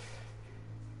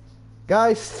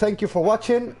 Guys, thank you for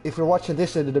watching. If you're watching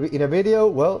this in a video,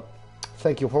 well,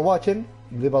 thank you for watching.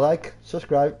 Leave a like,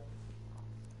 subscribe.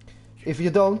 If you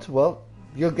don't, well,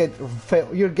 you'll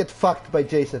get fucked by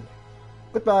Jason.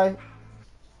 Goodbye.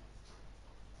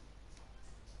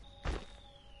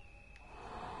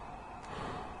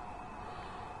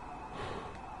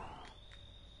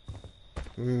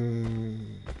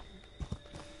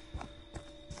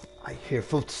 I hear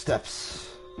footsteps.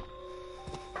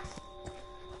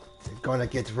 They're gonna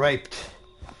get raped.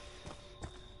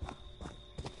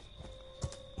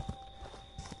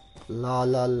 La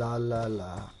la la la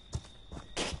la.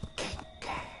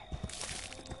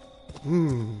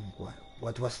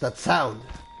 What was that sound?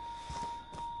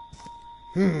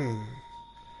 They're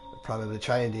probably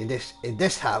trying in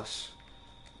this house.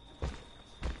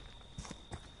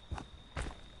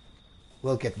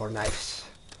 We'll get more knives.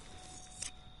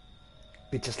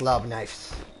 Bitches love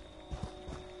knives.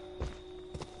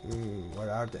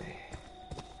 Where are they?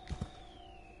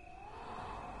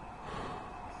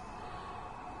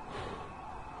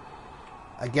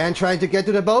 Again trying to get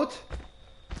to the boat?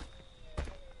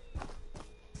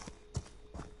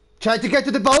 Trying to get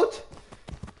to the boat?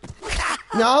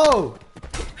 No!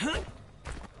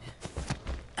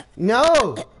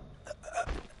 No!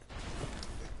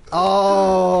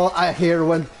 Oh, I hear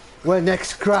when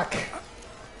necks crack.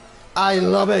 I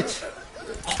love it.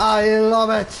 I love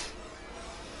it.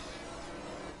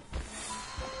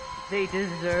 They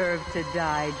deserve to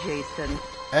die, Jason.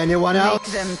 Anyone else?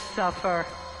 Make them suffer.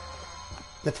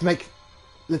 Let's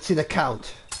see the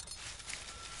count.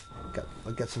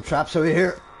 I'll get some traps over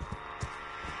here.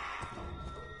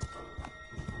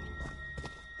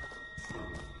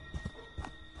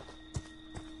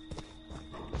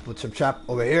 Put some trap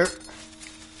over here.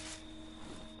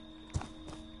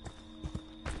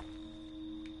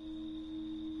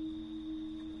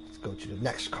 Let's go to the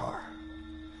next car.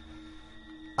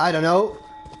 I don't know.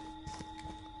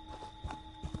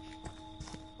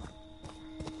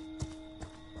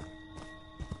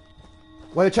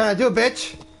 What are you trying to do,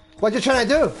 bitch? What you trying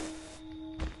to do?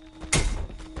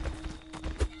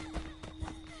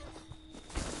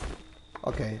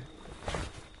 Okay.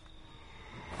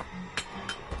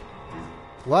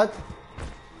 What?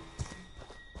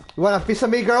 You want a piece of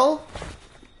me, girl?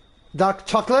 Dark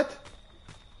chocolate?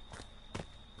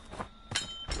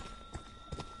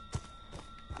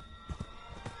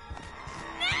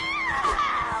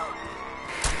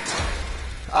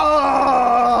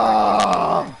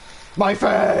 Oh! My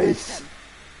face!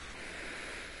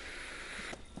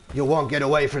 You won't get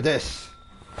away for this.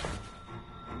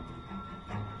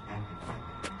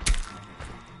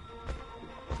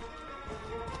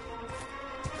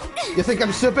 You think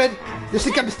I'm stupid? You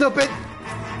think I'm stupid?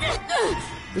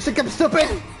 You think I'm stupid?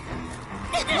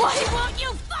 Why won't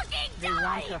you fucking They want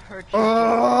die? to hurt you.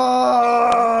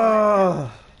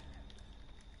 Oh!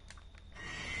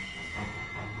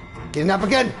 Getting up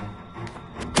again.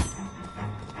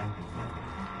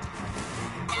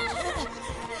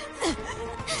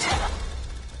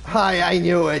 Hi, I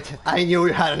knew it. I knew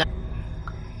you had an...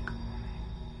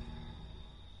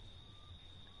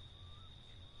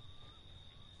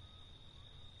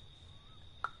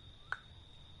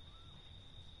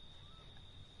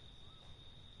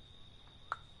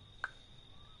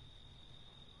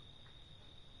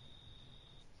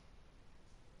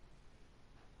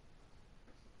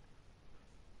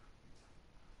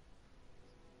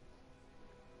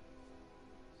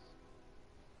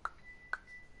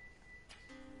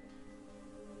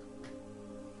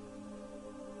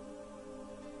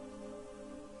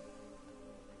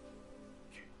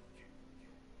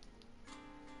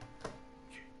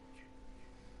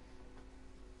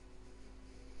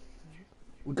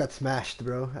 We got smashed,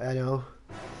 bro. I know.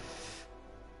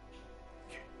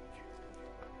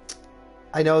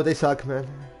 I know they suck, man.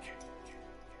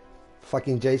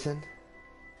 Fucking Jason.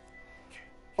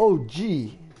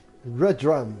 OG Red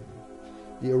Drum.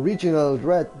 The original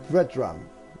red drum.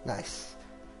 Nice.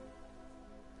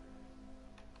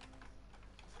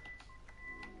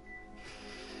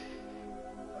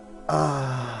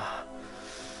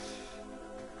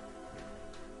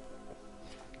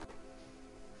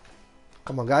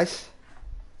 Come on, guys.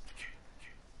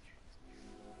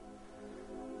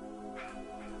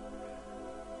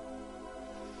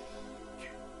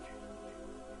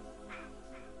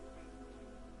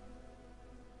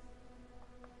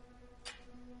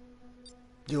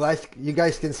 You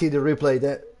guys can see the replay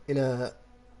that in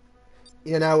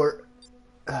an hour.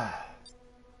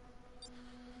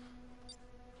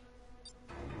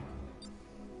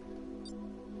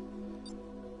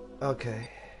 Okay.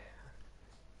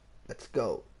 Let's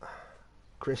go.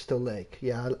 Crystal Lake.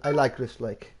 Yeah, I like Crystal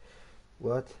Lake.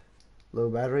 What? Low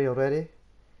battery already?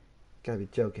 Gotta be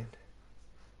joking.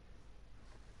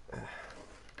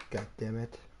 God damn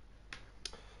it.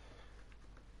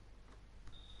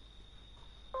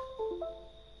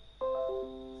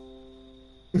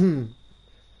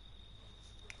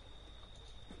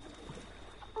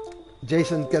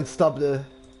 Jason can stop the...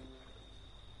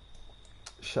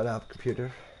 Shut up, computer.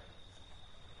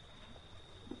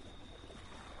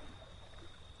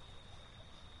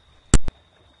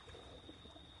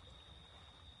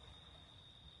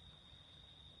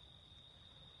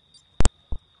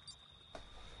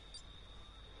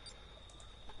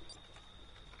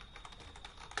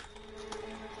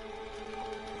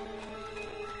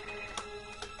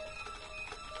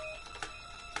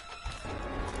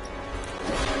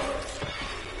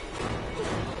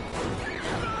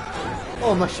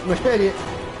 Oh, machete,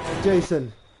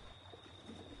 Jason.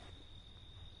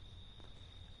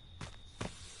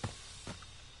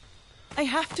 I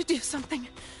have to do something.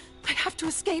 I have to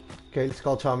escape. Okay, let's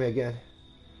call Tommy again.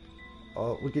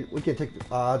 Oh, we can take.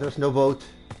 There's no boat.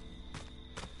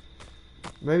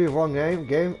 Maybe wrong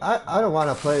game. I don't want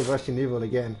to play Resident Evil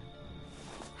again.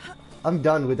 I'm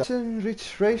done with that.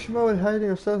 Reach range mode and hiding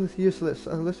yourself is useless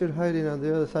unless you're hiding on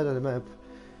the other side of the map.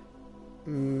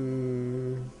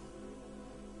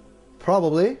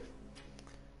 Probably.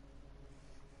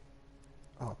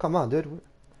 Oh, come on, dude.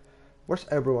 Where's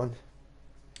everyone?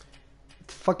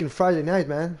 It's fucking Friday night,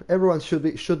 man. Everyone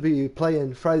should be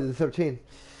playing Friday the 13th.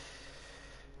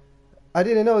 I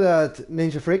didn't know that,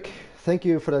 Ninja Freak. Thank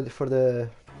you for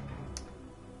the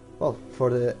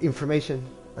information,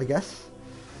 I guess.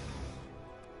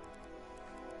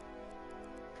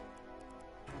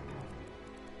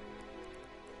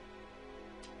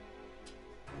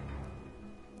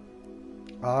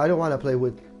 I don't want to play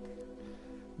with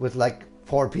like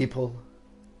 4 people.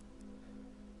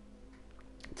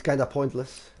 It's kind of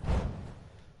pointless.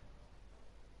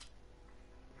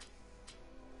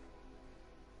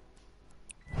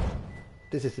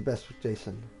 This is the best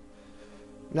Jason.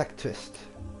 Neck twist.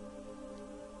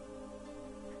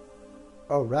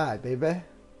 Alright, baby.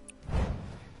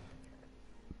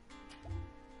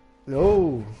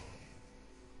 No.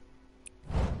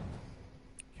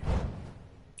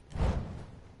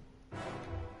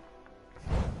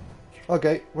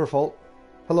 Okay, we're full.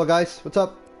 Hello guys, what's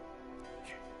up?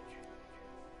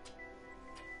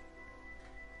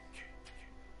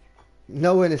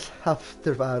 No one is half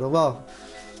the battle. Well,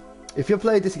 if you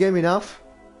played this game enough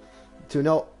to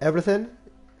know everything,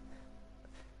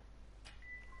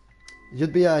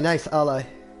 you'd be a nice ally.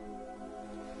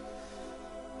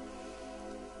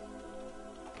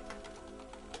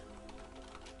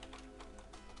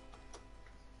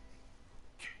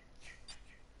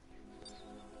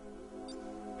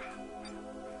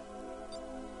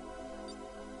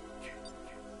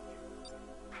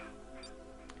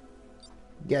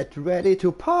 Get ready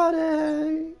to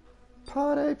party!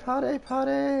 Party, party,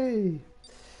 party!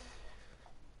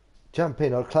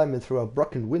 Jumping or climbing through a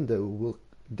broken window will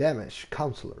damage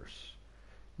counselors.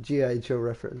 G.I. Joe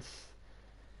reference.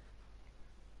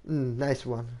 Nice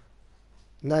one.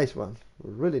 Nice one.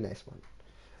 Really nice one.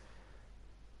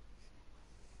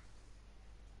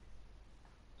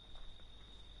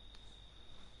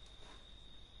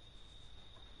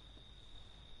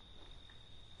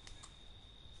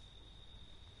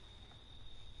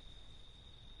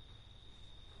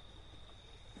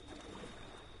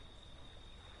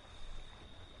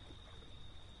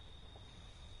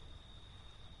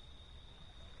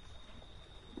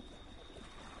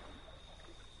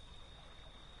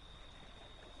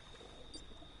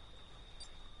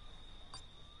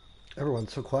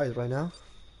 Everyone's so quiet right now.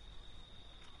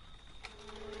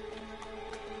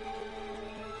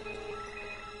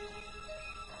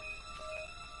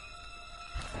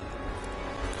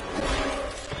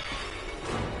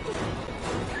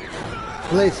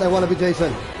 Please, I want to be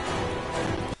Jason.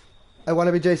 I want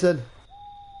to be Jason.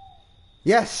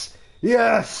 Yes!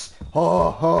 Yes! Ho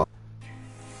ho!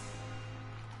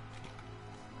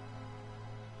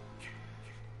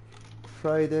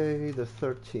 Friday the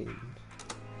 13th.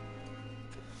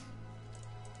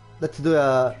 Let's do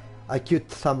a cute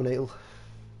thumbnail.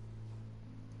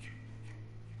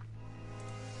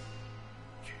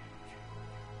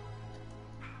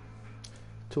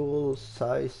 Tool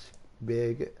size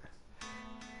big.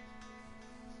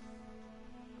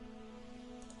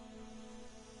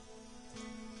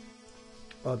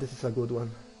 Oh, this is a good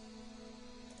one.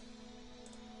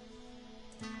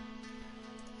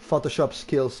 Photoshop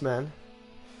skills, man.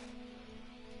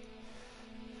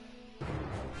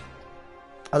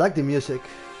 I like the music.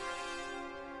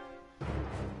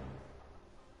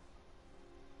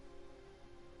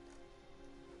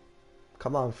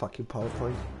 Come on, fucking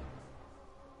PowerPoint.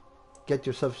 Get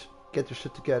your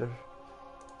shit together.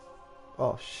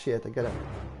 Oh shit, I gotta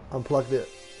unplug it.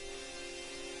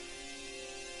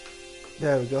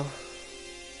 There we go.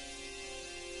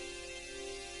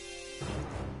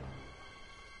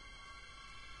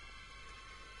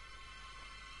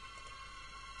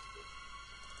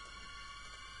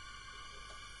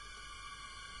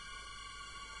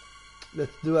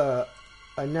 Let's do a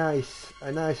nice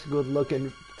good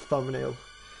looking thumbnail.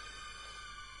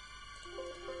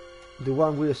 The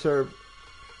one we deserve.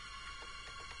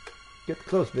 Get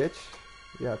close, bitch.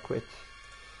 Yeah, quit.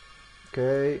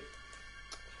 Okay.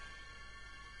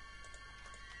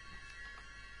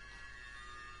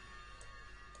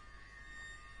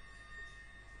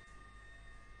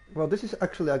 Well, this is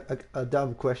actually a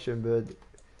dumb question, but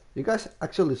you guys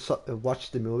actually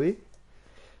watched the movie?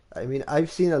 I mean, I've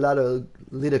seen a lot of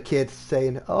little kids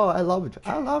saying, "Oh, I love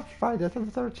Friday the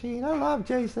 13th. I love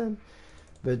Jason,"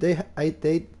 but they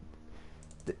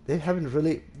haven't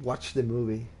really watched the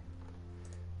movie.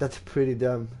 That's pretty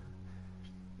dumb.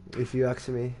 If you ask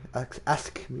me,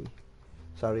 ask me.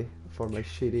 Sorry for my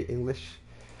shitty English.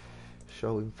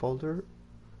 Showing folder.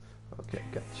 Okay,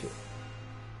 gotcha.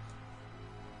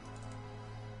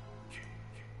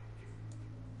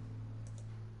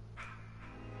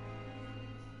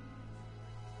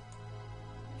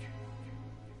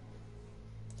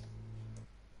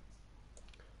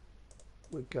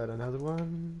 We got another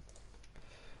one.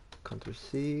 Ctrl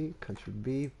C, Ctrl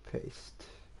B, paste.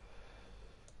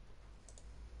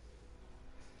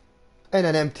 And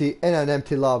an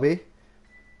empty lobby.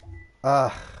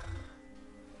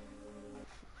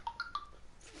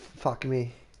 Fuck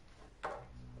me.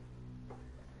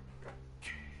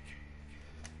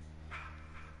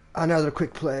 Another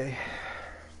quick play.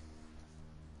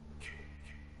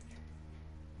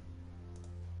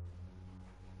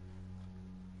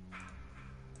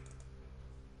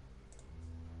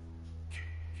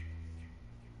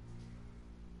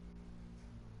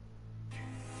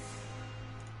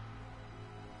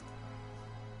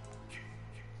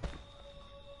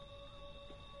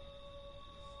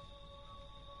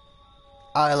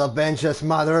 I'll avenge his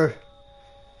mother.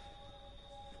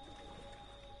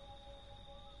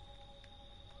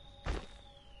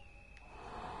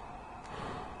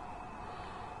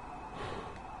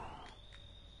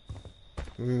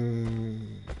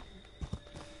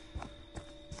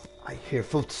 I hear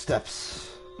footsteps.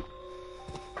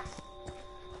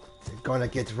 They're gonna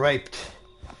get raped.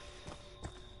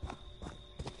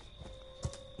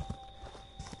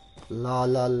 La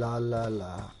la la la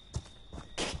la.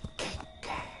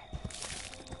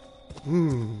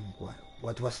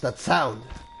 What was that sound?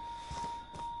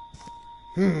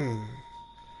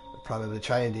 Probably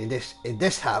trying in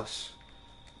this house.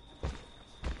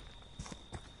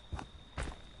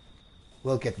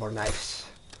 We'll get more knives.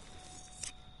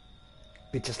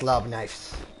 Bitches love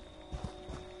knives.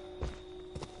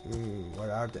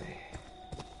 Where are they?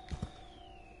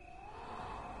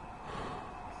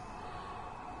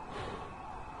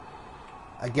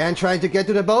 Again, trying to get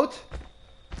to the boat?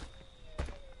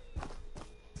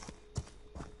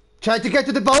 Trying to get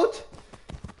to the boat?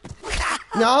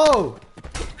 No!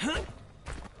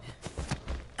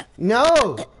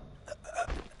 No!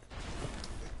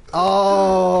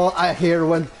 Oh, I hear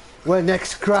when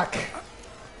necks crack.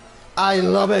 I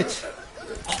love it.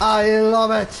 I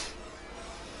love it.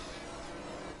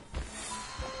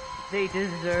 They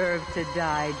deserve to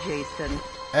die, Jason.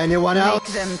 Anyone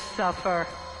else? Make them suffer.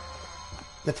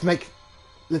 Let's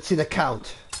see the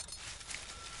count.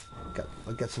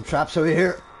 I'll get some traps over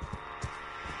here.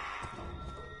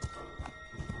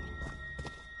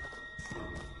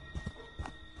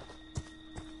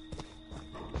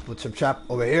 Put some trap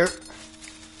over here.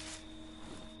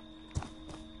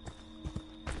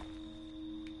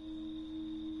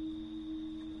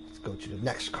 Let's go to the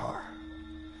next car.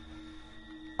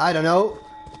 I don't know.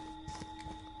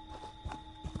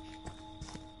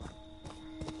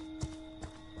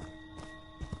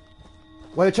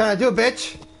 What are you trying to do,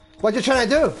 bitch? What are you trying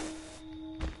to do?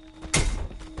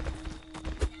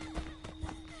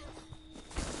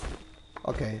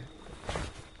 Okay.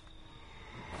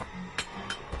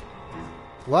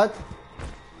 What?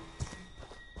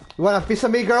 You want a piece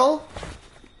of me, girl?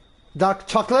 Dark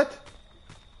chocolate?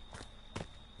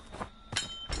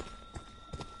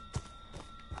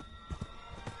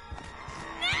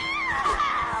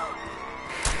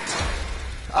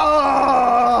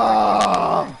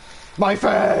 Oh, my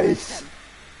face!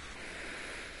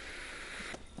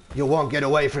 You won't get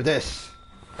away for this.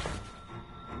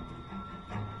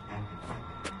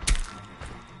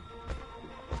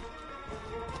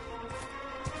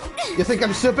 You think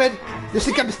I'm stupid? You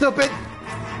think I'm stupid?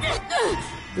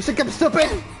 You think I'm stupid?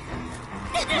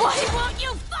 Why won't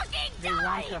you fucking They want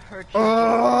die? to hurt you.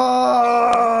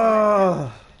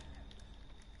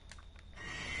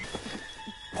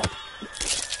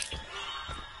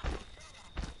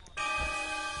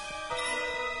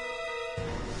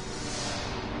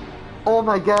 Oh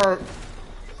my god.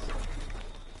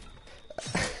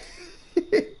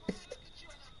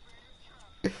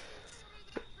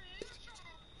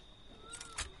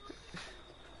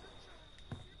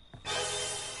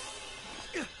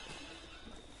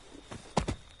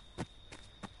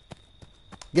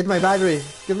 Get my battery.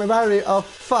 Get my battery. Oh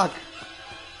fuck.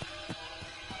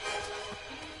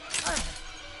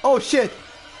 Oh shit.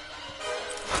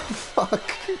 Fuck.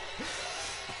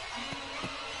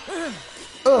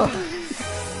 Ugh.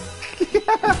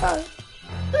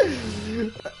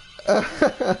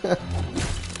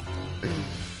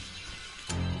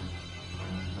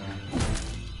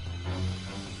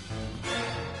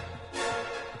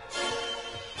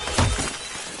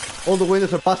 All the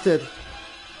windows are busted.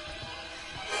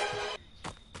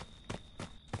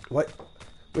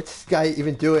 What's this guy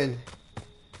even doing?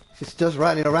 He's just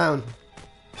running around.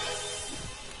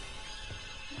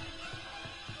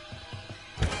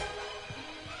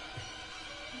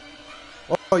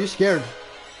 Oh, you're scared.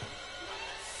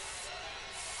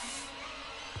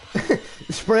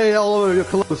 Spray it all over your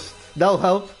clothes. That'll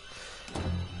help.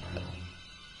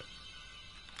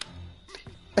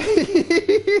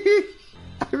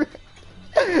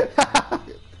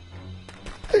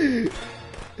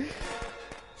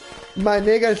 My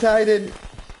nigga's hiding.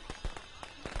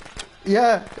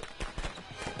 Yeah.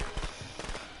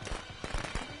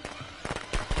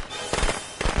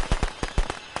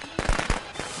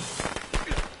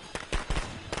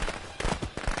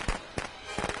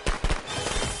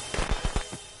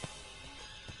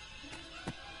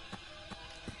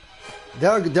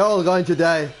 They're all going to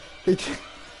die.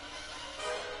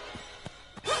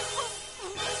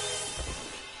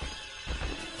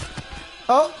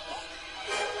 Oh!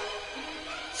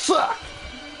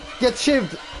 Get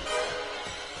shivved!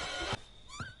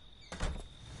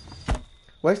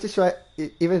 What is this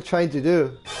even trying to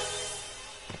do?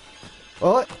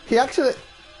 Well, he actually...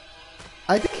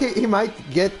 I think he might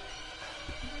get...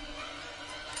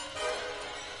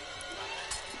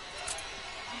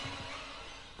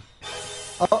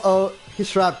 Uh-oh, he's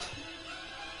trapped.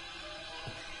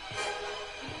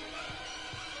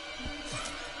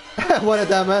 What a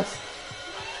dumbass.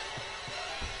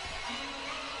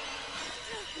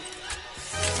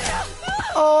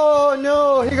 Oh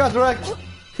no, he got wrecked.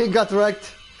 He got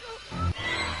wrecked.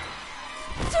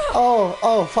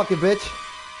 Oh, fucking bitch.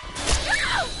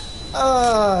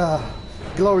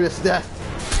 Glorious death.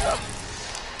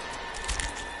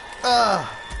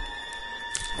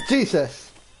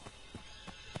 Jesus.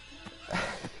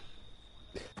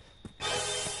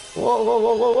 Whoa, whoa,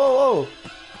 whoa, whoa, whoa, whoa.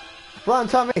 Run,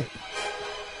 Tommy.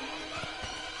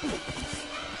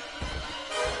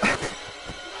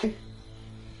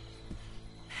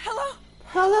 Hello?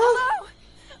 Hello? Hello?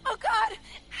 Oh God,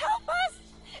 help us!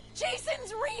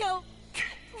 Jason's real!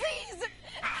 Please,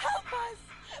 help us!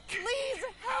 Please,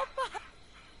 help us!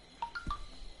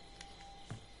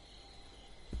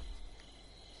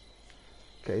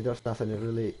 Okay, there's nothing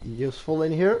really useful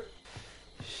in here.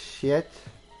 Shit.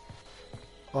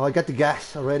 Oh, I got the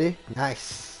gas already.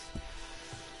 Nice.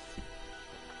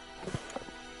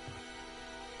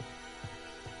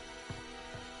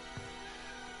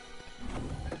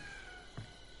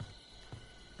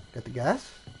 Got the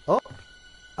gas? Oh,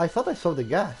 I thought I saw the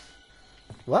gas.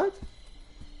 What?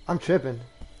 I'm tripping.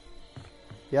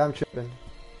 Yeah, I'm tripping.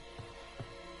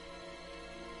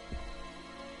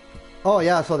 Oh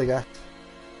yeah, I saw the gas.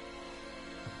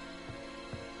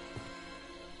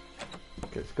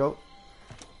 Okay, let's go.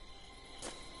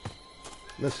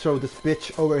 Let's throw this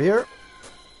bitch over here.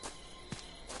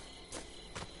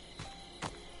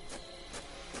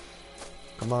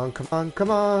 Come on, come on,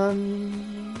 come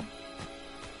on.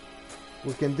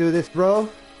 We can do this, bro.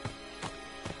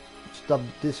 Stop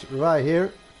this right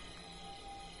here.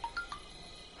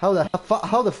 How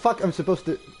the fuck am I supposed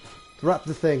to drop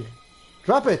the thing?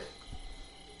 Drop it!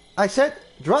 I said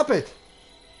drop it!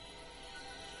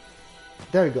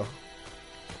 There you go.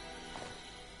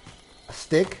 A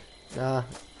stick? Nah.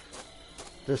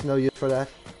 There's no use for that.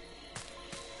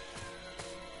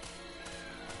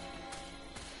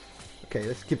 Okay,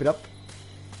 let's keep it up.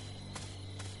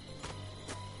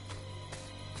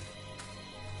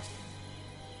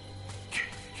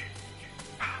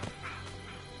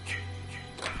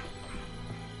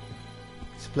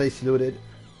 This place looted.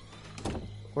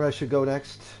 Where I should go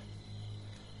next?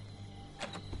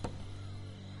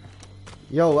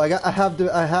 Yo, I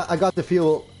got the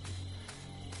fuel.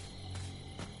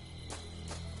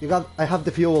 I have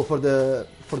the fuel for the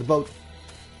boat.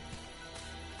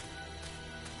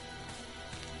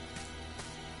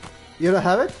 You don't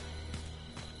have it?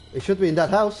 It should be in that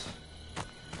house.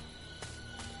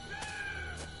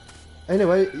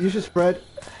 Anyway, you should spread.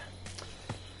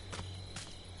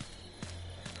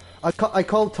 I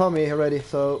called Tommy already,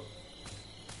 so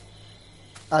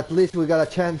at least we got a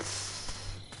chance.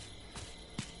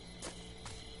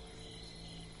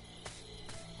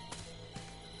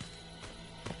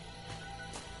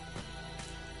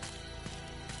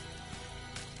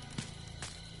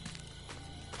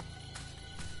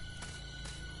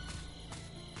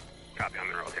 Copy,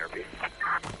 I'm in road therapy.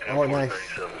 Oh, nice.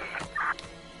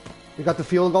 You got the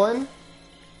fuel going?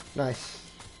 Nice.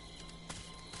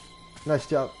 Nice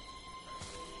job.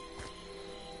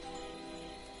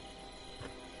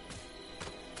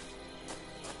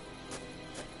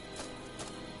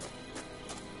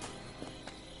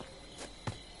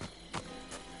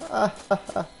 There.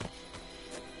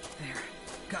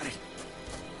 Got it.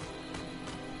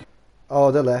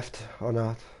 Oh, they left or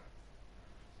not?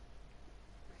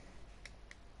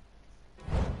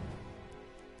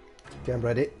 Okay, I'm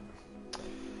ready.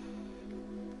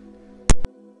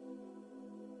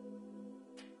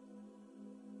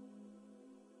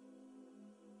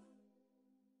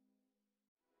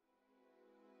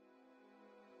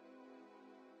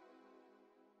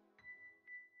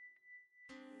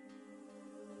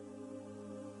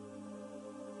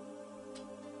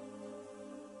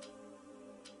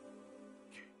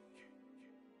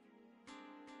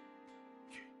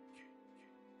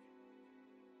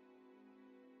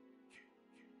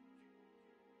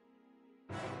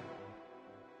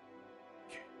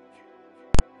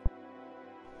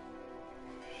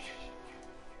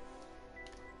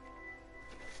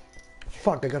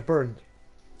 Fuck, I got burned.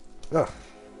 Ugh.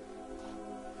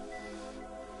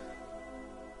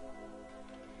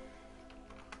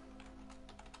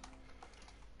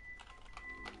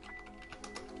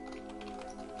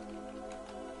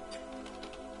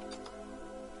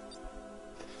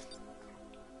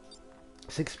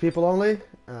 6 people only?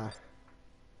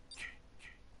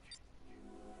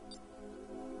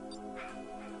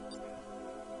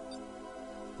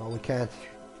 Oh, we can't.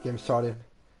 Game started.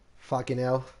 Fucking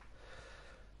hell.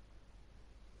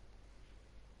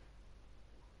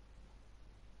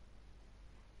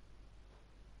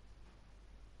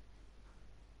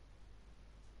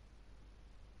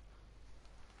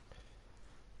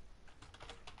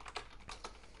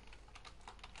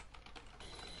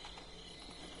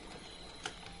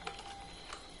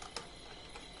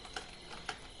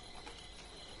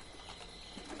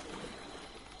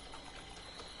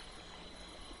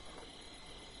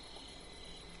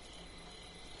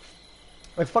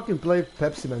 I fucking played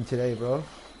Pepsi Man today, bro.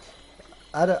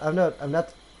 I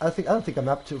don't think I'm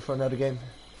up to for another game.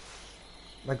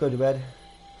 Might go to bed.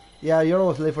 Yeah, you're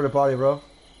always late for the party, bro.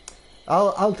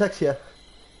 I'll text you.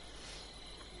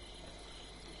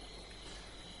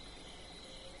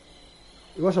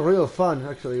 It was a real fun,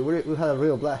 actually. We had a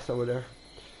real blast over there.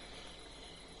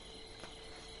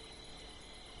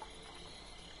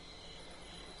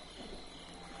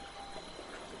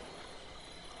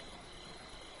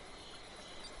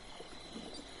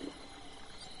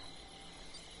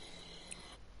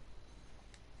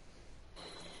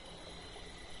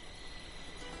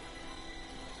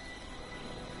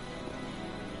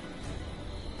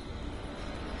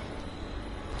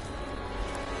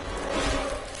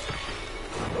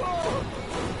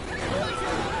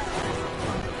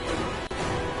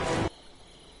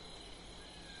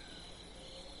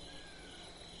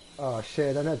 Oh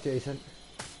shit, I'm not Jason.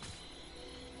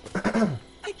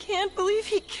 I can't believe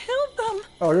he killed them.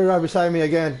 Oh, they're right beside me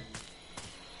again.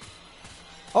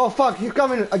 Oh fuck, he's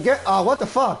coming again. Oh, what the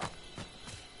fuck?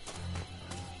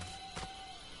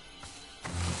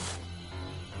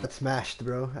 That's smashed,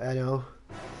 bro. I know.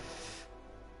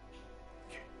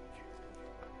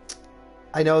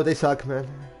 I know they suck, man.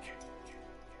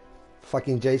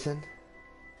 Fucking Jason.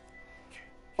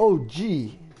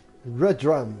 OG Red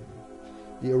Drum.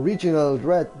 The original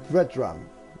red drum.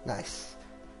 Nice.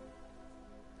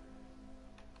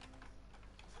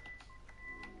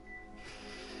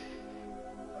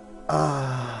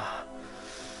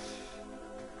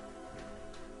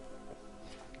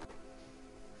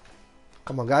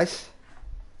 Come on, guys.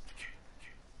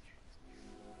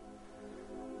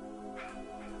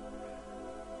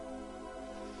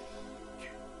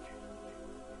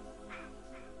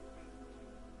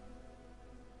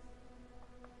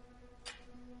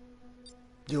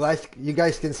 You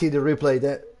guys can see the replay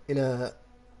that in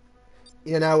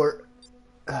an hour.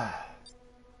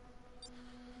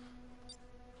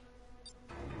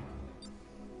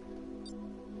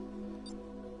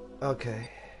 Okay,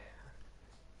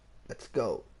 let's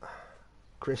go.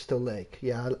 Crystal Lake.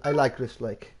 Yeah, I like Crystal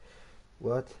Lake.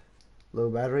 What? Low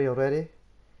battery already?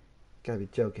 Gotta be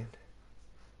joking.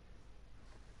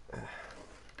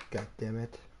 God damn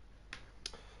it.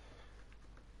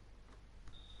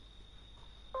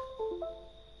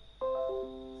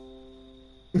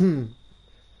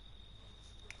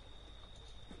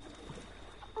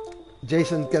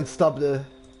 Jason can stop the...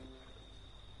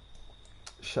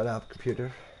 Shut up,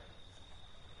 computer.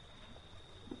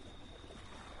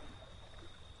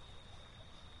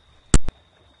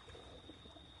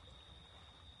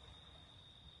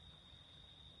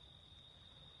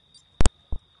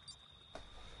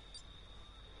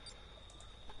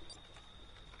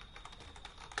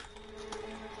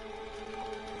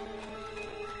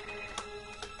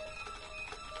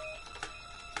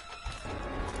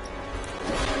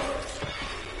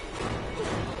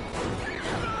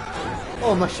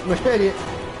 Oh, machete,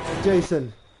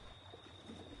 Jason.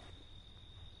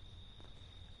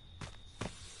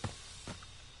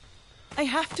 I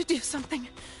have to do something.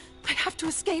 I have to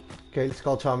escape. Okay, let's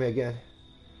call Tommy again.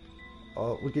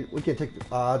 Oh, we can take.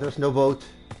 There's no boat.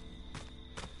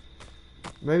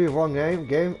 Maybe wrong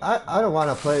game. I don't want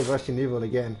to play Resident Evil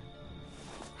again.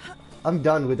 I'm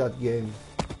done with that game.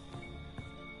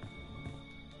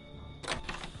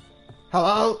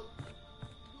 Hello.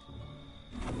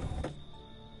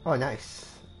 Oh, nice.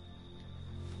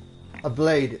 A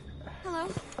blade. Hello?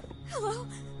 Hello?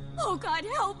 Oh, God,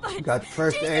 help us! Got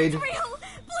first Jason's aid. real!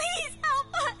 Please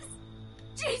help us!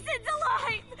 Jason's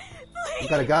alive! Please! You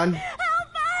got a gun? Help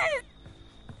us!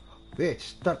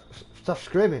 Bitch, stop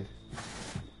screaming.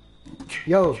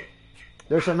 Yo,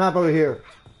 there's a map over here.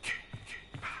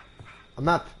 A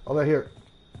map over here.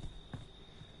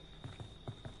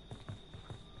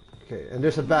 Okay, and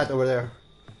there's a bat over there.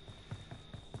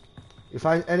 You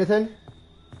find anything?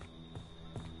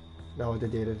 No, they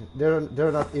didn't.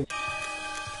 They're not in.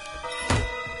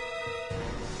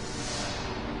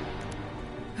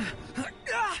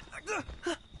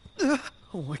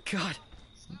 Oh my god.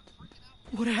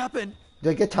 What happened? Do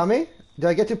I get Tommy? Do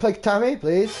I get to play Tommy,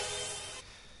 please?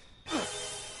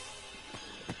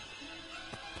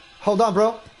 Hold on,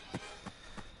 bro.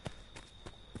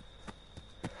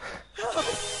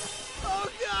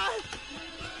 Oh god!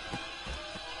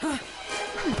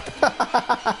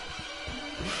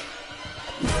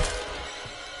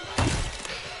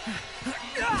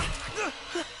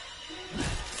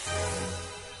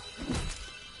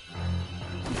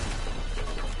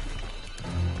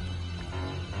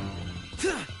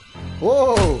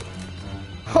 Whoa!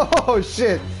 Oh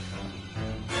shit!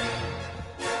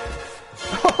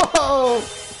 Oh!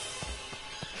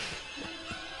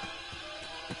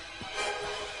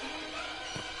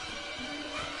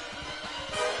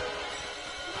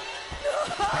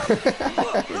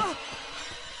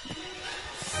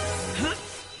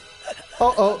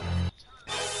 Uh-oh.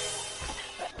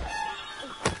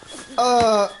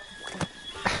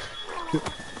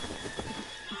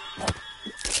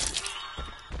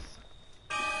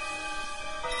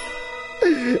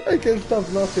 I can't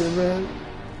stop laughing, man.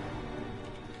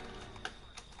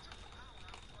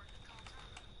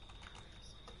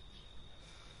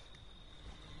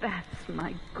 That's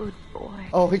my good boy.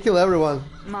 Oh, he killed everyone.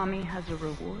 Mommy has a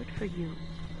reward for you.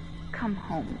 Come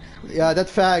home, sweetie. Yeah, that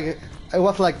fag, I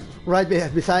was like right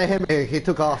beside him, he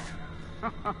took off.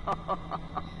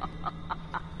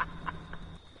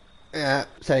 Yeah,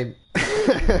 same.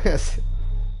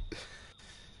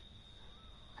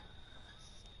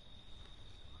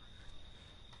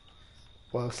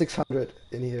 Well, 600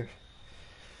 in here.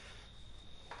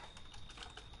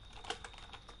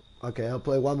 Okay, I'll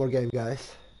play one more game,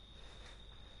 guys.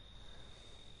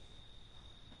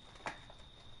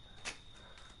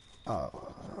 Oh.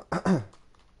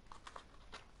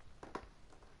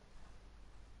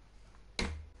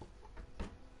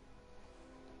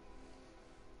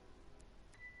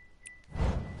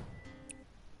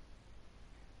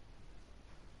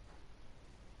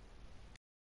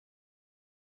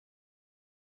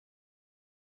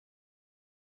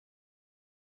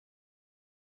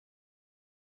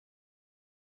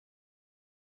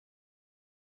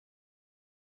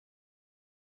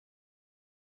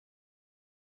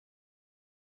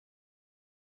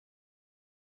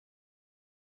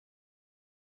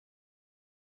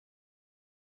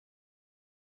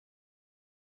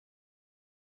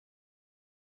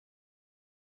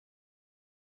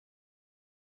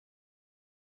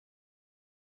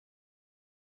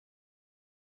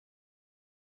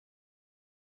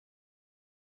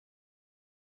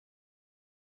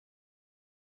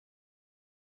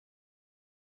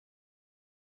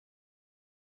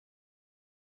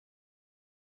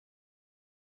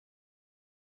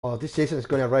 Oh, this Jason is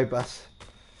gonna rape us.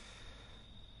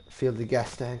 Fill the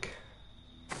gas tank.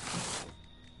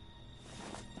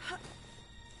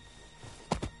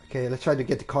 Okay, let's try to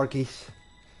get the car keys.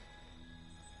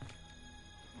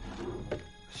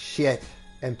 Shit,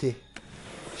 empty.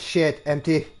 Shit,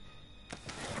 empty.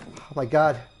 Oh my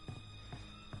god.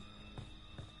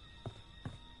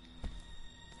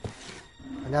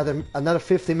 Another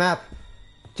 50 map.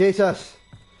 Jesus.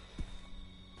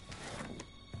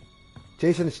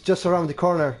 Jason is just around the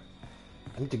corner.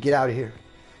 I need to get out of here.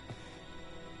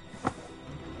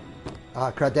 Ah,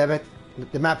 crap, damn it.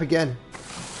 The map again.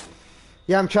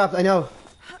 Yeah, I'm trapped, I know.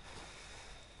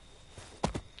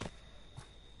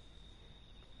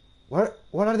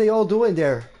 What are they all doing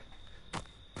there?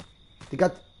 They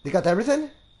got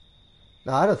everything?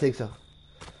 No, I don't think so.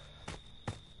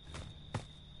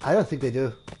 I don't think they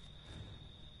do.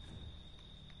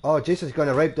 Oh, Jason's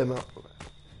gonna rape them.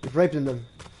 He's raping them.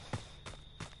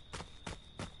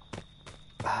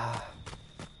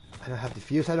 I don't have the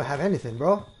fuse. I don't have anything,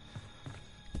 bro.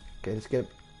 Okay, let's get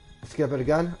a better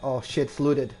gun. Oh shit, it's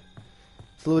looted.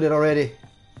 It's looted already.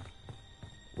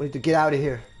 We need to get out of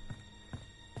here.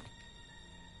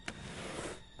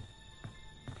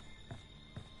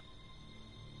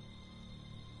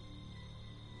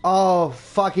 Oh,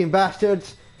 fucking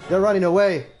bastards. They're running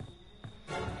away.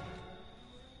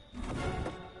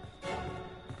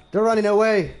 They're running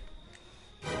away.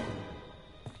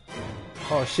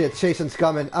 Oh shit, Jason's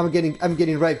coming. I'm getting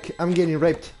raped. I'm getting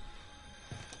raped.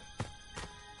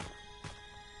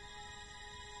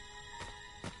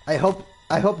 I hope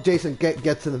Jason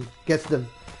gets them.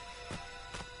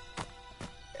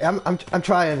 I'm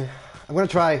trying. I'm gonna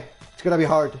try. It's gonna be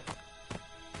hard.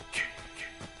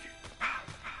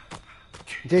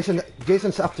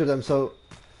 Jason's after them, so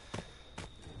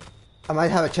I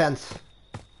might have a chance.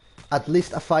 At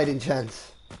least a fighting chance.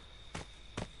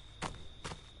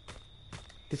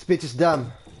 This bitch is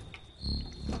dumb.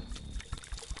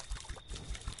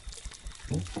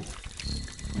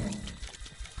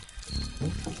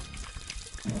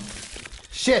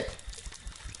 Shit!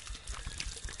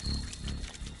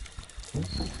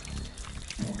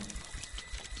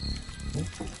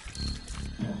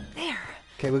 There.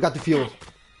 Okay, we got the fuel.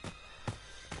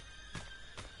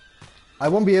 I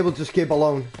won't be able to escape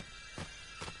alone.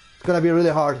 It's gonna be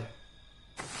really hard.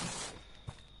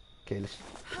 Okay,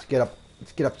 let's get up.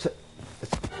 Let's get up.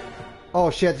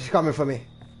 Oh shit, he's coming for me.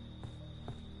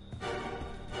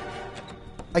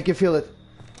 I can feel it.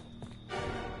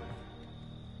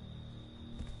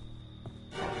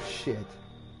 Shit.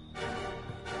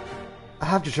 I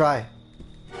have to try.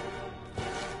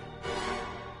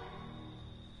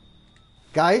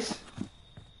 Guys?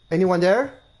 Anyone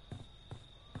there?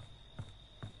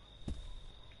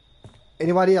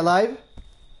 Anybody alive?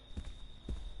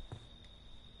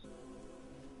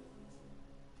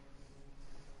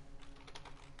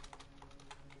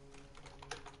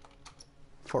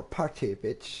 For party,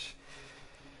 bitch.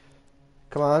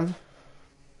 Come on.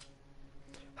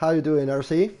 How you doing,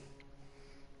 RC?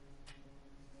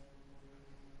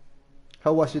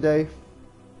 How was your day?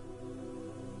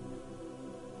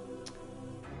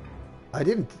 I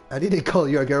didn't call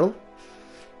you a girl.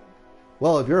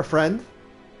 Well, if you're a friend,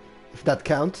 if that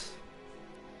counts.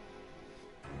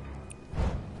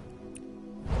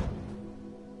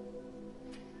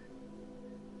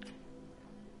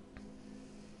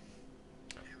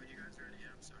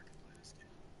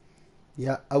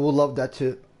 Yeah, I would love that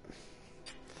too.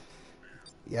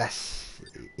 Yes,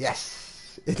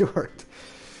 yes, it worked.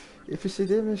 If you see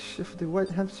the image of the white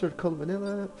hamster called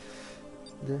Vanilla,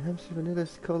 the hamster Vanilla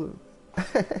is called...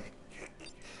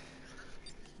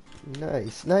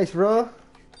 Nice, nice, bro.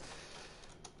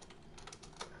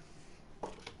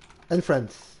 And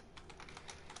friends.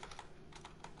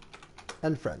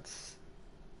 And friends.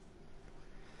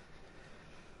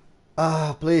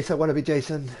 Ah, please, I want to be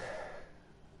Jason.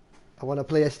 I want to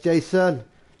play as Jason.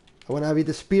 I want to be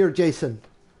the spear Jason.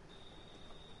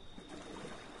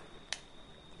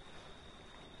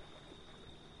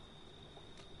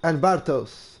 And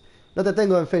Bartos. No te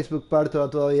tengo en Facebook, Barto,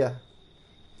 todavía.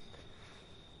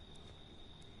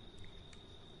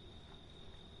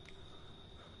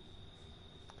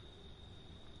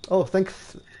 Oh,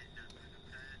 thanks.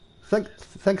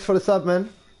 Thanks for the sub, man.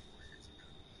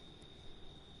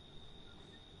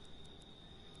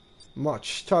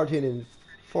 March starting in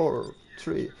 4,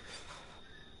 3.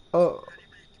 Oh.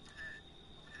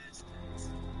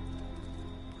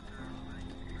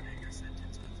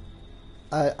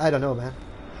 I don't know, man.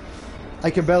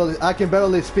 I can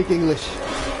barely speak English.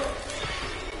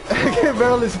 I can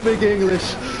barely speak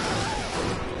English.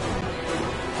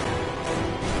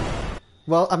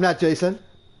 Well, I'm not Jason.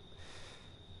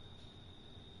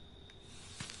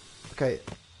 Okay.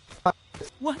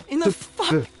 What in the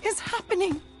fuck is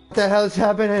happening? What the hell is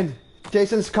happening?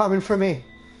 Jason's coming for me.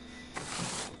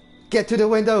 Get to the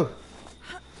window.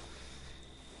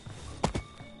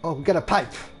 Oh, we got a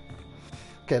pipe.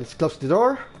 Okay, let's close the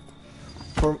door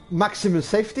for maximum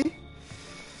safety.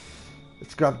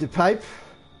 Let's grab the pipe.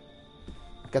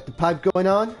 Got the pipe going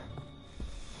on.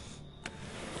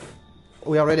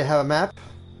 We already have a map.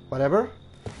 Whatever.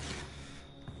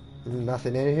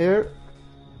 Nothing in here.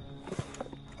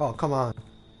 Oh, come on.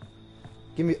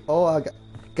 Give me... Oh, I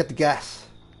got the gas.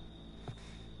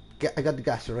 I got the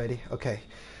gas already. Okay.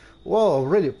 Whoa,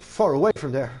 really far away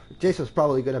from there. Jason's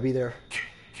probably gonna be there.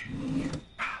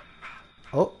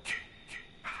 Oh.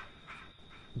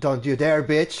 Don't you dare,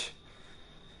 bitch.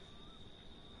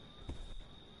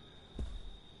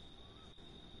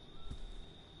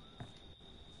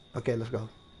 Okay, let's go.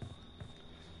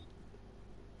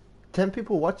 10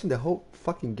 people watching the whole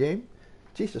fucking game?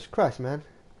 Jesus Christ, man.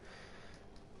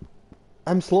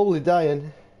 I'm slowly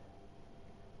dying.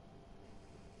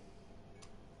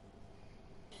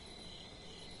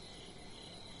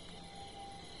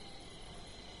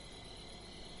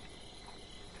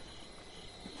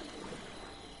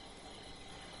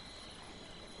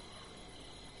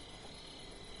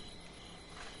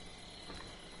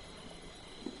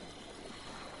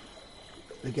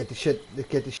 Let's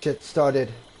get the shit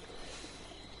started.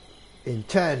 In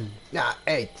 10, 9,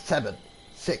 8, 7,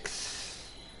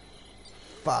 6,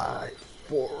 5,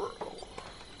 4.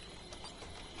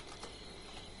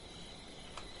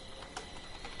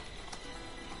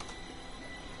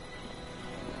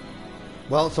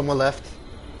 Well, someone left.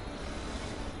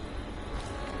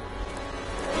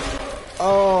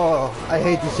 Oh, I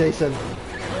hate this Jason.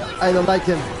 I don't like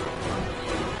him.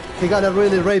 He got a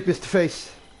really rapist face.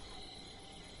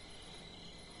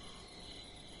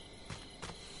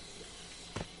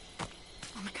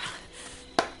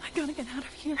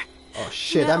 Oh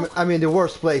shit, no. I'm in the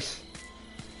worst place.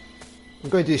 I'm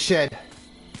going to the shed.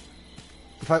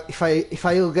 if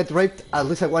I'll get raped, at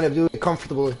least I want to do it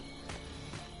comfortably.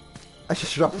 I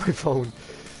just dropped my phone.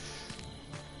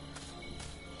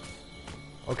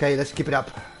 Okay, let's keep it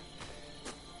up.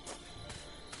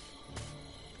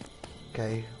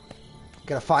 Okay,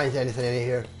 gotta find anything in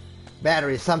here.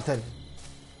 Battery, something.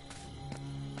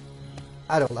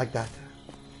 I don't like that.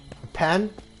 A pen?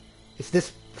 Is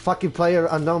this fucking player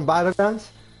unknown battlegrounds?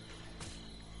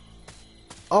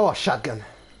 Oh, a shotgun.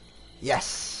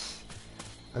 Yes.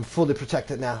 I'm fully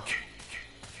protected now.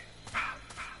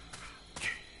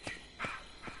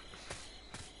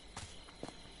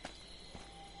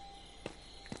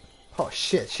 Oh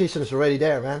shit, Jason's already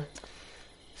there, man.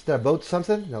 Is there a boat or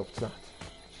something? No, it's not.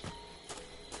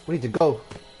 We need to go.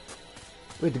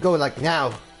 We need to go like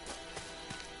now.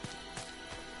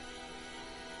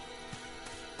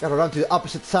 Gotta run to the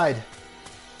opposite side.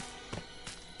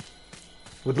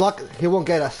 With luck, he won't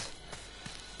get us.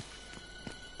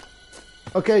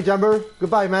 Okay, Jumper.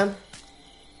 Goodbye, man.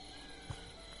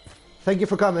 Thank you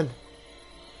for coming.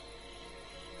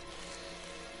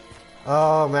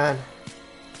 Oh, man.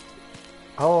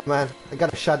 Oh, man. I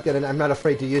got a shotgun and I'm not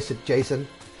afraid to use it, Jason.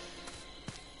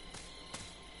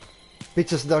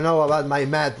 Bitches don't know about my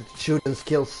mad shooting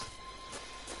skills.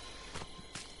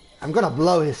 I'm gonna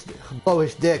blow his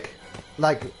dick.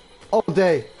 Like, all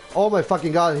day. Oh my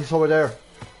fucking god, he's over there.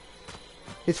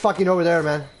 He's fucking over there,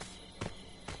 man.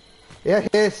 Yeah, he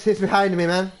is. He's behind me,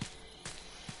 man.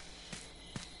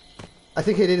 I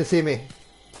think he didn't see me.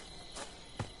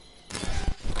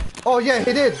 Oh yeah,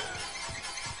 he did.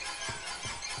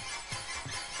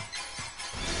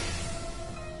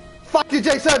 Fuck you,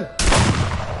 Jason.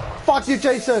 Fuck you,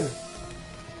 Jason.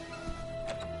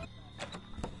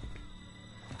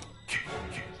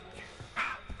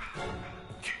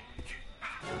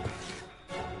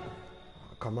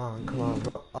 Come on, bro.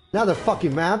 Another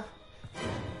fucking map.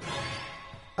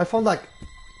 I found like...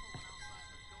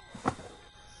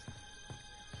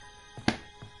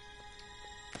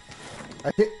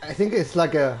 I think it's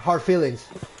like a hard feelings.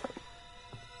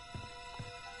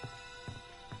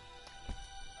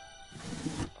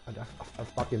 A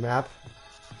fucking map.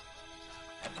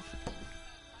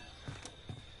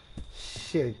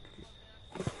 Shit.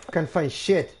 Can't find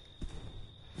shit.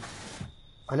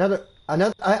 I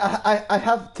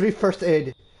have 3 first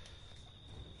aid.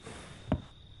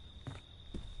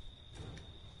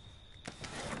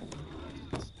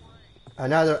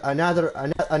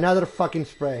 Another fucking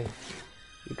spray.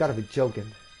 You gotta be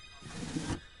joking.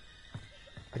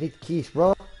 I need keys,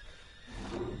 bro.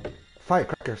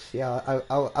 Firecrackers. Yeah,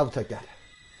 I'll take that.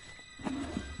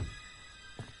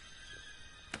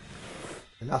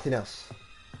 And nothing else.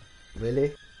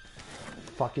 Really?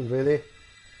 Fucking really?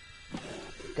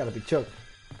 Gotta be joking.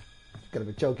 Gotta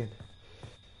be joking.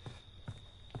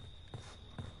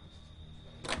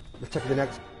 Let's check the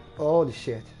next. Holy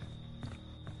shit.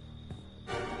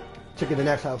 Check in the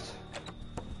next house.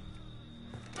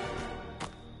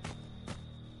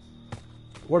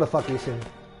 Where the fuck is he?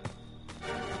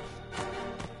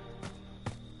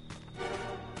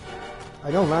 I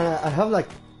know, man. I have like...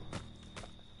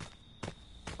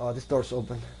 Oh, this door's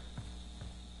open.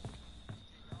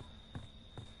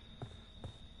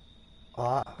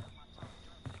 Ah.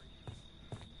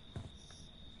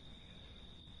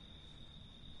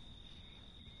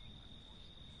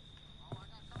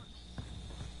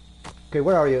 Okay,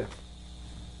 where are you?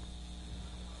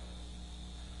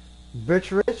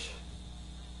 Birch Ridge?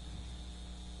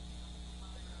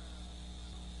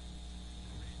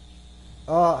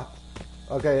 Oh,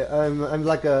 okay. I'm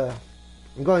like a...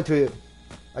 I'm going to you.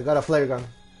 I got a flare gun.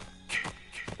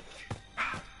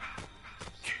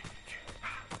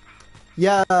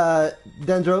 Yeah,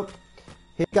 Dendro.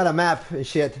 He got a map and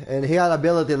shit, and he got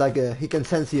ability like he can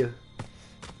sense you.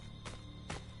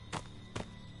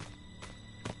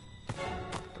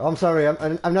 Oh, I'm sorry.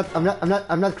 I'm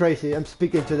not crazy. I'm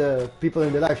speaking to the people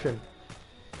in the live stream.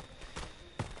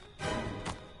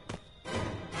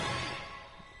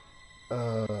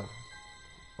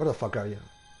 Where the fuck are you?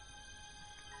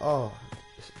 Oh,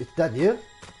 is that you?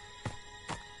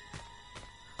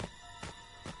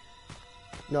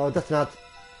 No, that's not.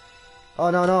 Oh,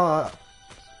 no.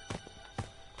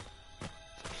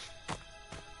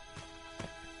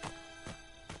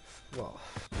 Well,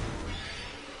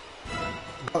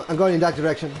 I'm going in that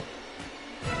direction.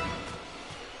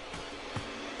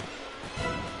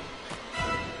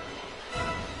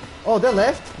 Oh, they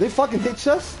left? They fucking ditched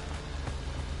us?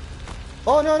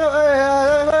 Oh, no,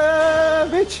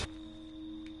 bitch!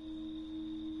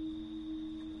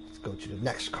 Let's go to the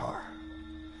next car.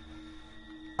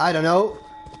 I don't know.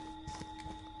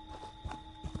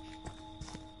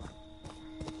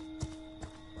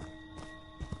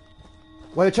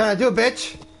 What are you trying to do,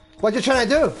 bitch? What you trying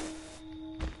to do?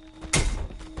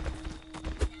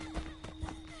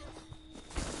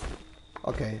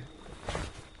 Okay.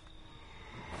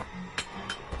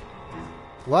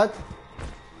 What?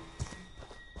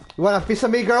 You want a piece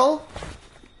of me, girl?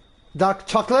 Dark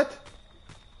chocolate?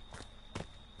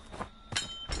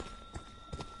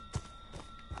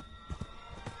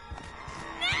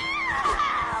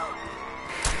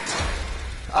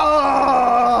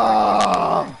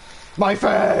 Oh, my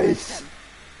face!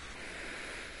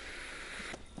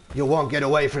 You won't get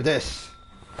away for this.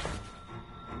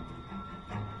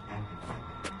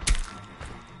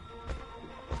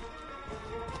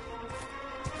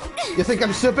 You think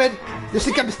I'm stupid? You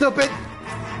think I'm stupid?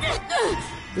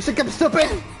 You think I'm stupid?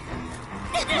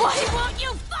 Why won't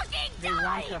you fucking They want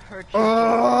die? to hurt you.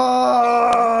 Oh.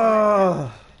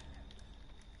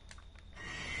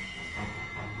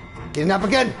 Getting up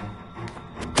again.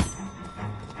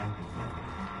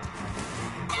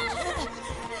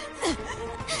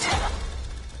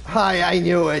 Hi, I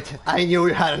knew it. I knew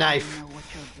you had a knife. Know what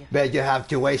your gift But you have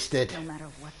to waste it. No matter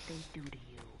what they do to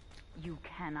you, you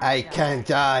cannot I die. can't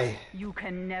die. You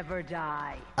can never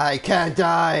die. I can't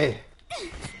die.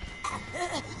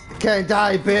 Can't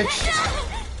die, bitch.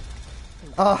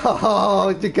 Oh,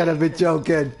 you gotta be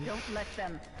joking. Don't let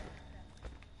them.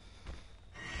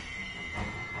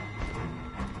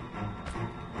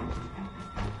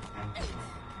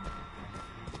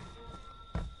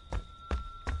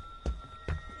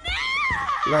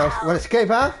 You wanna escape,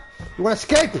 huh? You wanna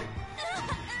escape?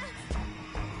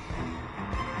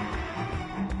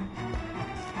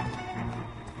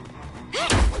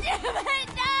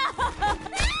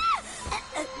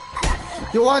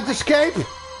 You want to escape?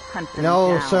 Hunt them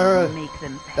No, down sir. and make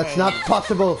them That's pay. not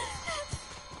possible.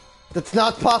 That's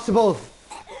not possible.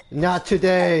 Not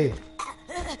today.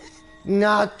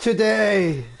 Not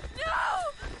today.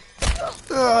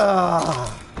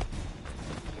 Ah.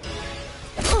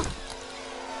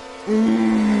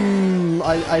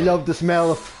 I love the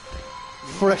smell of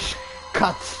fresh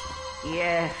cuts.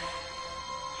 Yes.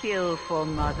 Kill for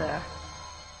mother.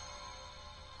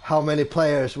 How many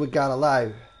players we got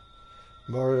alive?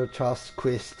 Murder, Trust,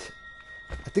 Quist.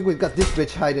 I think we've got this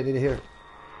bitch hiding in here.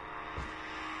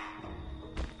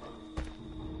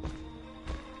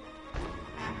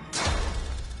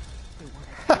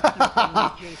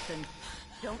 Jason,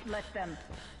 don't let them.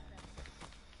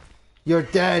 You're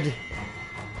dead.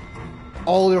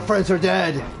 All your friends are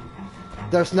dead.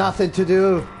 There's nothing to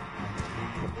do.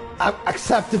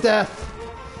 Accept the death.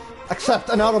 Accept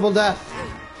an honorable death.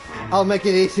 I'll make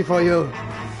it easy for you.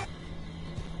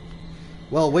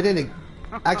 Well, we didn't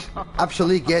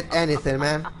actually get anything,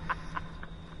 man.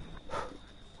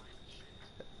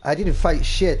 I didn't fight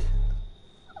shit.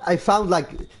 I found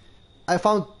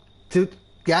 2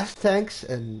 gas tanks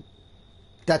and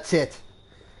that's it.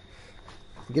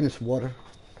 I'm getting some water.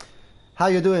 How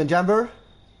you doing, Jamber?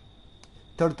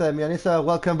 Torta Mianisa,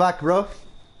 welcome back, bro.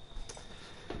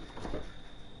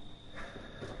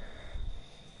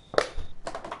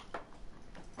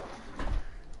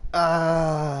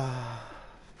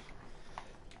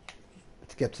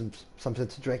 Let's get something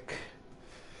to drink.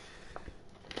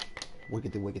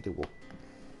 Wiggity wiggity whoop.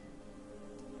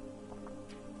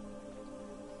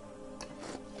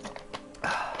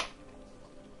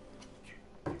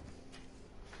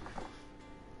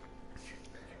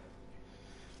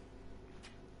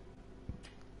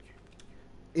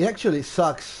 It actually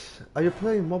sucks. Are you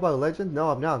playing Mobile Legends? No,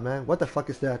 I'm not, man. What the fuck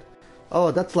is that?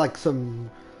 Oh, that's like some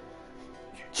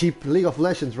cheap League of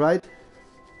Legends, right?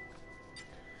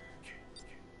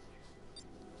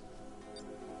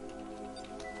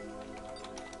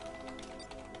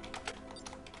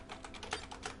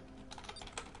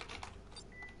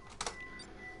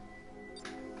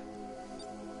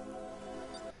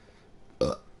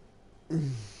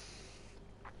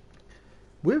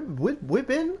 We've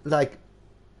been like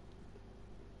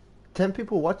 10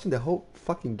 people watching the whole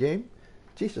fucking game.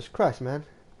 Jesus Christ, man.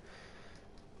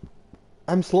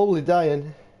 I'm slowly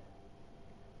dying.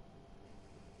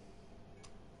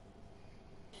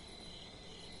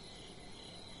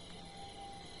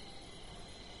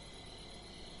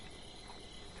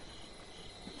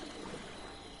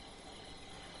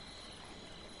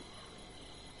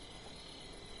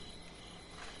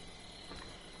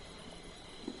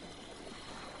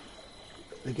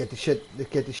 Let's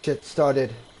get the shit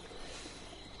started.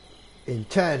 In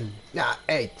 10, 9,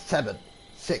 8, 7,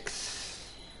 6,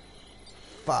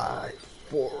 5,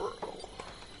 4.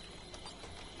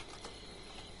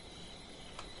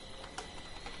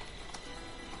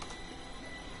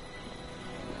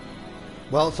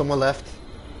 Well, someone left.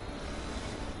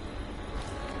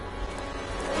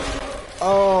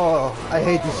 I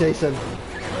hate this Jason.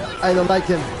 I don't like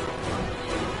him.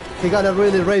 He got a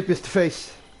really rapist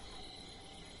face.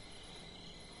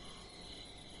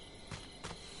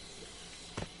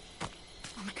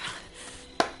 Oh my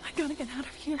god. I gotta get out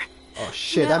of here. Oh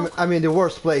shit, No. I'm in the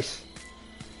worst place.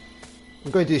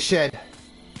 I'm going to the shed.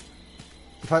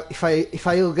 If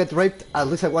I'll get raped, at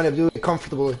least I want to do it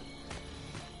comfortably.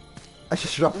 I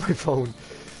just dropped my phone.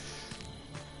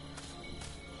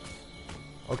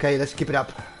 Okay, let's keep it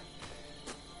up.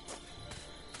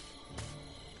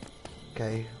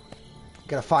 Okay.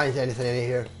 Gotta find anything in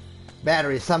here.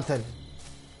 Battery, something.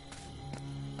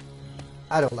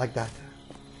 I don't like that.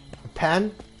 A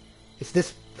pan? Is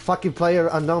this fucking player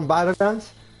unknown battlegrounds?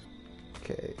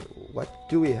 Okay, what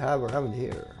do we have around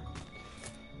here?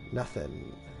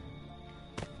 Nothing.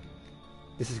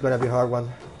 This is gonna be a hard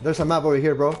one. There's a map over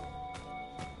here, bro.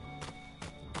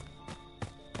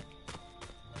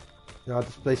 No,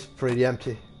 this place is pretty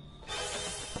empty.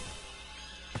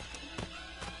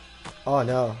 Oh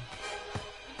no.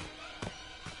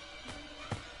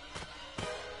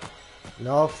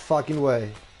 No fucking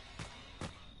way.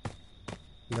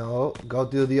 No, go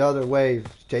do the other way,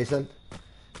 Jason.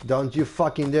 Don't you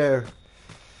fucking dare.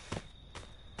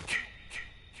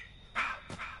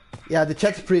 Yeah, the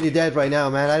chat's pretty dead right now,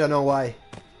 man. I don't know why.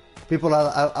 People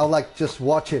are like just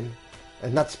watching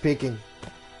and not speaking.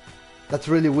 That's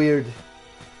really weird.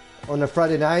 On a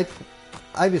Friday night,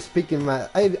 I'd be speaking, man.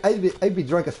 I'd be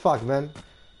drunk as fuck, man.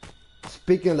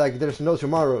 Speaking like there's no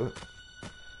tomorrow.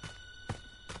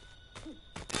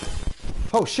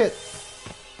 Oh shit.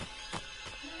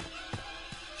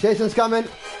 Jason's coming.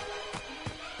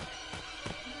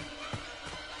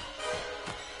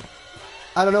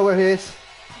 I don't know where he is.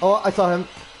 Oh, I saw him.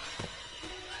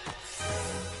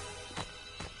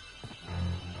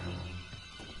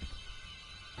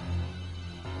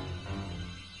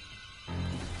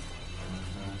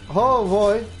 Oh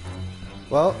boy.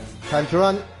 Well, time to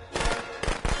run.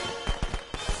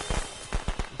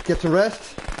 Get some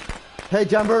rest. Hey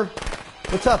Jumper,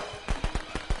 what's up?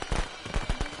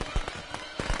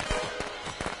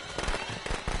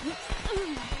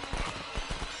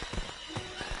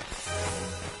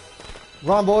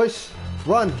 Run, boys.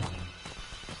 Run.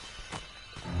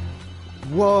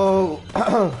 Whoa.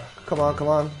 Come on, come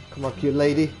on. Come on, cute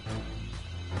lady.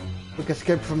 We can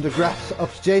escape from the grasp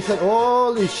of Jason.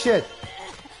 Holy shit.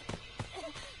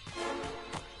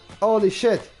 Holy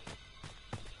shit.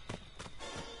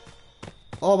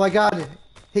 Oh my god.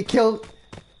 He killed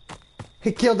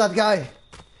that guy.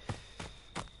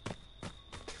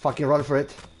 Fucking run for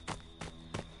it.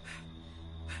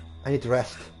 I need to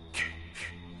rest.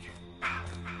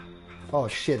 Oh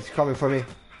shit, it's coming for me.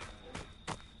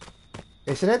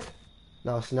 Isn't it?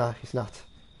 No, it's not. He's not.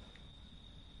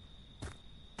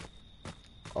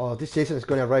 Oh, this Jason is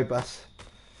gonna rape us.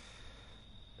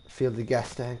 Fill the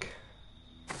gas tank.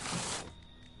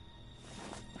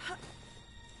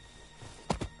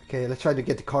 Okay, let's try to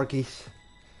get the car keys.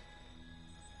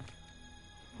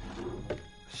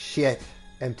 Shit,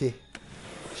 empty.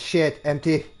 Shit,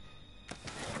 empty.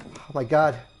 Oh my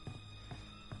god.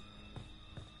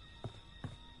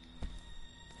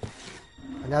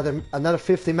 Another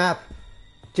 50 map.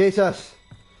 Jesus.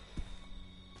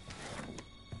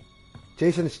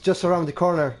 Jason is just around the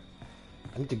corner.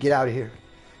 I need to get out of here.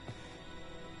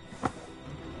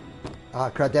 Ah,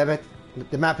 crap, damn it.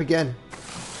 The map again.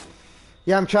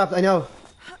 Yeah, I'm trapped, I know.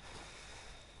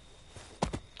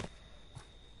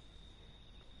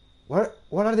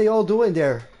 What are they all doing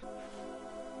there?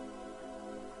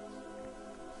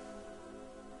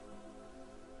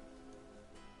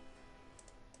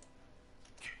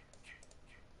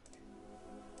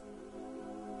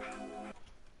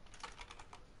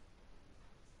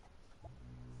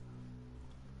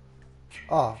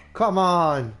 Oh, come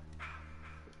on.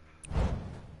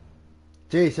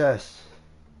 Jesus.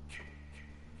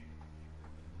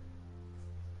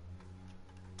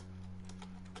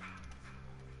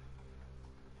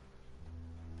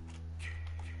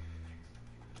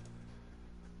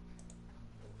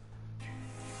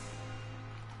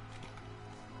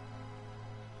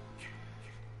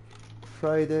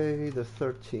 Friday the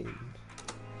 13th.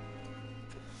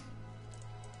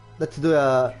 Let's do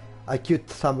a cute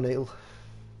thumbnail.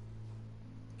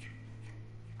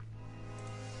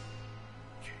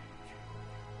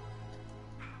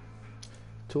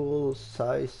 Tool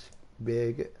size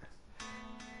big.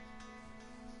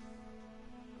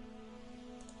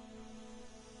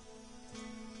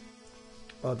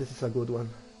 Oh, this is a good one.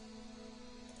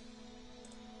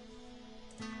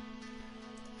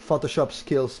 Photoshop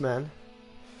skills, man.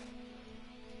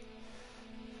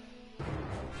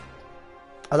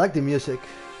 I like the music.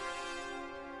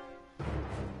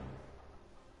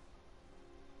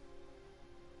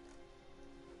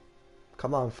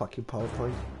 Come on, fucking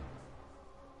PowerPoint.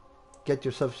 Get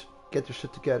your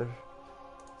shit together.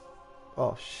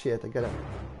 Oh shit, I gotta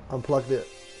unplug it.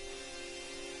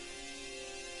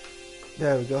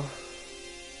 There we go.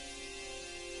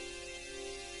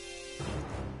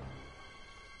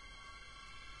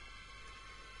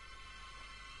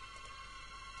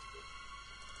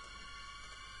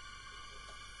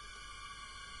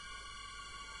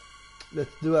 Let's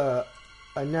do a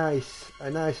nice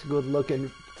good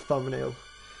looking thumbnail.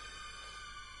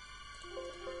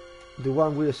 The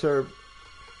one we deserve.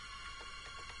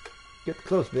 Get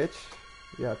close, bitch.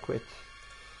 Yeah, quit.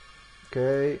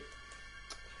 Okay.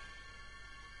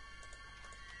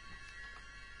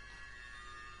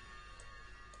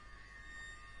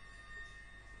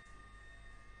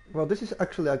 Well, this is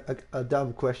actually a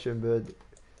dumb question, but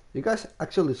you guys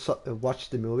actually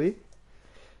watched the movie?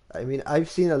 I mean, I've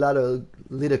seen a lot of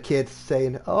little kids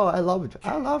saying, "Oh, I love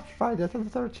Friday the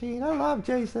 13th. I love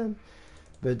Jason,"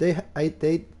 but they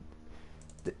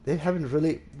haven't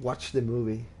really watched the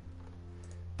movie.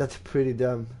 That's pretty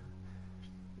dumb.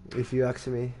 If you ask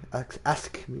me,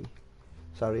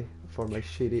 sorry for my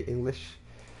shitty English.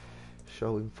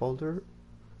 Showing folder.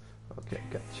 Okay,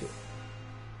 gotcha.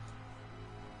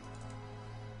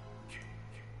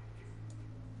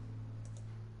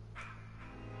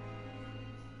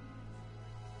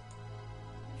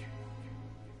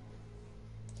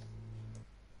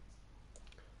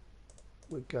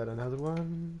 We got another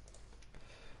one.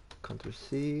 Ctrl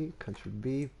C, Ctrl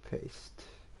B, paste.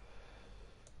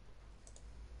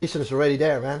 Jason is already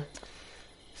there, man.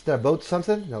 Is there a boat or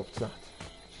something? No, it's not.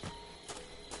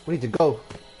 We need to go.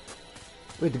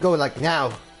 We need to go like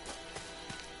now.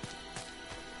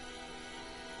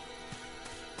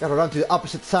 Gotta run to the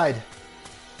opposite side.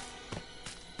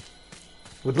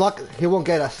 With luck, he won't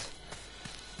get us.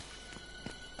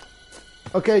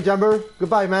 Okay, Jumper.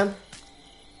 Goodbye, man.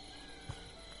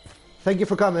 Thank you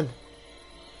for coming.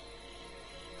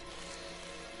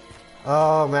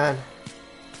 Oh man.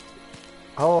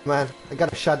 Oh man. I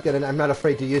got a shotgun and I'm not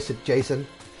afraid to use it, Jason.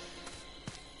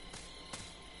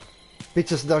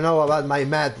 Bitches don't know about my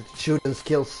mad shooting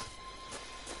skills.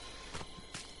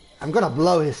 I'm gonna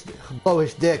blow his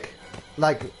dick.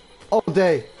 Like, all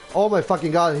day. Oh my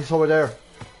fucking god, he's over there.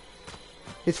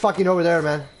 He's fucking over there,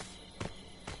 man.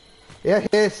 Yeah, he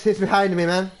is. He's behind me,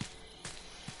 man.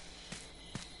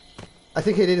 I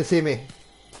think he didn't see me.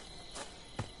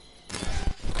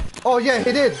 Oh yeah,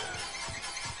 he did.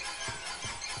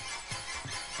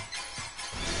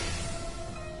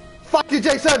 Fuck you,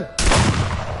 Jason.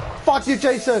 Fuck you,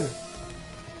 Jason.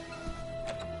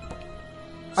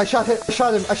 I shot him.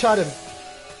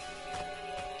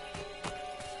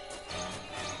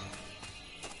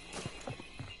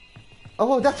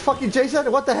 Oh, that's fucking Jason.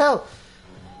 What the hell?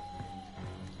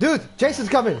 Dude, Jason's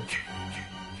coming.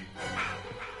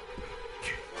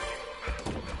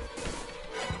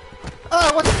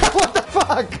 Oh, what the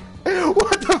fuck?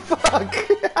 What the fuck?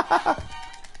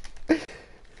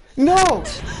 No!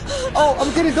 Oh,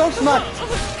 I'm getting door smacked.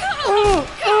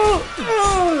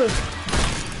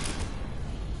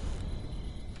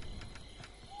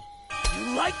 You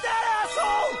like that,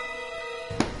 asshole?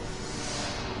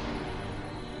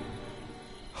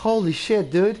 Holy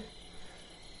shit, dude.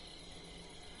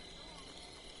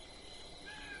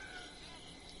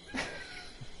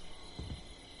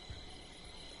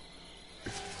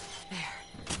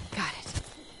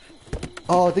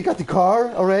 Oh, they got the car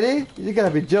already? You're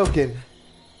gonna be joking.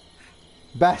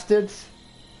 Bastards.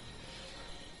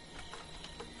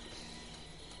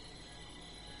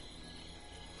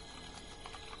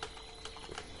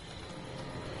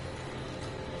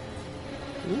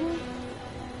 Ooh.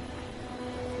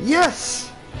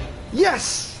 Yes!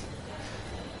 Yes!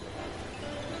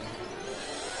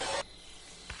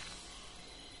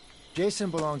 Jason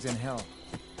belongs in hell.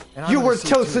 And You were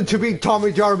chosen to be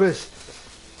Tommy Jarvis.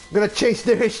 I'm gonna change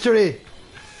their history.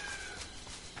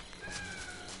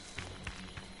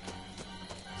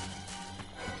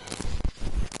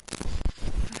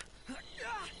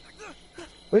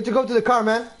 We need to go to the car,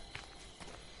 man.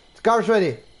 The car's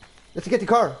ready. Let's get the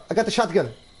car. I got the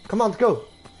shotgun. Come on, let's go.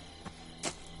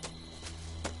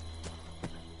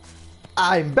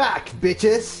 I'm back,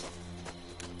 bitches.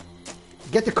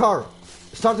 Get the car.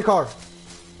 Start the car.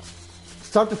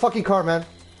 Start the fucking car, man.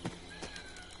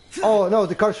 Oh no,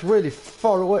 the car's really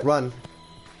far away. Run.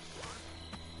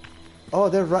 Oh,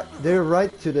 they're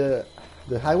right to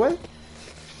the highway.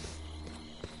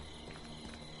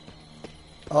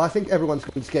 Oh, I think everyone's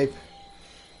going to escape.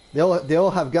 They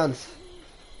all have guns.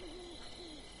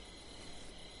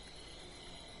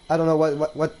 I don't know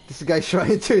what this guy's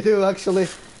trying to do actually.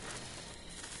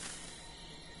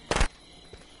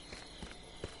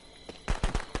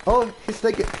 Oh, he's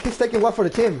taking one for the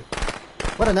team.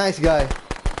 What a nice guy.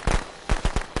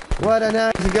 What a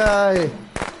nice guy.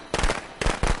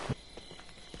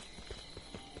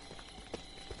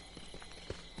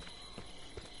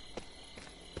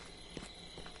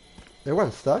 They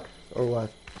weren't stuck, or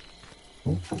what?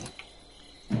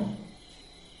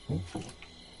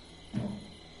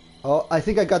 Oh, I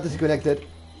think I got disconnected.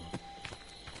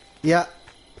 Yeah,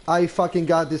 I fucking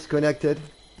got disconnected.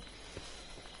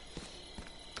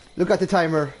 Look at the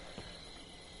timer.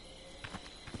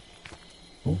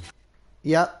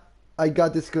 Yeah, I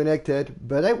got disconnected,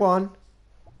 but I won.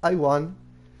 I won.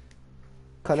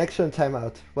 Connection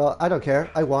timeout. Well, I don't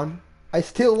care. I won. I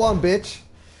still won, bitch.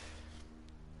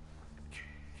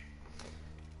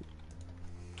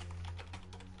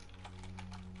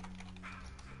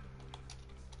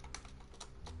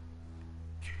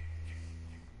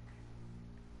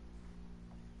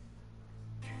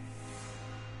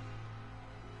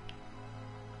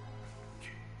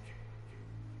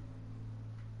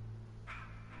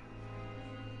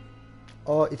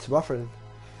 Oh, it's buffering.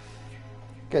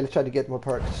 Okay, let's try to get more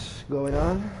parts going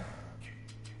on.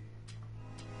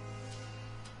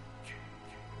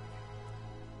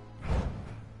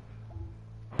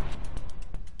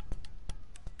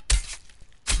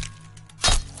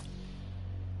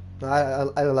 No,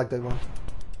 I don't like that one.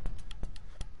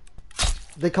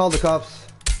 They called the cops,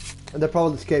 and they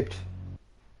probably escaped.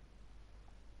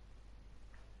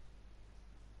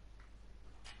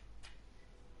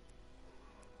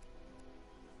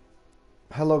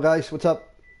 Hello guys, what's up?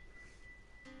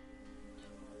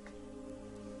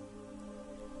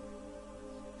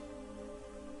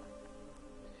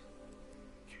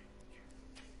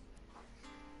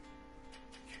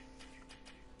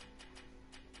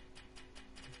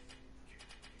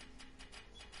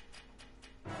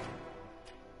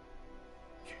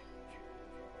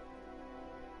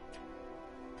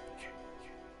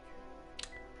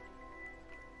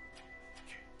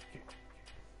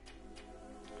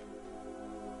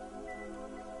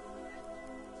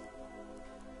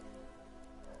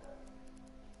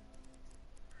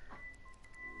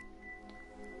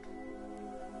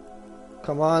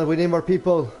 Come on, we need more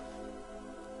people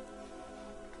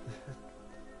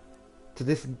to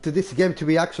this game to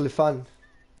be actually fun.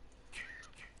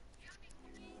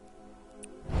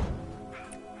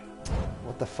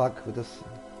 What the fuck with this?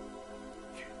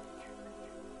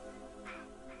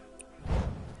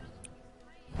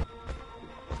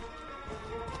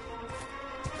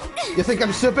 You think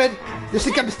I'm stupid? You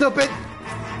think I'm stupid?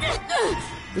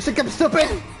 You think I'm stupid?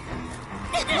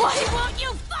 Why won't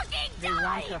you fucking They die?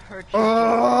 want to hurt you.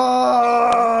 Oh!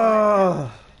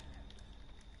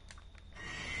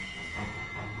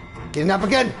 Getting up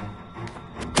again.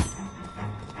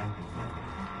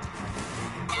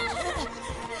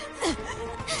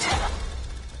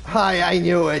 Hi, I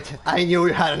knew it. I knew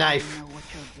you had a knife. Know what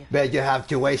you're gifted. But you have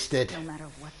to waste it. No matter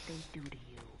what they do to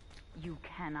you, you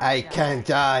cannot I die. can't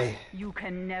die. You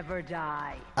can never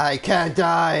die. I can't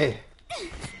die.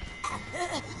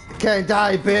 Can't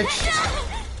die, bitch.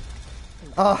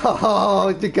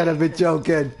 Oh, you gotta be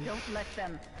joking. Don't let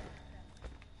them.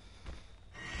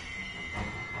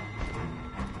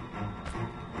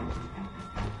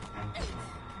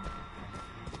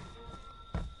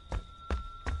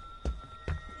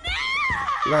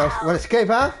 You wanna escape,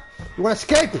 huh? You wanna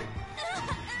escape?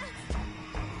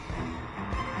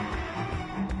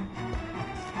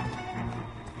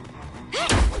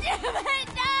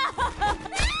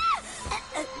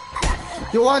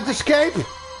 You want to escape?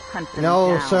 Hunt them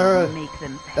No, down sir. and make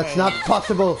them pay. That's not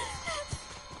possible.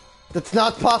 That's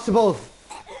not possible.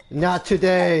 Not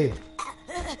today.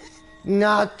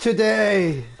 Not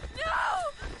today.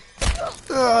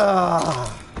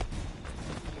 Ah.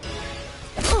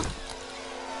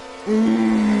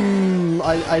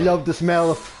 I love the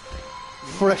smell of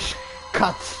fresh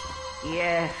cuts.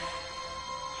 Yes.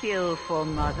 Kill for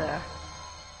mother.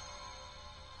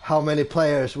 How many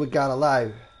players we got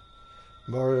alive?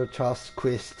 Murder, Trust,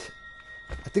 Quist.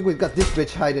 I think we've got this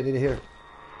bitch hiding in here.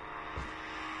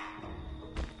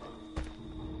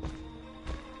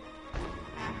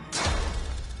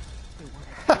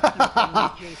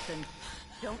 Jason,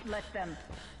 don't let them.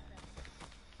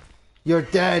 You're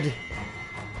dead.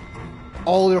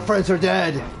 All your friends are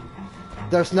dead.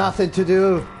 There's nothing to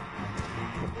do.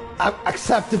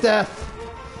 Accept the death.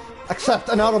 Accept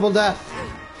an honorable death.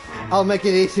 I'll make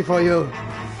it easy for you.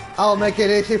 I'll make it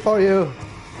easy for you.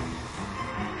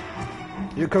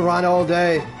 You can run all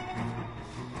day.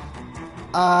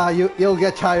 You'll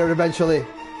get tired eventually.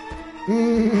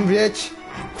 Bitch.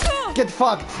 Get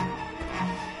fucked.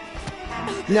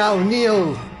 Now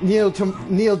kneel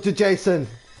to Jason.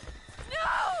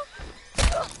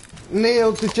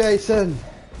 Kneel to Jason.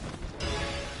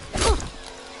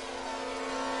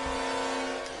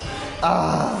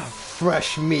 Ah,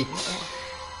 fresh meat.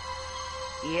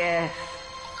 Yes.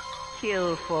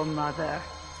 Kill for mother.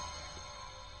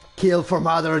 Kill for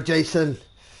mother, Jason.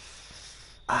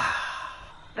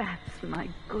 That's my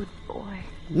good boy.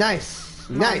 Nice,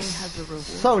 Mommy nice, has a reward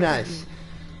so for nice.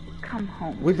 you. Come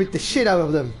home. We beat the shit out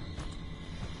of them.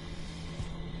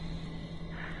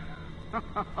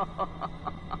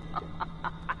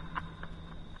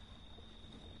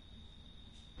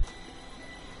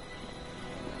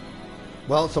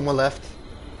 Well, someone left.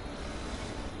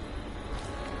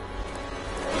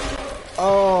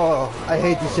 Oh, I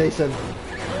hate this Jason.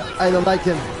 I don't like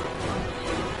him.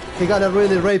 He got a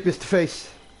really rapist face.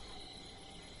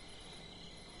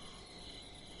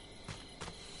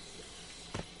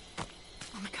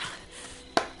 Oh my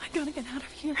god. I gotta get out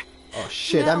of here. Oh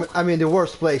shit, No. I'm in the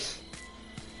worst place.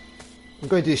 I'm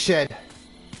going to the shed.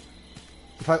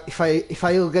 If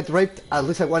I'll get raped, at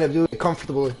least I want to do it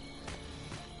comfortably.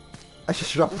 I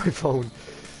just dropped my phone.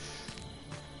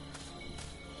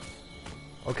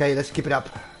 Okay, let's keep it up.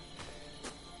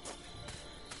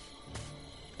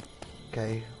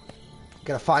 Okay.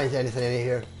 Gotta find anything in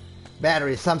here.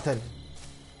 Battery, something.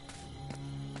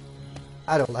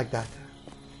 I don't like that.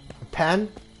 A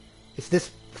pen? Is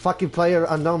this fucking player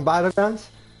unknown battlegrounds?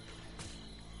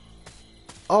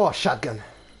 Oh, a shotgun.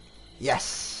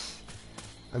 Yes.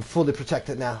 I'm fully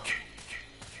protected now.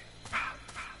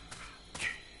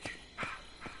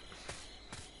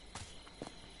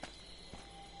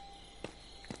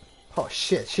 Oh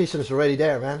shit, Jason's already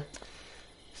there, man.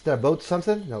 Is there a boat or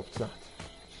something? No, it's not.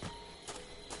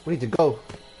 We need to go.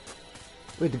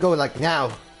 We need to go like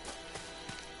now.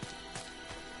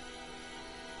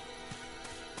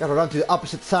 Gotta run to the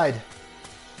opposite side.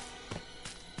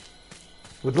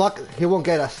 With luck, he won't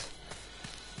get us.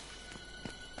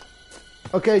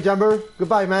 Okay, Jumper.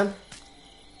 Goodbye, man.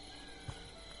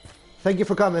 Thank you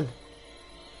for coming.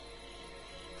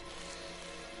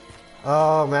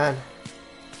 Oh, man.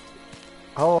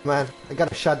 Oh, man. I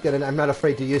got a shotgun and I'm not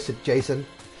afraid to use it, Jason.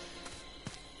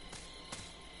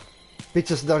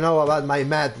 Bitches don't know about my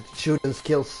mad shooting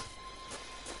skills.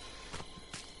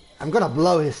 I'm gonna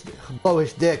blow his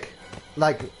dick.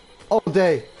 Like, all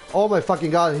day. Oh my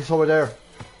fucking god, he's over there.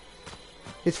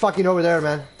 He's fucking over there,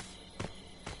 man.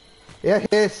 Yeah, he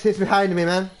is. He's behind me,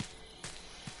 man.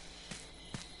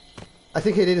 I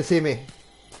think he didn't see me.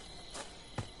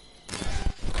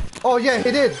 Oh yeah,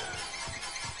 he did.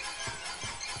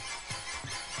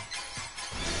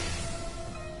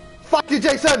 Fuck you,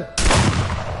 Jason!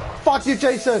 Fuck you,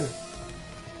 Jason!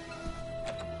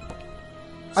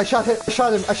 I shot him.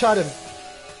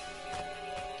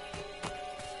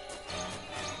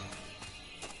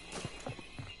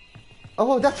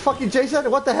 Oh, that's fucking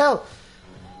Jason? What the hell?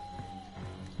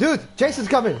 Dude, Jason's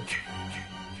coming!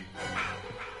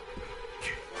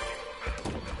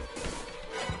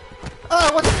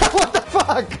 Oh, what the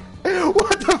fuck?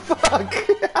 What the fuck?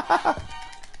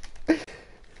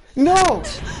 No!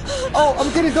 Oh,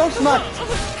 I'm getting door smacked!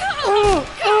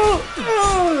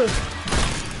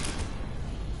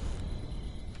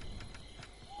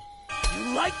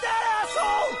 You like that,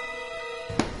 asshole?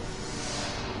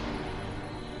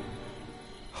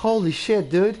 Holy shit,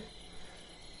 dude.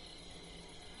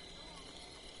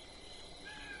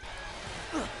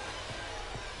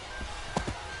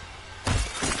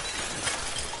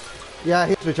 Yeah,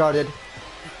 he's retarded.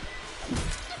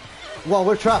 Whoa,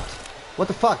 we're trapped. What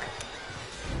the fuck?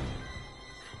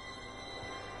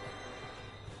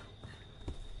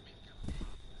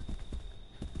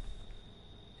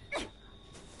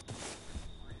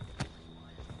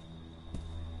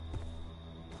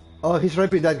 Oh, he's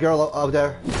raping that girl out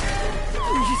there.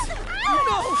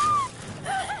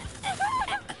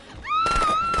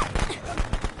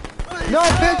 No,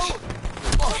 bitch!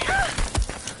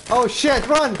 Oh shit,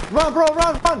 run! Run, bro,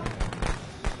 run!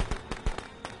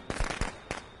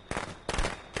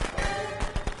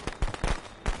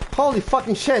 Holy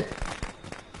fucking shit!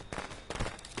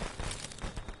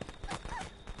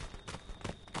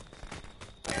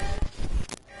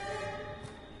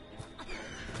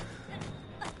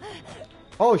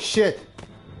 Oh shit!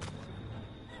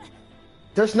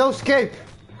 There's no escape!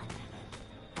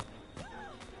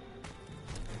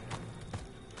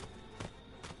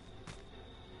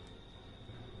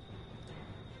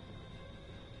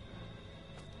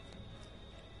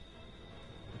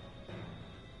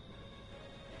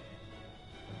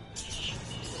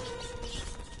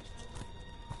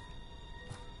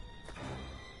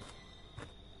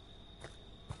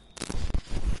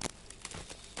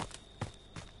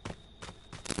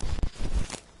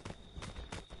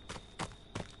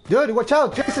 Dude, watch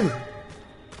out, Jason!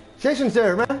 Jason's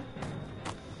there, man!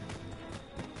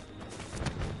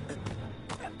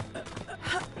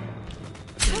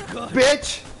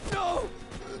 Bitch! No!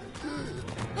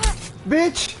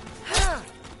 Bitch!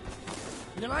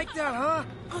 You like that, huh?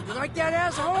 You like that,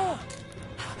 asshole?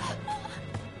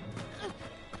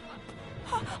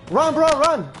 Run, bro,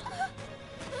 run!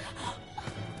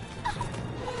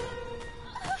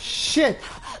 Shit!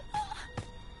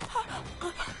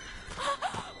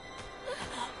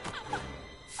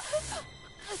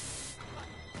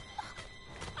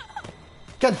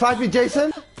 Can't fight me,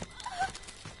 Jason?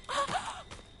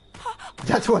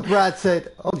 That's what Brad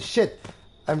said. Holy shit.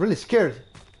 I'm really scared.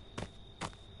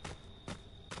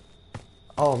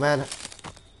 Oh man.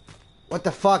 What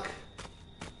the fuck?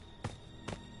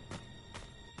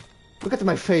 Look at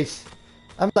my face.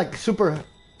 I'm like super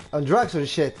on drugs or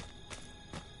shit.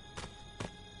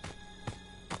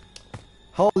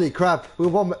 Holy crap.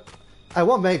 I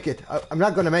won't make it. I'm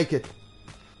not gonna make it.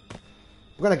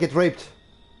 I'm gonna get raped.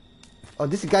 Oh,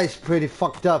 this guy's pretty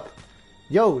fucked up.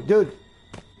 Yo, dude.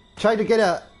 Try to get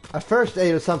a first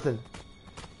aid or something.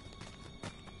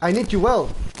 I need you well.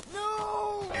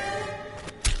 No!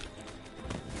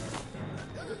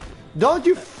 Don't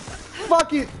you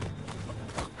fucking...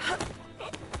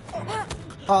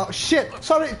 Oh shit!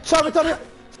 Sorry, Tommy!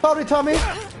 Sorry, Tommy!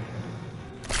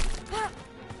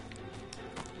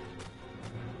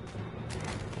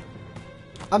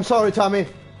 I'm sorry, Tommy.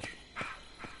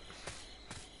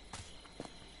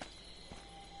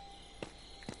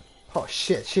 Oh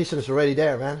shit, Jason's already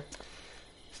there, man.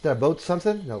 Is there a boat or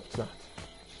something? No, it's not.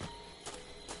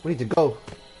 We need to go.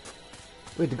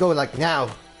 We need to go like now.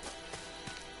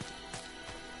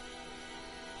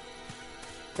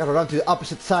 Gotta run to the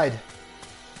opposite side.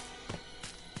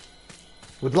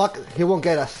 With luck, he won't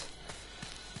get us.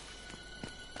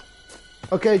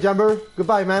 Okay, Jumper.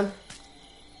 Goodbye, man.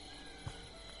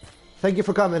 Thank you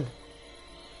for coming.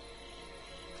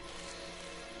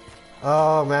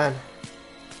 Oh, man.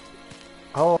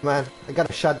 Oh, man. I got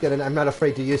a shotgun and I'm not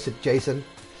afraid to use it, Jason.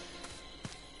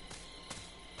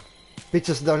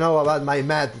 Bitches don't know about my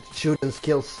mad shooting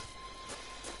skills.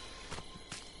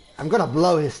 I'm gonna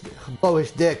blow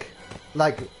his dick.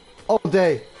 Like, all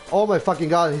day. Oh my fucking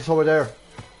god, he's over there.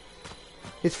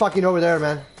 He's fucking over there,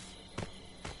 man.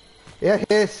 Yeah, he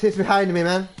is. He's behind me,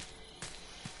 man.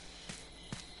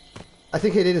 I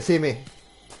think he didn't see me.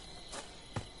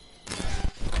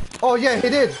 Oh yeah, he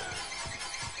did.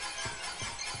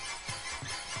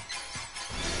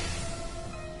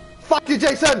 Fuck you,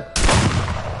 Jason!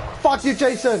 Fuck you,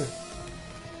 Jason!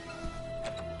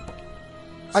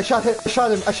 I shot him.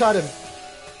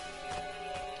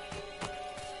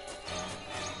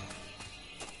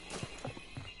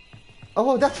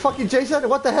 Oh, that's fucking Jason?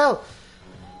 What the hell?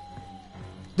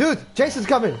 Dude, Jason's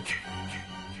coming!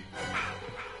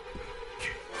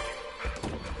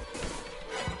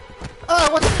 Oh,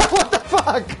 what the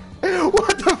fuck?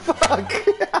 What the fuck?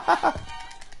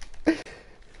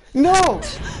 No!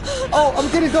 Oh,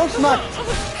 I'm getting door smacked!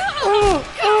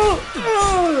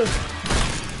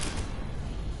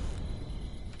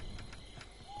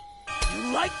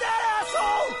 You like that,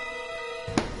 asshole?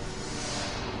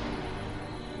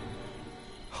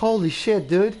 Holy shit,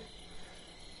 dude.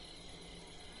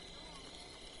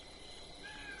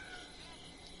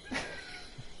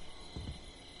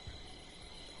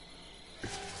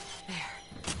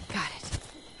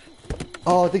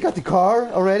 Oh, they got the car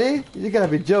already? You're gonna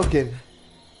be joking.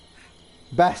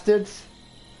 Bastards.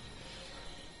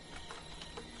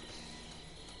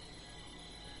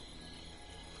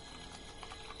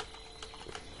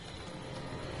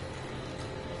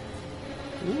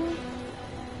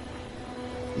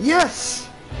 Yes!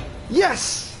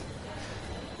 Yes!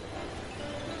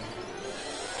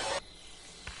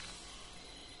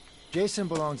 Jason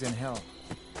belongs in hell.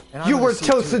 And You were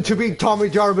chosen to be Tommy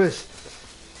Jarvis.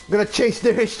 I'm gonna change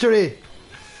their history.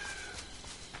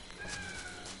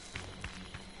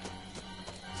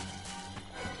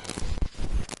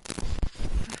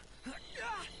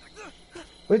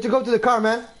 We need to go to the car,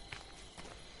 man.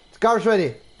 The car's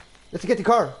ready. Let's get the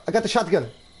car. I got the shotgun.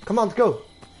 Come on, let's go.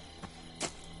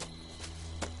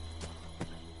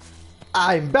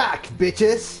 I'm back,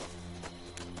 bitches.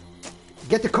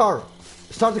 Get the car.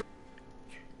 Start the...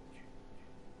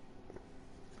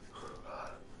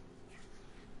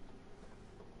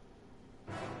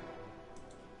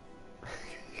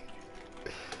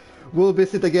 We'll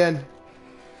visit again.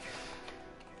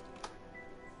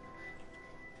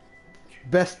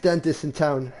 Best dentist in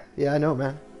town. Yeah, I know,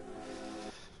 man.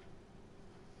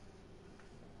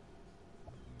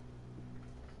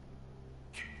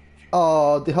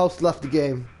 Oh, the host left the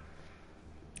game.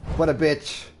 What a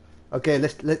bitch. Okay,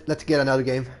 let's get another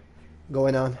game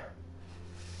going on.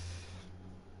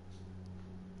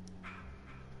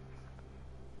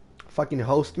 Fucking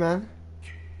host, man.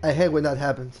 I hate when that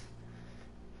happens.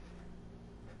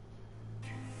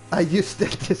 I use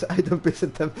this. I don't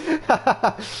visit them.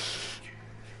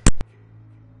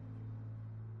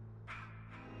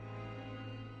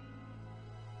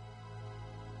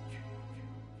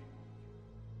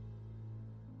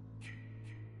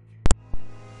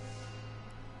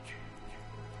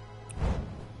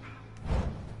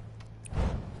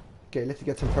 Okay, let's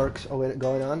get some perks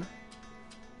going on.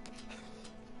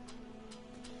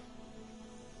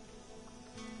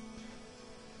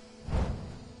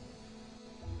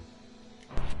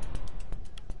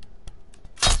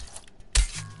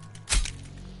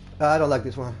 I don't like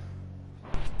this one.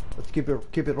 Let's keep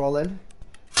it rolling.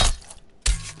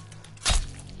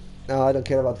 No, I don't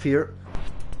care about fear.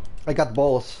 I got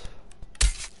balls.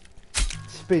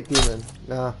 Speed demon.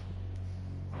 Nah.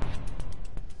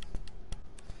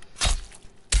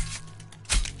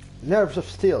 Nerves of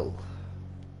steel.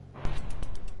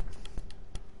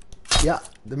 Yeah,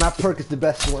 the map perk is the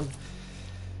best one.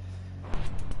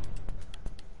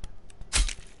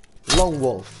 Lone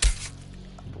Wolf.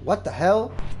 What the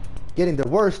hell? Getting the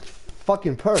worst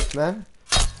fucking perk, man.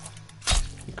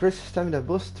 Increase stamina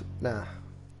boost? Nah.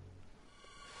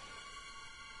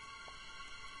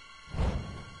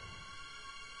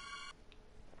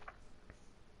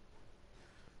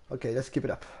 Okay, let's keep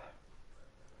it up.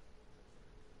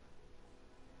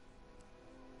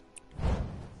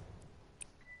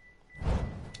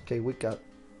 Okay, we got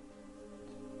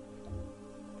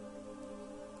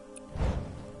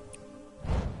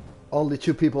only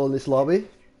 2 people in this lobby.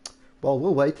 Well,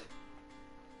 we'll wait.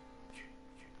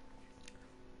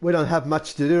 We don't have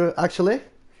much to do, actually.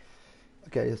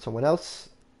 Okay, someone else.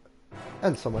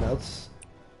 And someone else.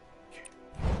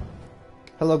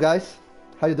 Hello, guys.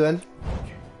 How you doing?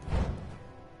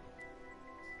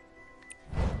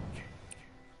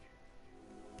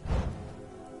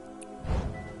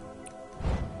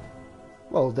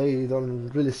 Well, they don't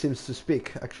really seem to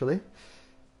speak, actually.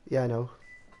 Yeah, I know.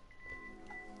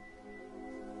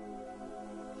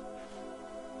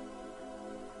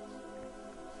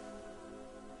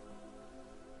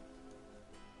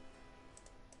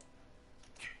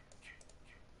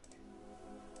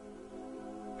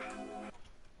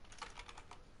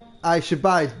 I should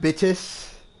buy it, bitches.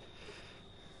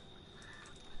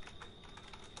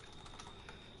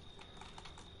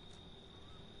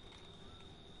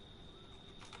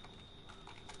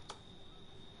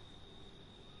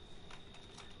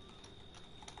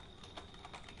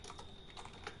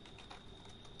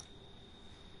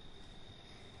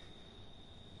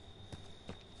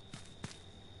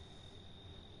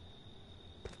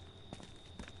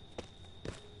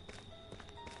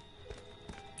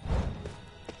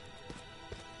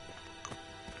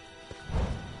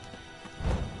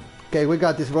 Okay, we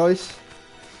got this, boys.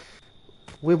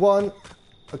 We won.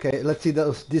 Okay, let's see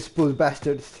these poor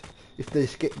bastards if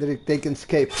they can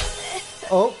escape.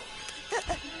 Oh,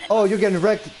 oh, you're getting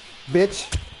wrecked,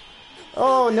 bitch.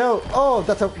 Oh no. Oh,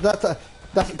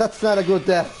 that's not a good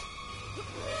death.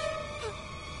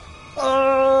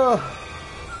 Oh,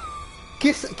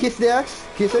 kiss the axe.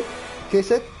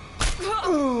 Kiss it.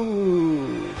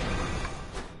 Ooh.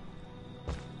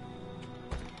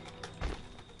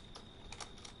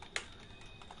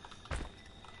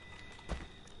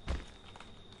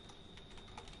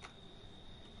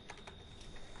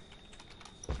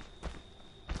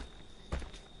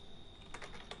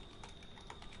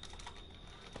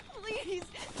 Please,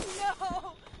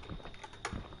 no.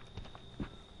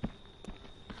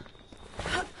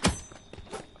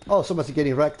 Oh, somebody's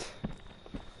getting wrecked.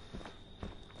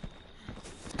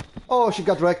 Oh, she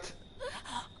got wrecked.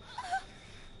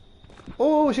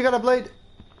 Oh, she got a blade.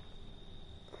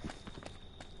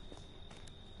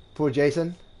 Poor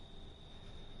Jason.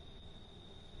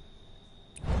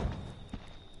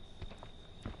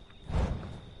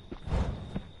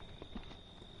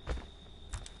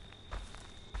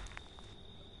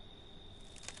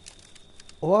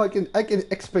 Oh, I can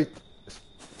expect.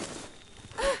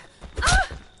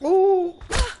 Oh,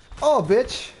 oh,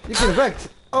 bitch, you get wrecked.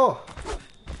 Oh,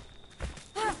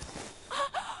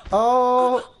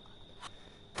 oh,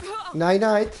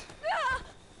 night.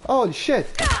 Holy shit.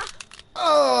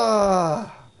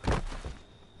 Oh,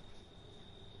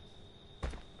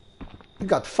 you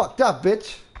got fucked up,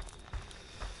 bitch.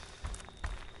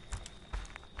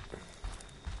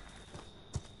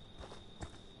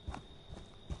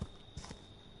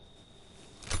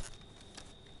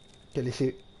 Can you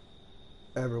see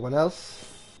everyone else?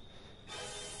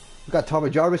 We got Tommy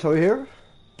Jarvis over here.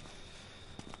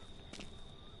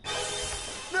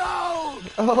 No!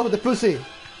 Oh, the pussy.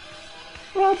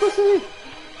 Oh, pussy.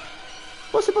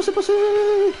 Pussy, pussy,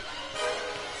 pussy.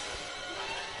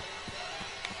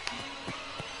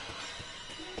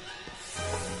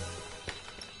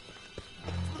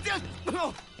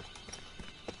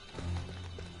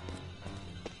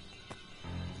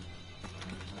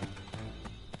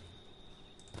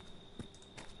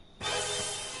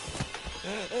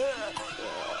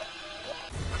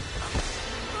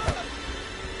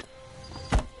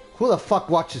 Who the fuck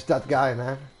watches that guy,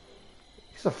 man?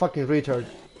 He's a fucking retard.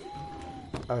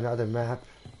 Another map.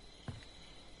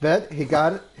 But he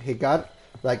got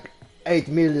like 8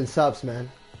 million subs, man.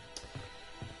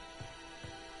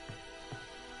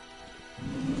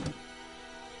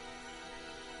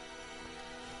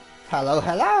 Hello,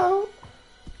 hello.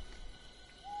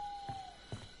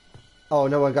 Oh,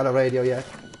 no one got a radio yet.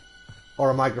 Or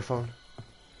a microphone.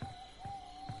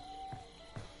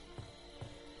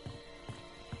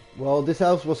 Well, this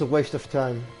house was a waste of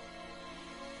time.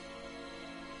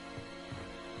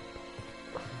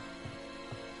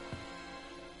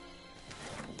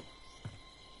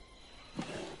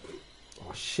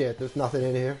 Oh shit, there's nothing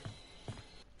in here.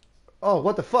 Oh,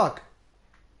 what the fuck?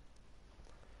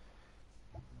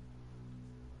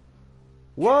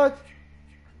 What?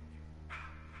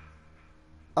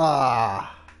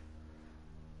 Ah.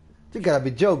 You gotta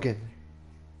be joking.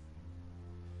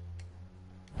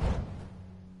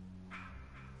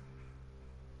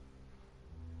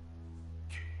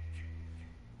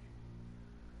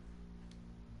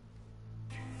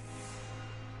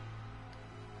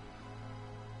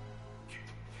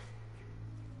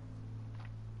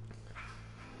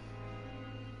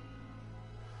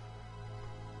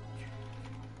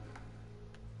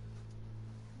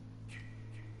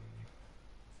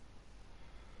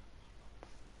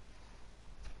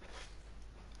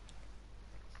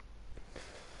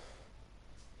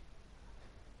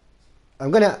 I'm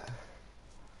gonna...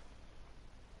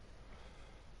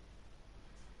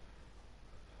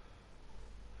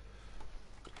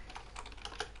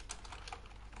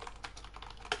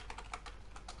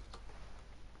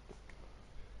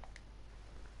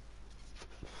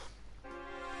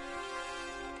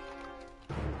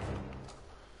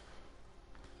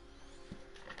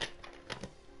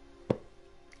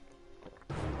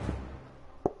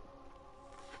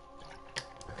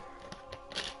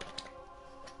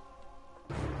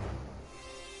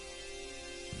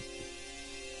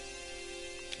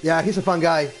 Yeah, he's a fun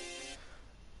guy.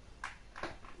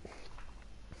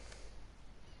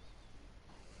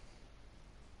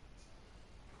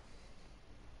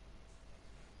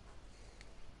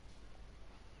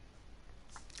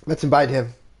 Let's invite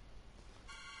him.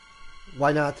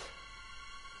 Why not?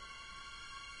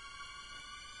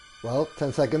 Well,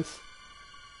 10 seconds.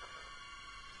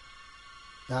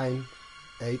 9,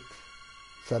 8,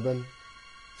 7,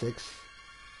 6,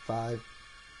 5,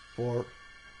 4,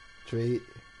 3,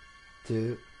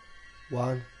 2,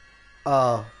 1.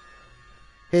 Oh,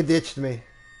 he ditched me.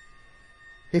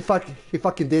 He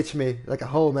fucking ditched me like a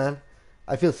hoe, man.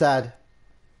 I feel sad.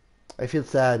 I feel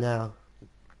sad now.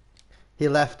 He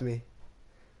left me.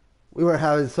 We were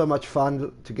having so much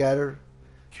fun together.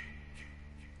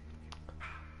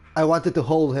 I wanted to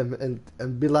hold him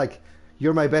and be like,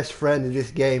 you're my best friend in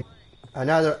this game.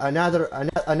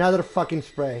 Another fucking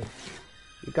spray.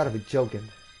 You gotta be joking.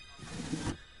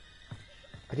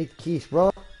 I need keys,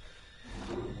 bro.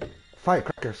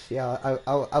 Firecrackers. Yeah,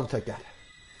 I'll take that.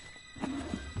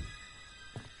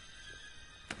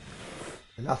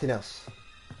 And nothing else.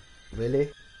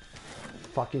 Really?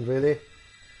 Fucking really?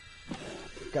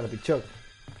 Gotta be joking.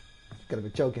 Gotta be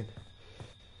joking.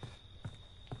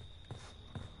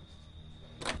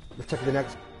 Let's check the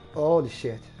next. Holy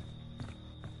shit.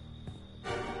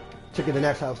 Checking the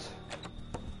next house.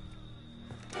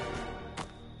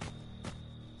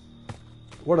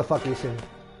 Where the fuck is he?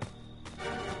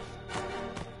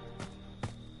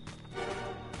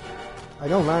 I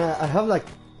know, man. I have like...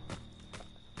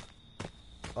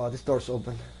 Oh, this door's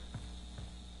open.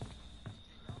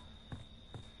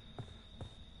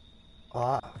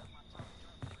 Ah.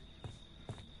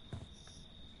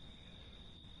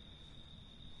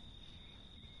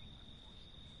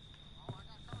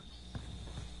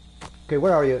 Okay,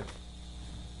 where are you?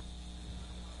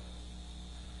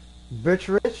 Birch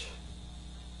Ridge?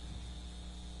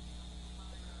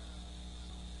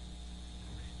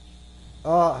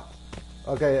 Oh,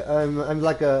 okay. I'm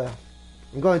like a.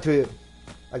 I'm going to you.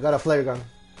 I got a flare gun.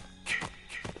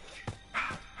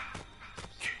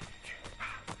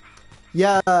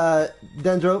 Yeah,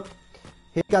 Dendro.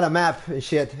 He got a map and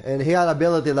shit, and he got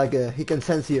ability like he can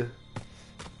sense you.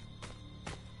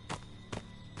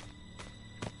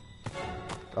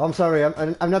 Oh, I'm sorry,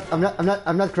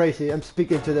 I'm not crazy. I'm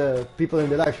speaking to the people in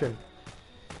the live stream.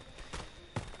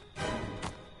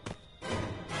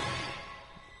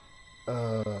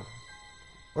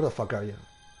 Where the fuck are you?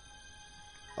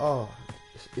 Oh,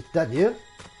 is that you?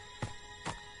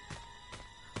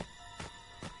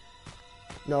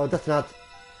 No, that's not.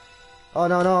 Oh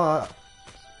no no.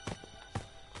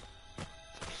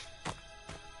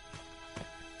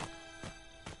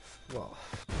 Well,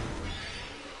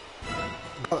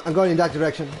 I'm going in that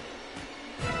direction.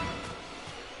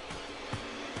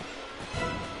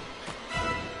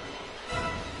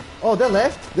 Oh, they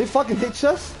left? They fucking ditched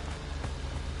us?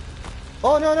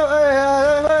 Oh no no,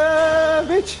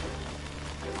 bitch!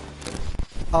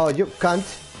 Oh, you cunt.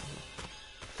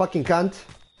 Fucking cunt.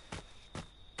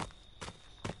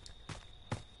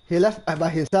 He left by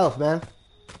himself, man.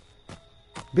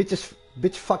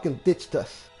 Bitch fucking ditched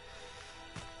us.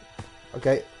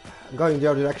 Okay, I'm going the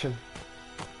other direction.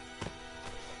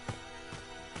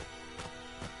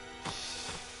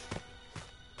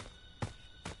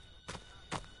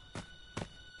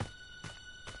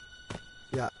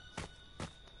 Yeah.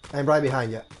 I'm right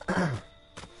behind you.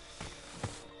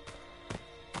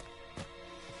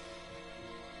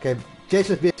 Okay,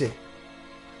 Jason's busy.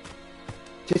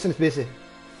 Jason's busy.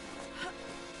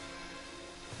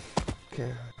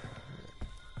 Okay.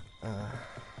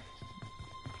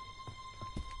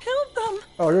 Killed them.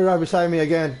 Oh, they're right beside me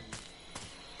again.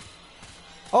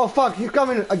 Oh fuck, he's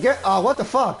coming again. Oh, what the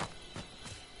fuck?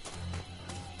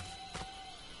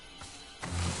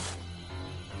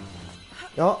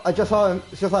 No, I just saw him.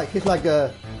 It's just like he's like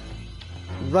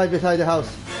right beside the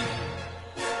house.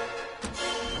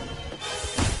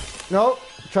 No,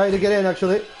 trying to get in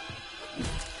actually.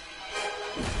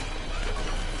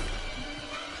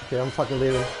 Okay, I'm fucking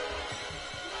leaving.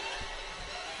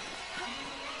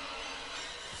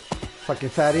 Fucking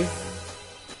fatty.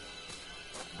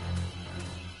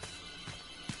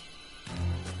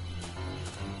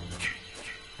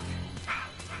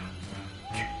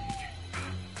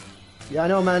 Yeah, I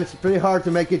know, man. It's pretty hard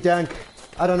to make it dank.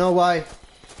 I don't know why.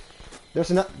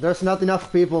 There's not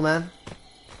enough people, man.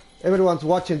 Everyone's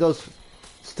watching those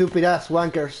stupid ass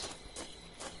wankers.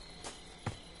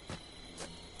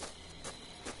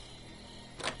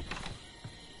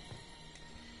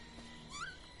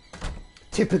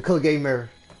 Typical gamer.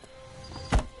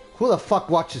 Who the fuck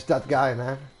watches that guy,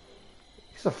 man?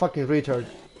 He's a fucking retard.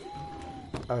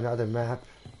 Another map.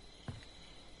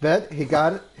 But he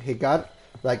got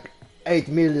like 8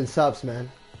 million subs, man.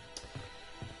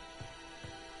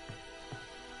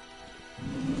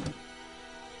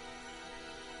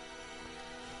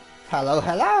 Hello,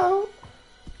 hello.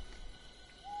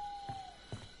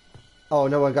 Oh,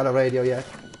 no one got a radio yet.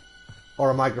 Or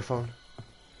a microphone.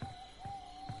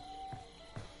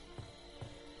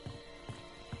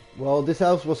 Well, this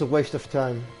house was a waste of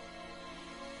time.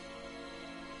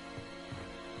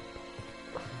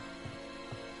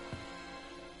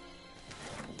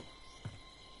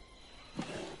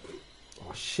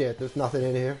 Oh shit, there's nothing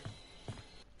in here.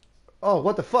 Oh,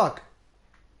 what the fuck?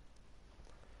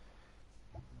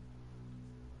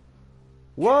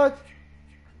 What?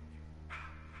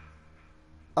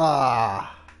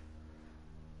 Ah.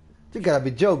 You gotta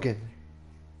be joking.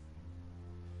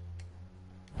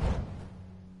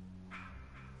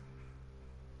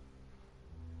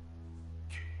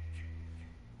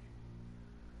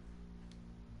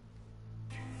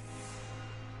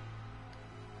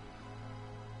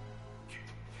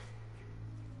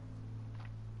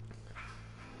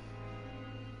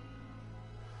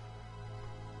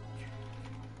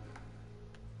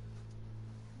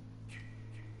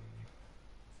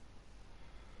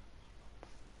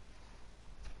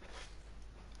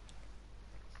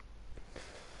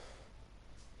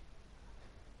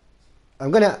 I'm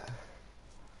gonna...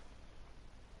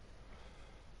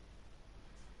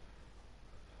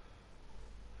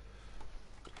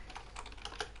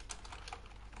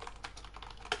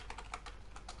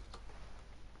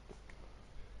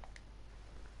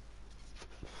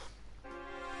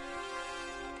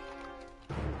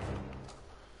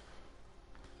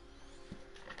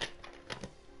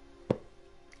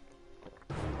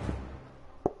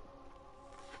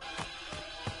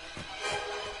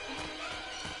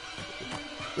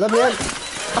 Let me in.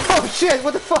 Oh shit,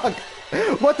 what the fuck?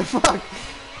 What the fuck?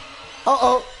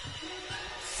 Uh-oh.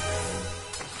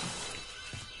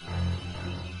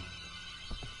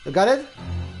 You got it?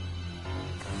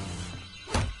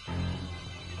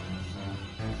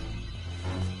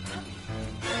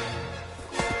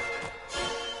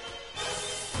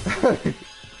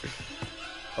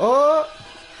 Oh!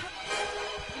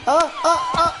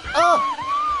 Oh!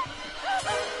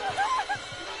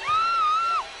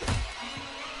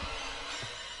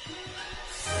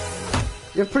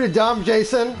 You're pretty dumb,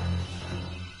 Jason.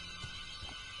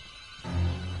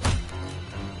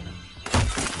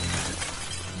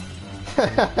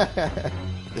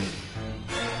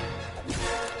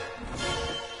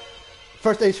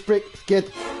 First aid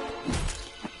kit.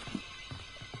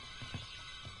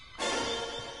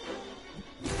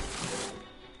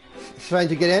 Trying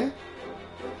to get in.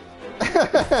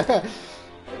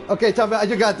 Okay, Tommy,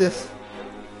 you got this.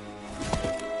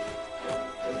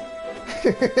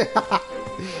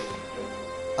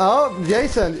 Oh,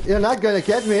 Jason, you're not gonna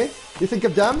get me. You think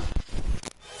I'm dumb?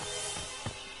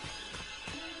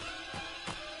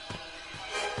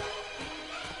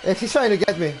 Yeah, she's trying to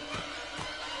get me.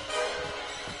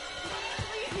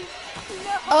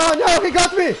 Oh no, he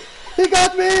got me! He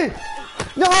got me!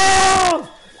 No!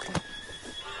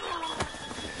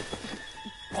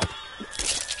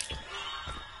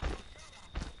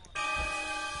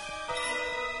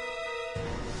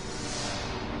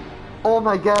 Oh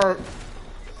my god.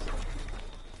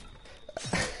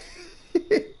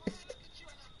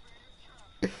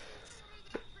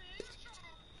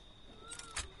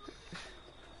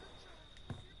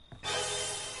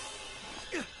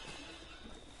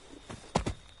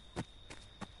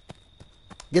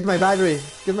 Get my battery.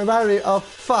 Get my battery. Oh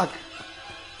fuck.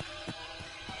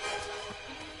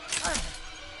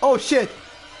 Oh shit.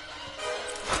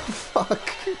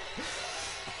 Fuck.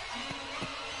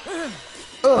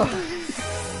 Ugh.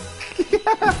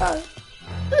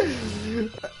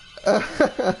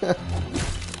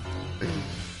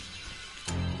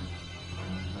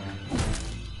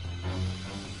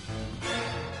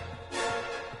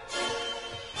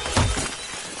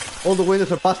 All the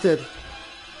windows are busted.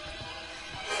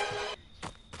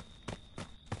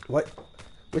 What's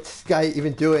this guy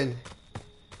even doing?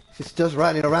 He's just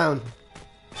running around.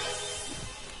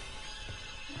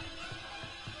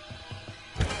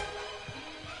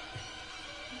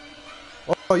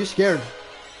 Oh, you're scared.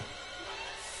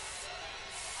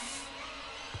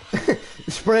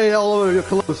 Spray it all over your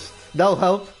clothes. That'll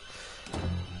help.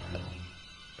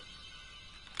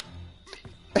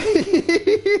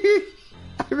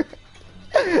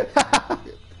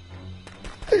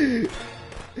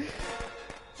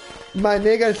 My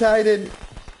nigga's hiding.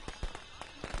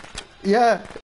 Yeah,